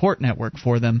a support network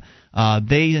for them.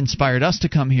 They inspired us to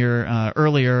come here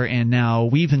earlier, and now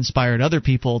we've inspired other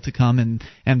people to come, and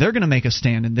they're going to make a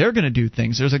stand, and they're going to do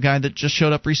things. There's a guy that just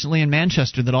showed up recently in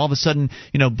Manchester that all of a sudden,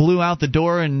 blew out the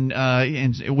door and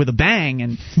with a bang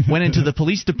and went into the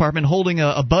police department holding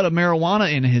a butt of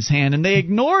marijuana in his hand, and they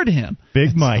ignored him.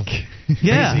 Big Mike.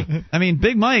 Yeah, I mean,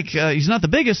 Big Mike. He's not the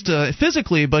biggest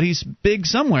physically, but he's big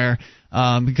somewhere.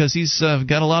 Because he's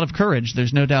got a lot of courage.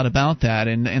 There's no doubt about that,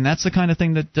 and that's the kind of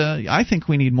thing that I think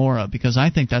we need more of, because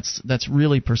I think that's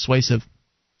really persuasive.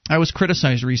 I was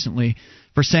criticized recently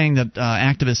for saying that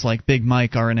activists like Big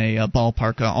Mike are in a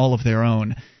ballpark all of their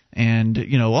own. And,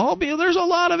 there's a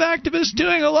lot of activists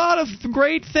doing a lot of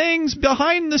great things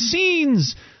behind the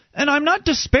scenes. And I'm not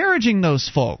disparaging those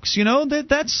folks.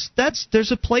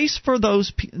 There's a place for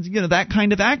those, that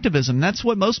kind of activism. That's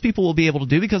what most people will be able to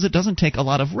do, because it doesn't take a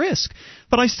lot of risk.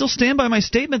 But I still stand by my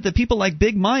statement that people like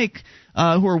Big Mike,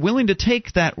 who are willing to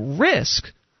take that risk,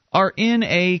 are in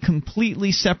a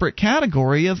completely separate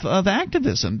category of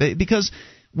activism, because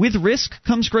with risk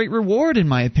comes great reward, in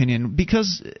my opinion.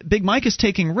 Because Big Mike is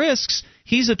taking risks,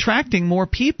 he's attracting more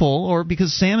people, or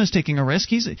because Sam is taking a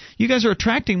risk, you guys are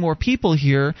attracting more people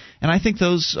here, and I think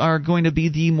those are going to be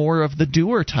the more of the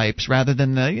doer types rather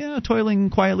than the toiling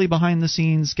quietly behind the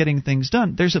scenes getting things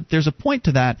done. There's a point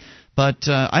to that, but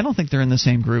I don't think they're in the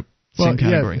same group. Same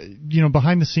category. Yeah,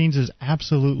 behind the scenes is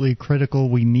absolutely critical.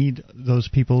 We need those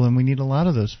people, and we need a lot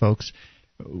of those folks.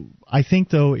 I think,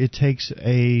 though, it takes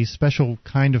a special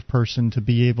kind of person to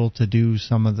be able to do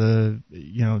some of the,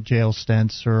 jail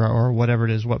stints or whatever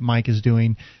it is, what Mike is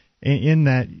doing, in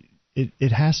that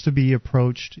it has to be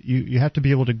approached. You have to be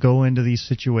able to go into these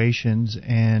situations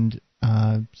and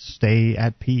stay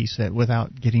at peace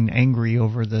without getting angry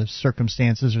over the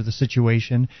circumstances or the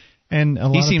situation. And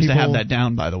he seems to have that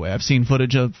down, by the way. I've seen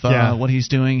footage of what he's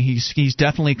doing. He's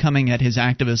definitely coming at his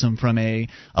activism from a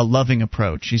loving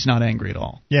approach. He's not angry at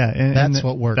all. Yeah, and that's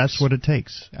what works. That's what it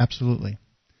takes. Absolutely.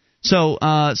 So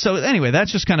anyway,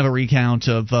 that's just kind of a recount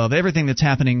of everything that's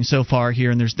happening so far here,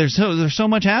 and there's so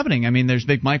much happening. I mean, there's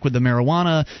Big Mike with the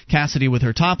marijuana, Cassidy with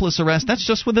her topless arrest. That's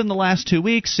just within the last 2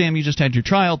 weeks. Sam, you just had your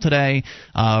trial today.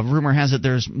 Rumor has it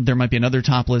there might be another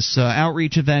topless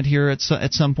outreach event here at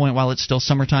some point while it's still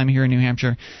summertime here in New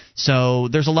Hampshire. So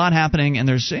there's a lot happening, and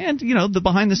the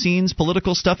behind the scenes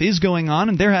political stuff is going on,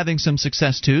 and they're having some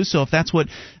success too. So if that's what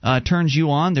turns you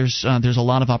on, there's a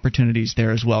lot of opportunities there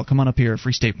as well. Come on up here at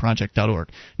freestateproject.org.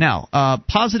 Now,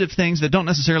 positive things that don't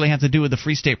necessarily have to do with the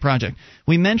Free State Project.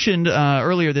 We mentioned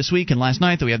earlier this week and last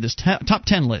night that we have this top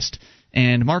 10 list.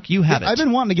 And Mark, you have it. I've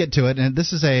been wanting to get to it, and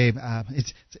this is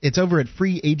it's over at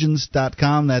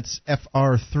freeagents.com. That's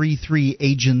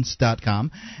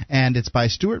FR33agents.com, and it's by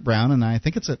Stuart Brown, and I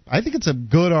think it's a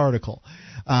good article.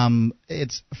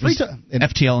 It's free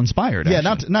FTL inspired. Yeah,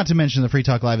 actually. not to mention the Free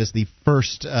Talk Live is the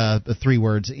first the 3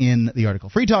 words in the article.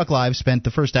 Free Talk Live spent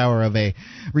the first hour of a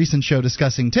recent show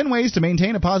discussing 10 ways to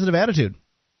maintain a positive attitude.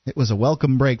 It was a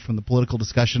welcome break from the political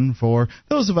discussion for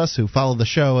those of us who follow the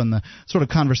show and the sort of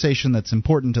conversation that's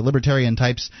important to libertarian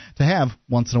types to have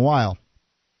once in a while.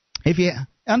 If you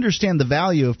understand the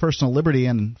value of personal liberty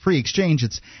and free exchange,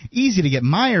 it's easy to get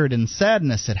mired in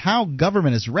sadness at how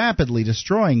government is rapidly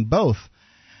destroying both.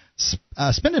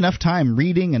 Spend enough time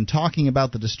reading and talking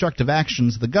about the destructive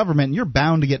actions of the government, and you're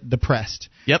bound to get depressed.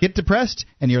 Yep. Get depressed,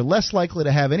 and you're less likely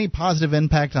to have any positive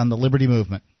impact on the liberty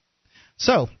movement.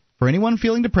 So, for anyone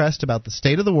feeling depressed about the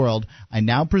state of the world, I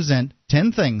now present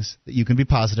 10 things that you can be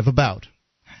positive about.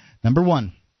 Number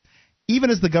 1,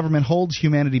 even as the government holds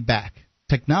humanity back,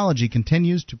 technology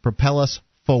continues to propel us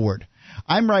forward.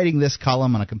 I'm writing this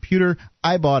column on a computer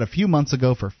I bought a few months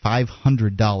ago for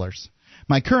 $500.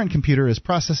 My current computer is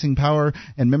processing power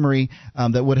and memory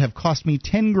that would have cost me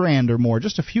 $10,000 or more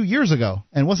just a few years ago,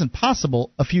 and wasn't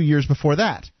possible a few years before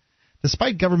that.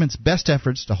 Despite government's best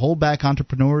efforts to hold back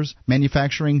entrepreneurs,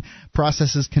 manufacturing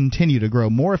processes continue to grow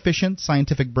more efficient,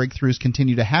 scientific breakthroughs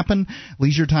continue to happen,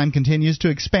 leisure time continues to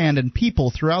expand, and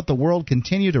people throughout the world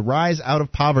continue to rise out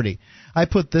of poverty. I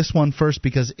put this one first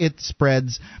because it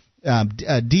spreads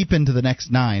deep into the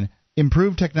next 9.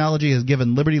 Improved technology has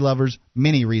given liberty lovers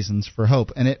many reasons for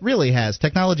hope, and it really has.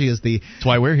 Technology is That's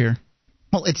why we're here.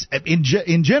 Well, it's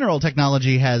in general,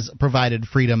 technology has provided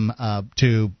freedom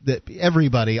to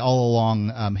everybody all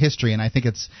along history, and I think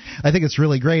it's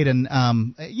really great. And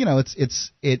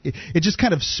it just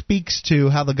kind of speaks to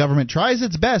how the government tries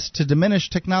its best to diminish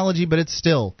technology, but it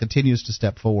still continues to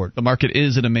step forward. The market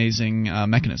is an amazing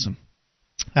mechanism.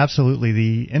 Absolutely.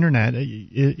 The Internet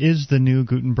is the new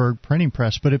Gutenberg printing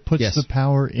press, but it puts the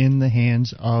power in the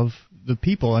hands of the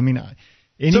people. I mean,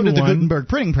 so did the Gutenberg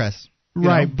printing press.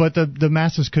 Right, but the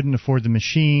masses couldn't afford the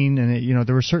machine, and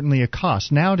there was certainly a cost.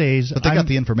 Nowadays, but they got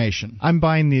the information. I'm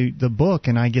buying the book,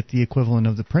 and I get the equivalent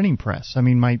of the printing press. I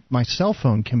mean, my cell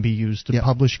phone can be used to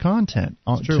publish content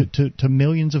to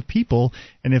millions of people,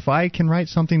 and if I can write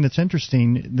something that's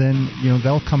interesting, then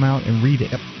they'll come out and read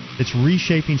it. Yep. It's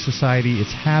reshaping society.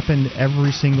 It's happened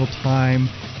every single time,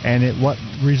 and what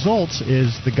results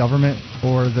is the government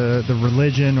or the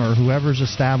religion or whoever's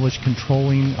established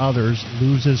controlling others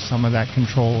loses some of that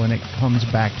control, and it comes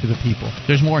back to the people.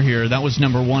 There's more here. That was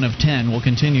number 1 of 10. We'll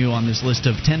continue on this list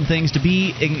of 10 things to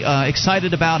be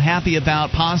excited about, happy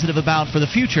about, positive about for the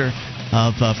future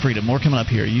of freedom. More coming up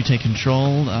here. You take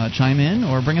control, chime in,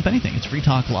 or bring up anything. It's Free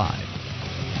Talk Live.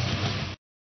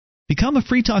 Become a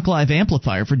Free Talk Live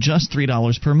amplifier for just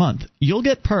 $3 per month. You'll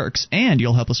get perks, and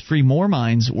you'll help us free more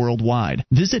minds worldwide.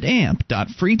 Visit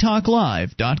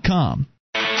amp.freetalklive.com.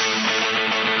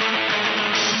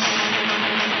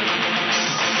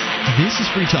 This is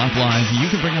Free Talk Live. You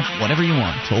can bring up whatever you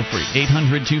want, toll-free.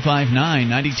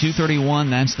 800-259-9231.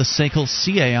 That's the SACL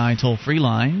CAI toll-free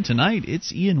line. Tonight,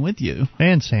 it's Ian with you.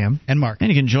 And Sam. And Mark.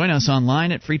 And you can join us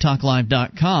online at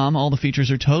freetalklive.com. All the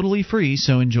features are totally free,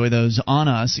 so enjoy those on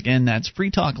us. Again, that's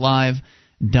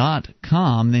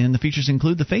freetalklive.com. And the features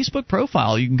include the Facebook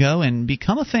profile. You can go and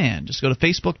become a fan. Just go to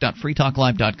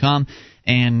facebook.freetalklive.com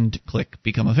and click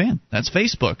Become a Fan. That's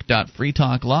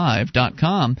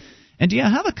facebook.freetalklive.com. And do you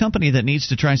have a company that needs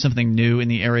to try something new in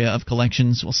the area of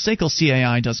collections? Well, SACL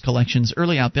CAI does collections,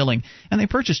 early out billing, and they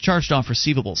purchase charged-off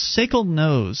receivables. SACL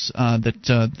knows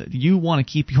that you want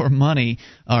to keep your money,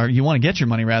 or you want to get your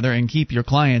money, rather, and keep your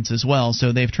clients as well.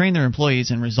 So they've trained their employees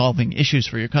in resolving issues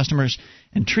for your customers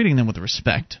and treating them with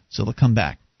respect, so they'll come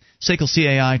back. SACL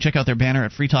CAI, check out their banner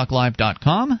at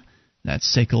freetalklive.com.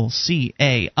 That's SACL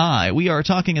CAI. We are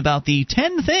talking about the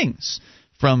 10 things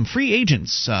from free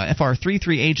agents,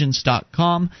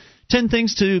 fr33agents.com. 10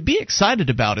 things to be excited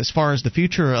about as far as the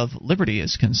future of liberty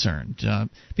is concerned.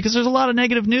 Because there's a lot of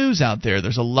negative news out there.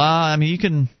 There's a lot. I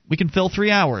mean, we can fill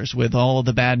 3 hours with all of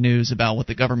the bad news about what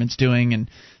the government's doing and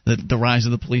the rise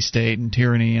of the police state and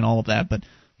tyranny and all of that. But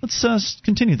let's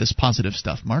continue this positive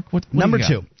stuff, Mark. What Number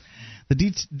 2,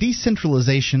 the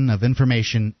decentralization of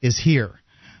information is here.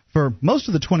 For most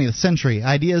of the 20th century,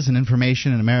 ideas and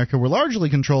information in America were largely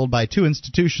controlled by 2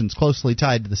 institutions closely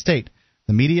tied to the state,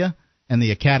 the media and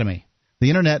the academy. The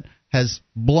Internet has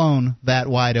blown that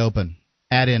wide open.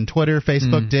 Add in Twitter,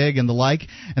 Facebook, Dig, and the like,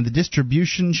 and the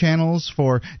distribution channels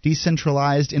for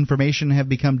decentralized information have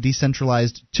become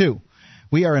decentralized too.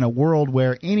 We are in a world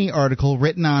where any article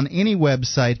written on any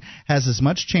website has as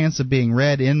much chance of being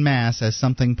read en masse as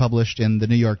something published in the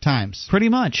New York Times. Pretty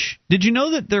much. Did you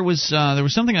know that there was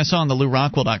something I saw on the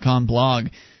LouRockwell.com blog?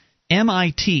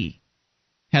 MIT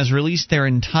has released their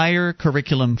entire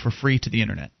curriculum for free to the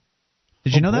Internet.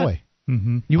 Did you know that?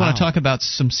 Mm-hmm. You want to talk about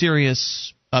some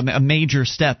serious, a major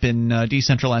step in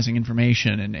decentralizing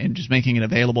information and just making it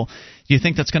available. Do you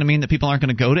think that's going to mean that people aren't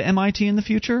going to go to MIT in the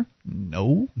future?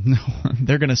 No.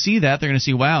 They're going to see that. They're going to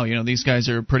see, wow, these guys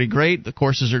are pretty great. The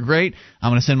courses are great.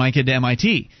 I'm going to send my kid to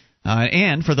MIT.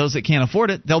 And for those that can't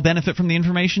afford it, they'll benefit from the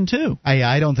information too.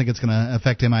 I don't think it's going to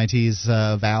affect MIT's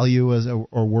value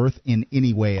or worth in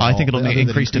any way at all. I think it'll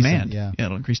increase demand. Yeah,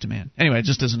 it'll increase demand. Anyway,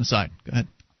 just as an aside. Go ahead.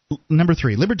 Number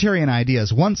 3, libertarian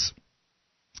ideas, once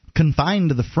confined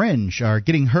to the fringe, are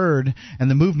getting heard,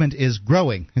 and the movement is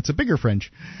growing. It's a bigger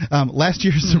fringe. Last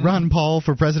year's Ron Paul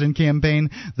for president campaign,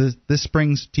 this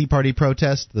spring's Tea Party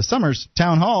protest, the summer's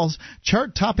town halls,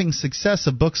 chart-topping success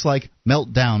of books like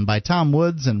Meltdown by Tom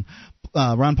Woods and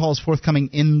Ron Paul's forthcoming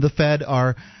In the Fed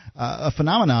are a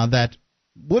phenomena that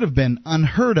would have been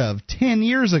unheard of 10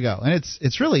 years ago, and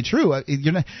it's really true. It's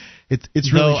really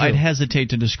true. I'd hesitate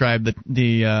to describe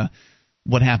the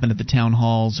what happened at the town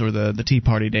halls or the Tea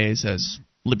Party days as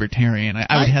libertarian.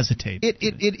 I would hesitate.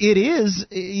 It is,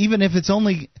 even if it's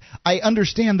only. I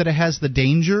understand that it has the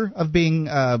danger of being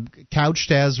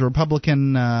couched as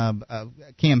Republican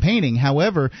campaigning.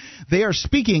 However, they are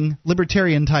speaking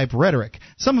libertarian type rhetoric.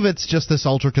 Some of it's just this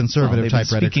ultra conservative type rhetoric.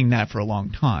 They've been speaking that for a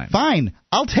long time. Fine,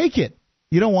 I'll take it.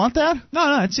 You don't want that?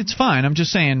 No, it's fine. I'm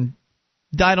just saying.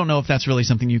 I don't know if that's really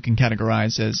something you can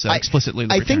categorize as explicitly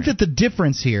libertarian. I think that the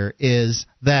difference here is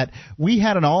that we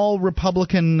had an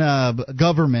all-Republican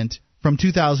government from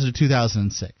 2000 to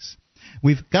 2006.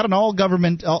 We've got an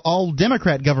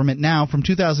all-Democrat government now from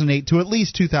 2008 to at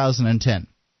least 2010.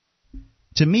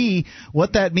 To me,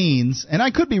 what that means, and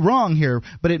I could be wrong here,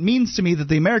 but it means to me that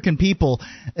the American people,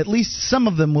 at least some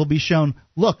of them, will be shown,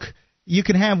 look, you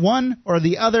can have one or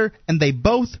the other, and they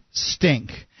both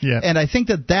stink. Yeah. And I think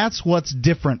that that's what's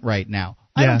different right now.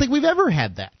 I don't think we've ever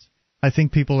had that. I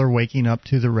think people are waking up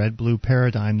to the red-blue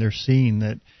paradigm. They're seeing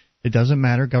that it doesn't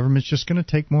matter. Government's just going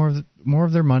to take more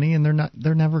of their money, and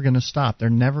they're never going to stop.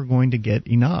 They're never going to get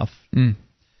enough. And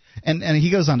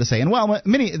he goes on to say, and while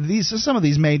some of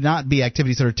these may not be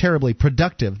activities that are terribly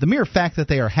productive, the mere fact that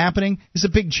they are happening is a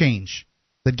big change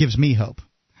that gives me hope.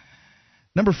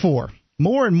 Number 4.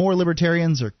 More and more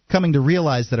libertarians are coming to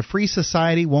realize that a free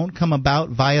society won't come about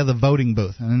via the voting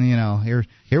booth. And,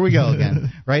 here we go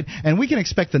again, right? And we can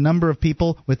expect the number of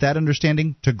people with that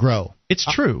understanding to grow. It's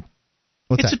true.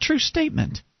 It's a true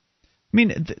statement. I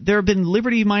mean, there have been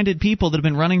liberty-minded people that have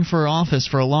been running for office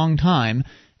for a long time,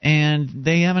 and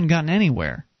they haven't gotten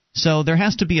anywhere. So there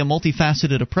has to be a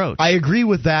multifaceted approach. I agree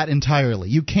with that entirely.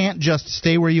 You can't just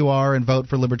stay where you are and vote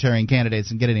for libertarian candidates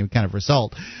and get any kind of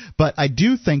result. But I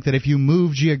do think that if you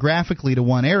move geographically to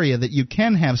one area, that you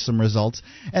can have some results,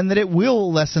 and that it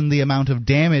will lessen the amount of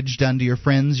damage done to your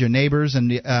friends, your neighbors, and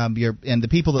the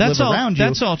people that live around you.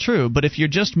 That's all true. But if you're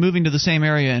just moving to the same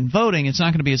area and voting, it's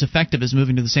not going to be as effective as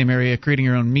moving to the same area, creating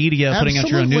your own media, putting out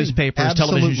your own newspapers,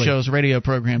 television shows, radio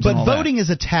programs, and all that. But voting is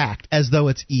attacked as though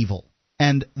it's evil.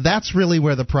 And that's really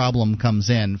where the problem comes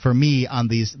in for me on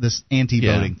this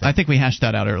anti-voting thing. I think we hashed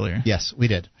that out earlier. Yes, we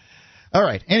did. All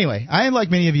right. Anyway, I, like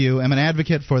many of you, am an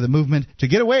advocate for the movement to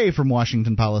get away from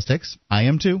Washington politics. I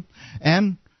am too.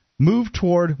 And move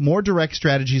toward more direct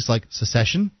strategies like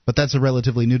secession, but that's a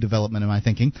relatively new development in my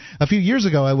thinking. A few years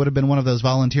ago, I would have been one of those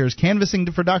volunteers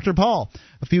canvassing for Dr. Paul.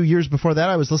 A few years before that,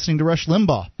 I was listening to Rush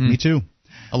Limbaugh. Me too.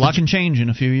 A lot can change in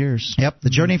a few years. Yep. The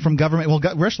journey from government... Well,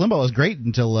 Rush Limbaugh was great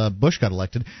until Bush got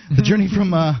elected. The journey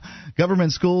from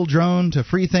government school drone to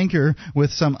free thinker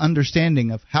with some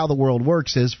understanding of how the world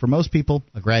works is, for most people,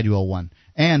 a gradual one.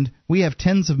 And we have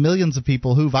tens of millions of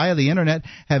people who, via the Internet,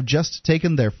 have just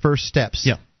taken their first steps.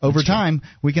 Yeah. Over time,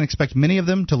 we can expect many of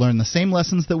them to learn the same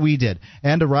lessons that we did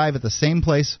and arrive at the same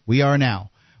place we are now.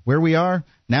 Where we are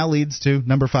now leads to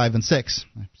number 5 and 6.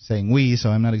 I'm saying we, so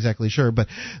I'm not exactly sure. But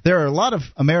there are a lot of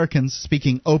Americans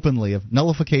speaking openly of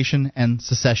nullification and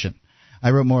secession. I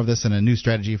wrote more of this in a new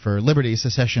strategy for liberty,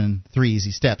 Secession 3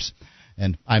 Easy Steps.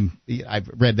 And I've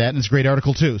read that, and it's a great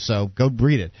article too, so go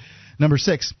read it. Number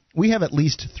 6, we have at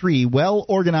least 3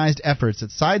 well-organized efforts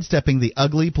at sidestepping the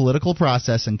ugly political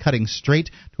process and cutting straight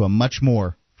to a much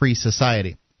more free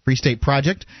society. Free State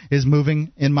Project is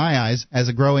moving, in my eyes,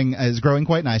 is growing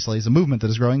quite nicely. It's a movement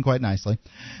that is growing quite nicely.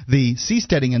 The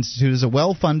Seasteading Institute is a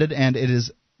well-funded, and it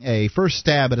is a first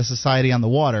stab at a society on the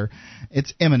water.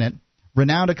 It's imminent.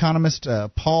 Renowned economist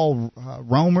Paul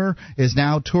Romer is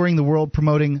now touring the world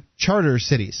promoting charter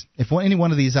cities. If any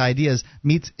one of these ideas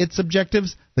meets its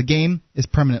objectives, the game is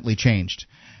permanently changed.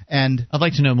 And I'd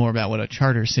like to know more about what a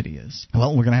charter city is.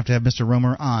 Well, we're going to have Mr.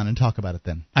 Romer on and talk about it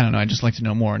then. I don't know. I'd just like to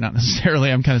know more. Not necessarily.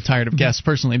 I'm kind of tired of guests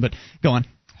personally, but go on.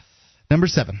 Number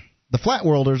 7. The Flat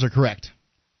Worlders are correct.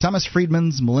 Thomas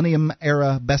Friedman's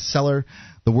Millennium-era bestseller,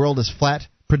 The World is Flat,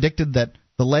 predicted that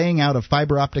the laying out of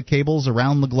fiber optic cables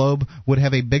around the globe would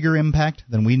have a bigger impact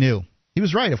than we knew. He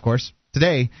was right, of course.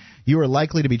 Today, you are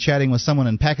likely to be chatting with someone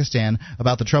in Pakistan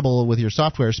about the trouble with your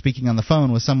software, speaking on the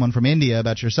phone with someone from India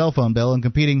about your cell phone bill, and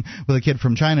competing with a kid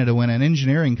from China to win an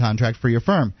engineering contract for your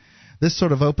firm. This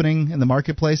sort of opening in the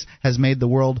marketplace has made the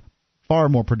world far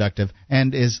more productive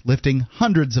and is lifting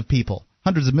hundreds of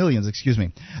millions,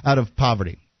 out of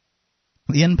poverty.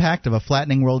 The impact of a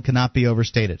flattening world cannot be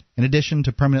overstated, in addition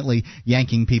to permanently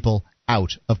yanking people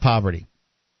out of poverty.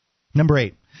 Number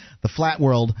 8. The flat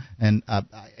world, and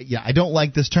I don't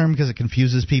like this term because it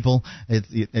confuses people.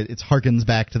 It harkens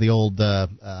back to the old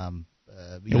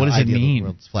what does it mean? The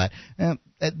world's flat.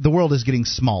 The world is getting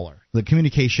smaller. The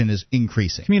communication is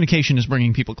increasing. Communication is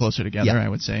bringing people closer together, I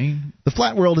would say. The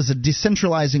flat world is a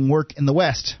decentralizing work in the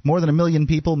West. More than 1 million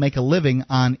people make a living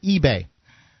on eBay.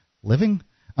 Living?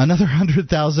 Another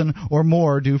 100,000 or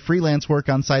more do freelance work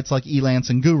on sites like Elance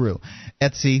and Guru.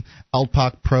 Etsy,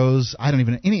 Altpak Pros, I don't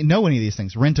even know any of these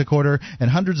things. Rent-A-Quarter, and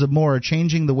hundreds of more are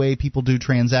changing the way people do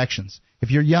transactions.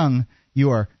 If you're young,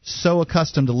 you are so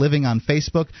accustomed to living on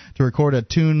Facebook, to record a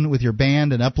tune with your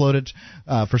band and upload it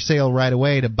for sale right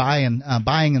away, to buying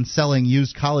and selling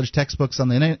used college textbooks on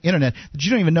the internet, that you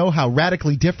don't even know how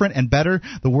radically different and better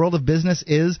the world of business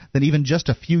is than even just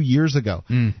a few years ago.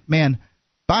 Man,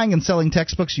 buying and selling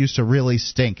textbooks used to really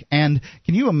stink. And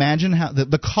can you imagine how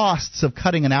the costs of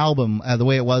cutting an album the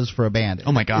way it was for a band?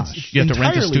 Oh, my gosh. You have to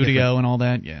rent a studio different. And all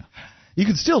that? Yeah. You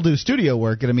can still do studio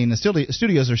work, and I mean, the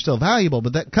studios are still valuable,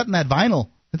 but cutting that vinyl,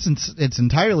 it's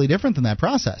entirely different than that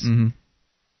process. Mm-hmm.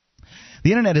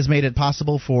 The internet has made it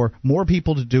possible for more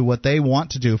people to do what they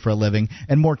want to do for a living,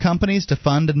 and more companies to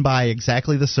fund and buy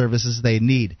exactly the services they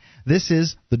need. This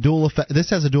has a dual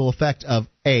effect of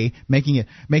A,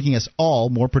 making us all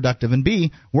more productive, and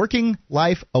B, working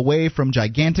life away from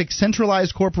gigantic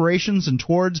centralized corporations and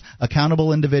towards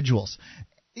accountable individuals.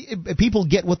 People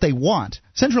get what they want.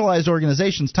 Centralized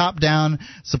organizations, top-down,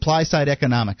 supply-side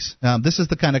economics. This is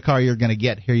the kind of car you're going to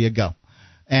get. Here you go.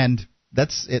 And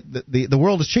that's it. The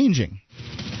world is changing.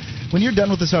 When you're done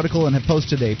with this article and have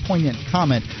posted a poignant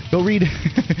comment, go read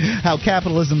how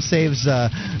capitalism saves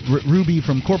Ruby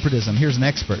from corporatism. Here's an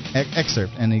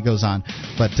excerpt, and he goes on.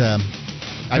 But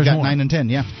I've got more. 9 and 10,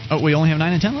 yeah. Oh, we only have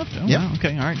 9 and 10 left? Oh, yeah. Wow,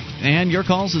 okay, all right. And your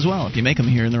calls as well, if you make them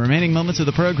here in the remaining moments of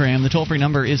the program. The toll-free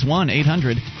number is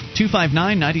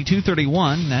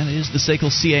 1-800-259-9231. That is the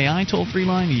SACL CAI toll-free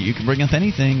line. You can bring up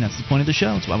anything. That's the point of the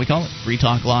show. That's why we call it Free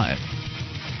Talk Live.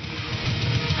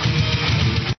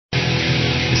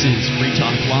 This is Free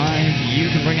Talk Live.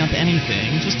 You can bring up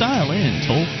anything. Just dial in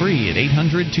toll-free at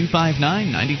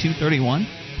 800-259-9231.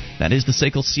 That is the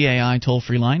SACL CAI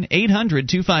toll-free line,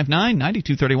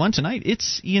 800-259-9231. Tonight,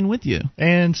 it's Ian with you.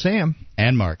 And Sam.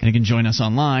 And Mark. And you can join us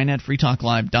online at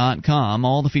freetalklive.com.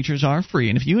 All the features are free.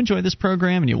 And if you enjoy this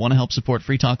program and you want to help support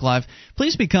Free Talk Live,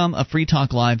 please become a Free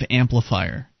Talk Live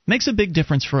amplifier. Makes a big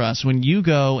difference for us when you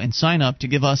go and sign up to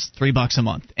give us $3 a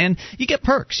month. And you get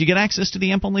perks. You get access to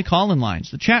the AMP-only call-in lines,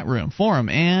 the chat room, forum,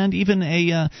 and even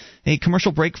a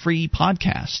commercial break-free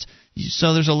podcast.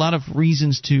 So there's a lot of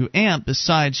reasons to AMP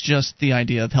besides just the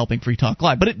idea of helping Free Talk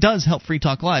Live. But it does help Free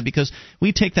Talk Live because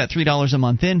we take that $3 a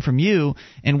month in from you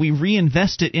and we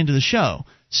reinvest it into the show.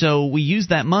 So we use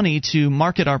that money to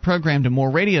market our program to more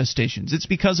radio stations. It's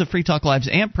because of Free Talk Live's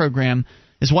AMP program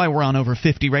is why we're on over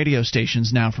 50 radio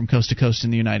stations now from coast to coast in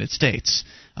the United States.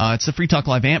 It's the Free Talk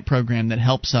Live AMP program that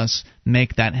helps us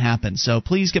make that happen. So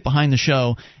please get behind the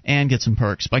show and get some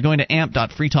perks by going to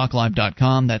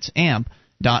amp.freetalklive.com. That's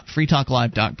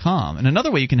amp.freetalklive.com. And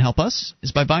another way you can help us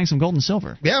is by buying some gold and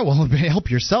silver. Yeah, well,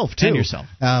 help yourself, too. And yourself.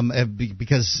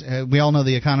 Because we all know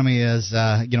the economy is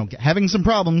having some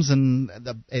problems, and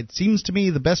it seems to me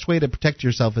the best way to protect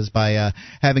yourself is by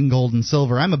having gold and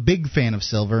silver. I'm a big fan of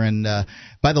silver, and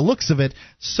by the looks of it,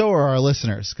 so are our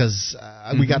listeners, because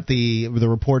we got the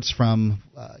reports from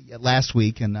last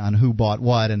week and on who bought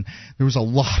what, and there was a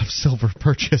lot of silver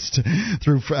purchased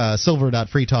through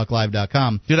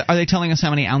silver.freetalklive.com. Are they telling us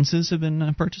how many ounces have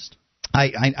been purchased?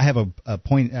 I have a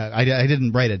point. I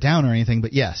didn't write it down or anything,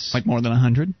 but yes. Like more than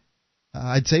 100?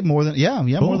 I'd say more than,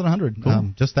 cool. More than 100.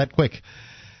 Cool. Just that quick.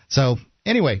 So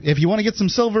anyway, if you want to get some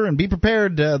silver and be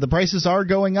prepared, the prices are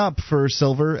going up for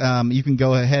silver. You can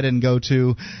go ahead and go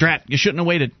to... Drat, you shouldn't have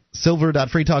waited.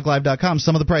 Silver.freetalklive.com.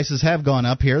 Some of the prices have gone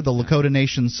up here. The Lakota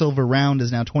Nation silver round is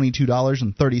now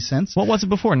 $22.30. What was it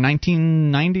before,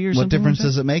 $19.90 or something? What difference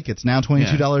does it make? It's now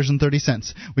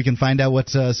 $22.30. We can find out what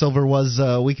silver was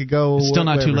a week ago. It's still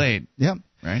not too late. Yep.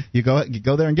 Right. You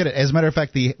go there and get it. As a matter of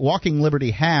fact, the Walking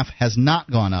Liberty half has not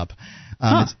gone up.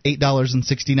 It's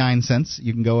 $8.69.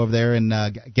 You can go over there and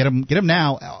get them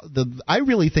now. I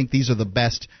really think these are the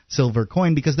best silver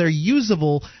coin because they're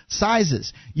usable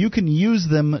sizes. You can use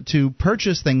them to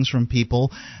purchase things from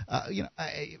people.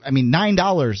 I mean,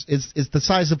 $9 is the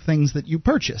size of things that you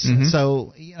purchase. Mm-hmm.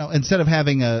 So instead of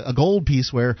having a gold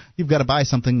piece where you've got to buy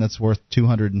something that's worth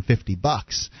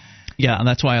 $250. Yeah, and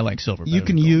that's why I like silver. You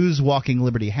can use Walking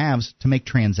Liberty halves to make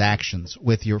transactions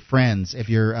with your friends if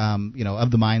you're,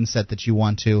 of the mindset that you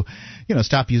want to,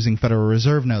 stop using Federal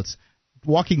Reserve notes.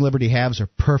 Walking Liberty halves are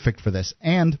perfect for this,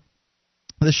 and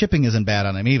the shipping isn't bad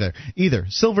on them either.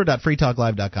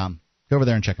 Silver.freetalklive.com. Go over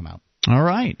there and check them out. All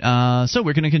right. So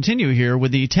we're going to continue here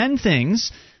with the 10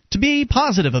 things to be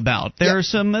positive about.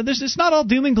 It's not all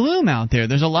doom and gloom out there.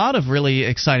 There's a lot of really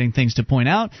exciting things to point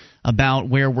out. about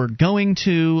where we're going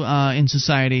to in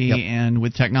society and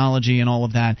with technology and all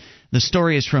of that. The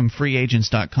story is from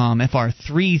freeagents.com,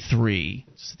 FR33.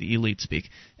 It's the elite speak.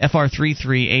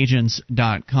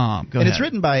 FR33agents.com. Go ahead. It's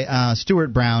written by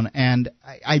Stuart Brown, and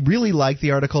I really like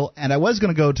the article, and I was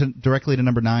going to go directly to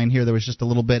number 9 here. There was just a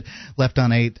little bit left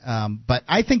on 8, but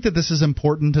I think that this is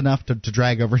important enough to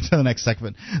drag over to the next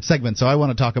segment. So I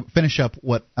want to finish up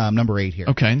what number 8 here.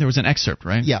 Okay, there was an excerpt,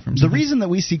 right? Yeah. The reason that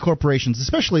we see corporations,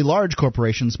 especially large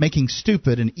corporations, making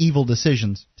stupid and evil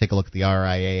decisions, take a look at the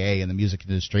RIAA in the music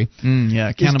industry.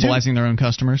 Cannibalizing their own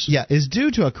customers. Yeah, is due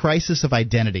to a crisis of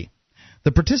identity.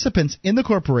 The participants in the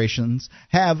corporation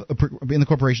have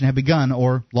begun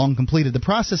or long completed the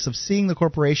process of seeing the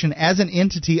corporation as an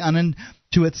entity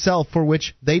unto itself for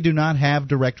which they do not have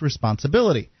direct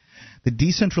responsibility. The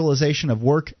decentralization of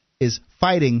work is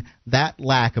fighting that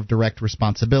lack of direct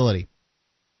responsibility.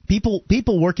 People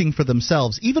working for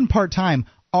themselves, even part-time,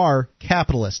 are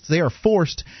capitalists. They are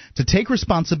forced to take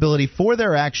responsibility for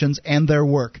their actions and their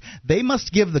work. They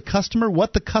must give the customer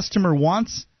what the customer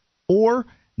wants or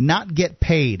not get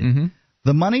paid. Mm-hmm.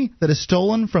 The money that is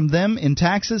stolen from them in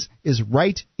taxes is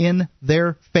right in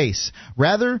their face,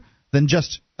 rather than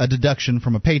just a deduction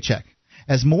from a paycheck.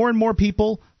 As more and more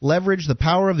people leverage the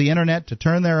power of the Internet to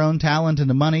turn their own talent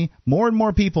into money, more and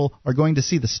more people are going to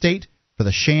see the state for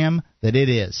the sham that it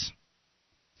is.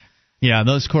 Yeah,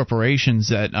 those corporations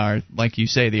that are, like you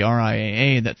say, the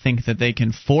RIAA, that think that they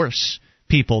can force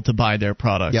people to buy their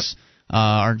products,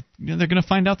 they're going to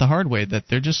find out the hard way that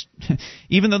they're just,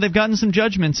 even though they've gotten some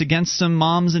judgments against some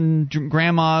moms and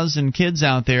grandmas and kids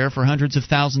out there for hundreds of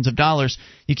thousands of dollars,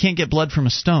 you can't get blood from a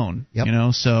stone.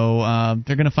 So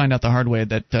they're going to find out the hard way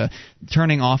that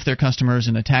turning off their customers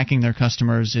and attacking their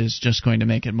customers is just going to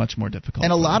make it much more difficult.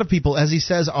 And a lot of people, as he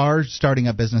says, are starting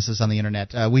up businesses on the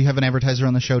Internet. We have an advertiser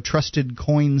on the show,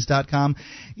 trustedcoins.com.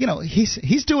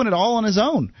 He's doing it all on his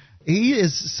own. He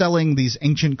is selling these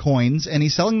ancient coins, and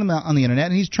he's selling them on the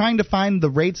Internet, and he's trying to find the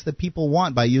rates that people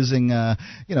want by using,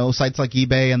 sites like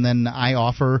eBay and then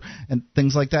iOffer and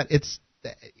things like that.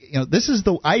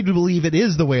 I believe it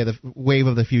is the wave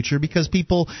of the future, because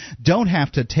people don't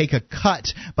have to take a cut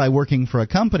by working for a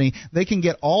company. They can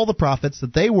get all the profits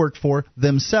that they worked for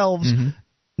themselves. Mm-hmm.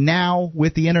 Now,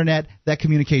 with the Internet, that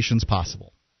communication's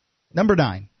possible. Number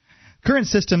 9, current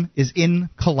system is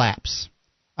in collapse.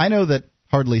 I know that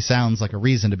hardly sounds like a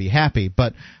reason to be happy,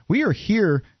 but we are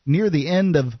here near the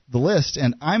end of the list,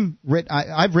 and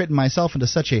I've written myself into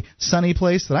such a sunny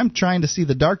place that I'm trying to see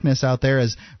the darkness out there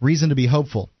as reason to be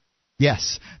hopeful.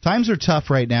 Yes, times are tough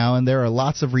right now, and there are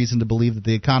lots of reason to believe that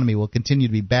the economy will continue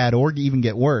to be bad or even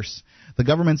get worse. The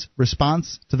government's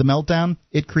response to the meltdown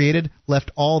it created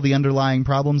left all the underlying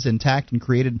problems intact and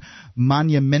created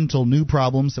monumental new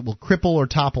problems that will cripple or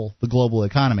topple the global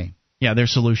economy. Yeah, their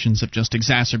solutions have just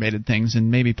exacerbated things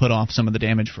and maybe put off some of the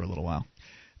damage for a little while.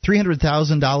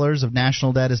 $300,000 of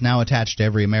national debt is now attached to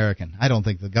every American. I don't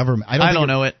think the government. I don't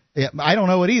know it. Yeah, I don't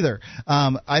know it either.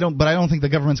 But I don't think the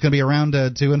government's going to be around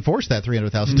to enforce that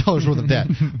 $300,000 worth of debt.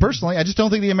 Personally, I just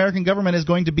don't think the American government is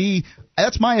going to be.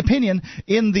 That's my opinion,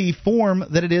 in the form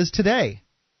that it is today.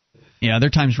 Yeah,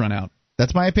 their time's run out.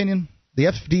 That's my opinion. The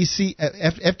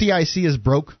FDIC is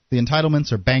broke. The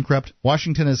entitlements are bankrupt.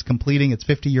 Washington is completing its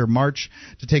 50-year march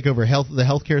to take over the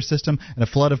healthcare system, and a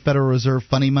flood of Federal Reserve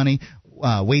funny money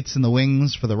waits in the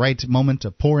wings for the right moment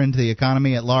to pour into the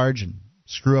economy at large and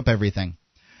screw up everything.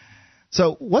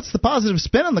 So what's the positive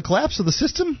spin on the collapse of the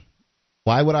system?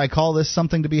 Why would I call this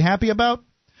something to be happy about?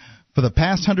 For the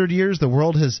past 100 years, the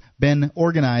world has been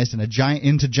organized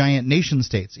into giant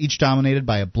nation-states, each dominated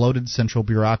by a bloated central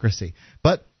bureaucracy.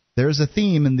 But there's a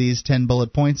theme in these 10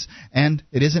 bullet points, and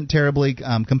it isn't terribly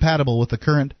compatible with the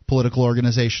current political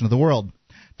organization of the world.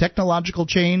 Technological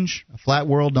change, a flat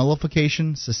world,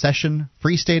 nullification, secession,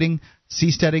 free-stating,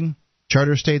 seasteading,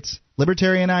 charter states,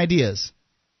 libertarian ideas,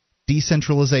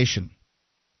 decentralization.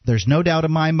 There's no doubt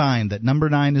in my mind that number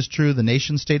 9 is true. The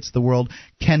nation-states of the world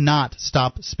cannot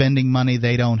stop spending money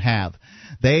they don't have.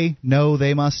 They know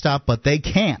they must stop, but they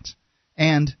can't.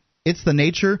 And it's the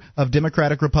nature of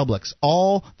democratic republics.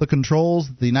 All the controls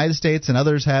that the United States and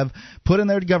others have put in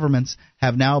their governments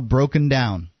have now broken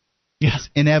down. Yes. It's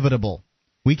inevitable.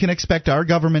 We can expect our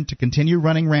government to continue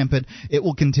running rampant. It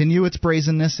will continue its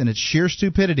brazenness and its sheer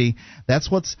stupidity.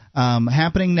 That's what's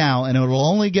happening now, and it will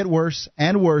only get worse,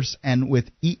 and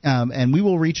we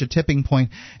will reach a tipping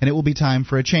point, and it will be time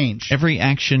for a change. Every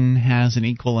action has an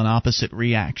equal and opposite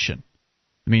reaction.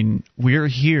 I mean, we're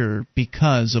here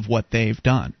because of what they've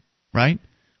done. Right?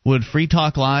 Would Free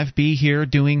Talk Live be here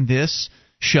doing this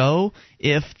show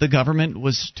if the government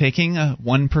was taking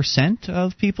 1%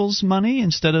 of people's money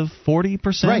instead of 40%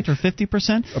 or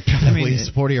 50%. At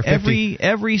least 40 or 50.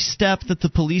 Every step that the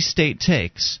police state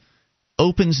takes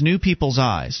opens new people's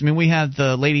eyes. I mean, we had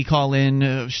the lady call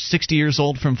in, 60 years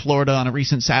old, from Florida on a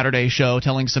recent Saturday show,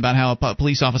 telling us about how a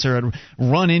police officer had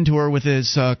run into her with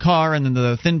his car, and then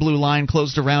the thin blue line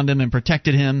closed around him and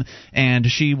protected him, and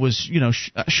she was,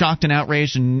 shocked and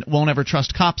outraged and won't ever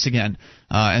trust cops again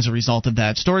as a result of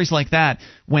that. Stories like that,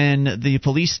 when the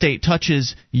police state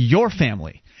touches your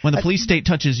family, when the police state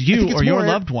touches you or your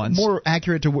loved ones. More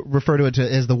accurate to refer to it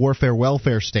as the warfare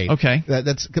welfare state. Okay.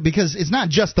 That's because it's not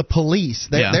just the police.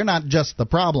 They're not just the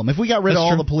problem. If we got rid of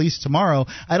all the police tomorrow,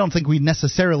 I don't think we'd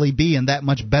necessarily be in that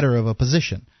much better of a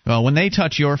position. Well, when they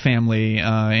touch your family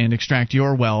and extract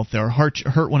your wealth or hurt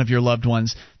one of your loved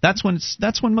ones, that's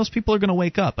when most people are going to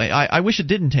wake up. I wish it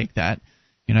didn't take that.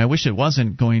 I wish it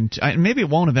wasn't going to. Maybe it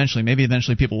won't eventually. Maybe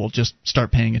eventually people will just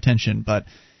start paying attention, but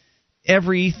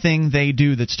everything they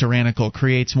do that's tyrannical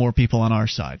creates more people on our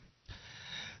side.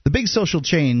 The big social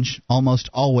change almost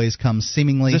always comes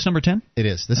seemingly... Is this number 10? It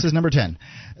is. This is number 10.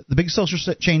 The big social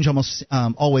change almost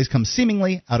always comes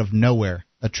seemingly out of nowhere.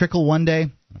 A trickle one day,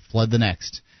 a flood the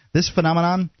next. This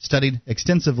phenomenon, studied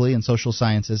extensively in social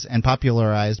sciences and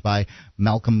popularized by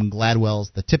Malcolm Gladwell's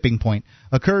The Tipping Point,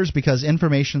 occurs because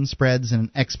information spreads in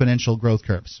exponential growth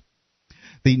curves.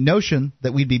 The notion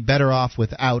that we'd be better off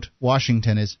without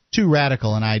Washington is too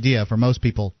radical an idea for most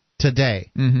people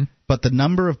today. Mm-hmm. But the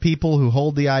number of people who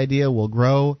hold the idea will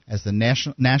grow as the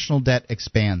national debt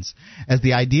expands. As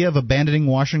the idea of abandoning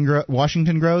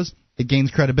Washington grows, it gains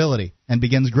credibility and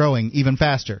begins growing even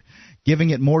faster,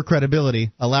 giving it more credibility,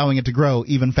 allowing it to grow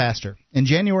even faster. In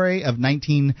January of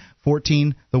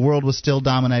 1914, the world was still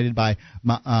dominated by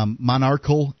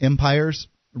monarchical empires.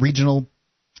 Regional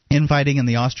infighting in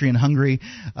the Austrian-Hungary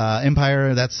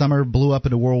Empire that summer blew up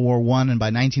into World War I, and by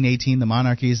 1918 the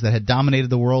monarchies that had dominated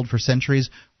the world for centuries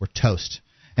were toast.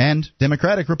 And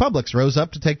democratic republics rose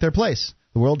up to take their place.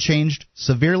 The world changed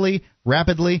severely,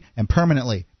 rapidly, and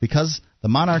permanently because the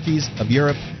monarchies of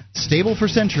Europe, stable for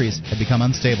centuries, had become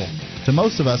unstable. To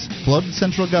most of us, bloated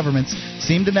central governments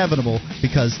seemed inevitable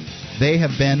because they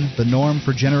have been the norm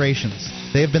for generations.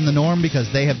 They have been the norm because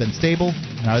they have been stable.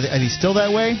 And are they still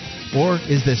that way? Or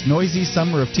is this noisy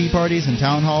summer of tea parties and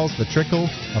town halls the trickle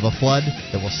of a flood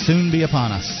that will soon be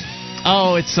upon us?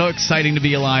 Oh, it's so exciting to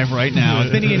be alive right now.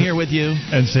 Vinny in here with you.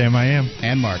 And Sam, I am.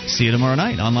 And Mark. See you tomorrow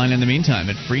night. Online in the meantime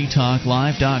at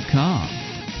freetalklive.com.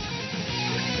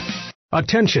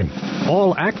 Attention,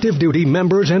 all active duty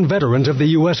members and veterans of the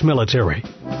U.S. military.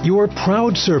 Your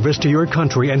proud service to your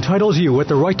country entitles you with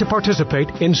the right to participate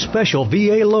in special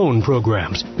VA loan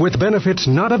programs with benefits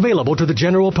not available to the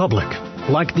general public,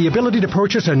 like the ability to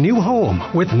purchase a new home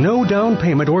with no down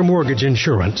payment or mortgage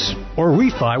insurance, or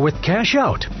refi with cash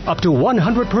out, up to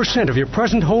 100% of your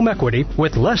present home equity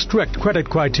with less strict credit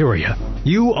criteria.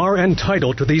 You are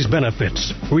entitled to these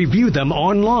benefits. Review them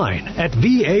online at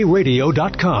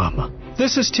varadio.com.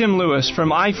 This is Tim Lewis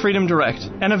from iFreedom Direct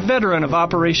and a veteran of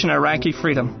Operation Iraqi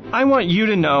Freedom. I want you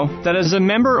to know that as a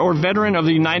member or veteran of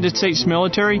the United States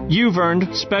military, you've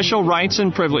earned special rights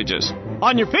and privileges.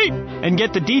 On your feet! And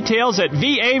get the details at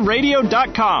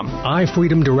varadio.com.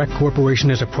 iFreedom Direct Corporation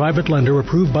is a private lender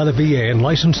approved by the VA and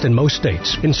licensed in most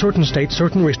states. In certain states,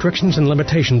 certain restrictions and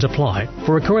limitations apply.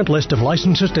 For a current list of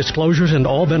licenses, disclosures, and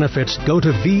all benefits, go to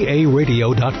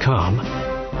varadio.com.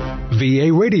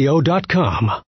 varadio.com.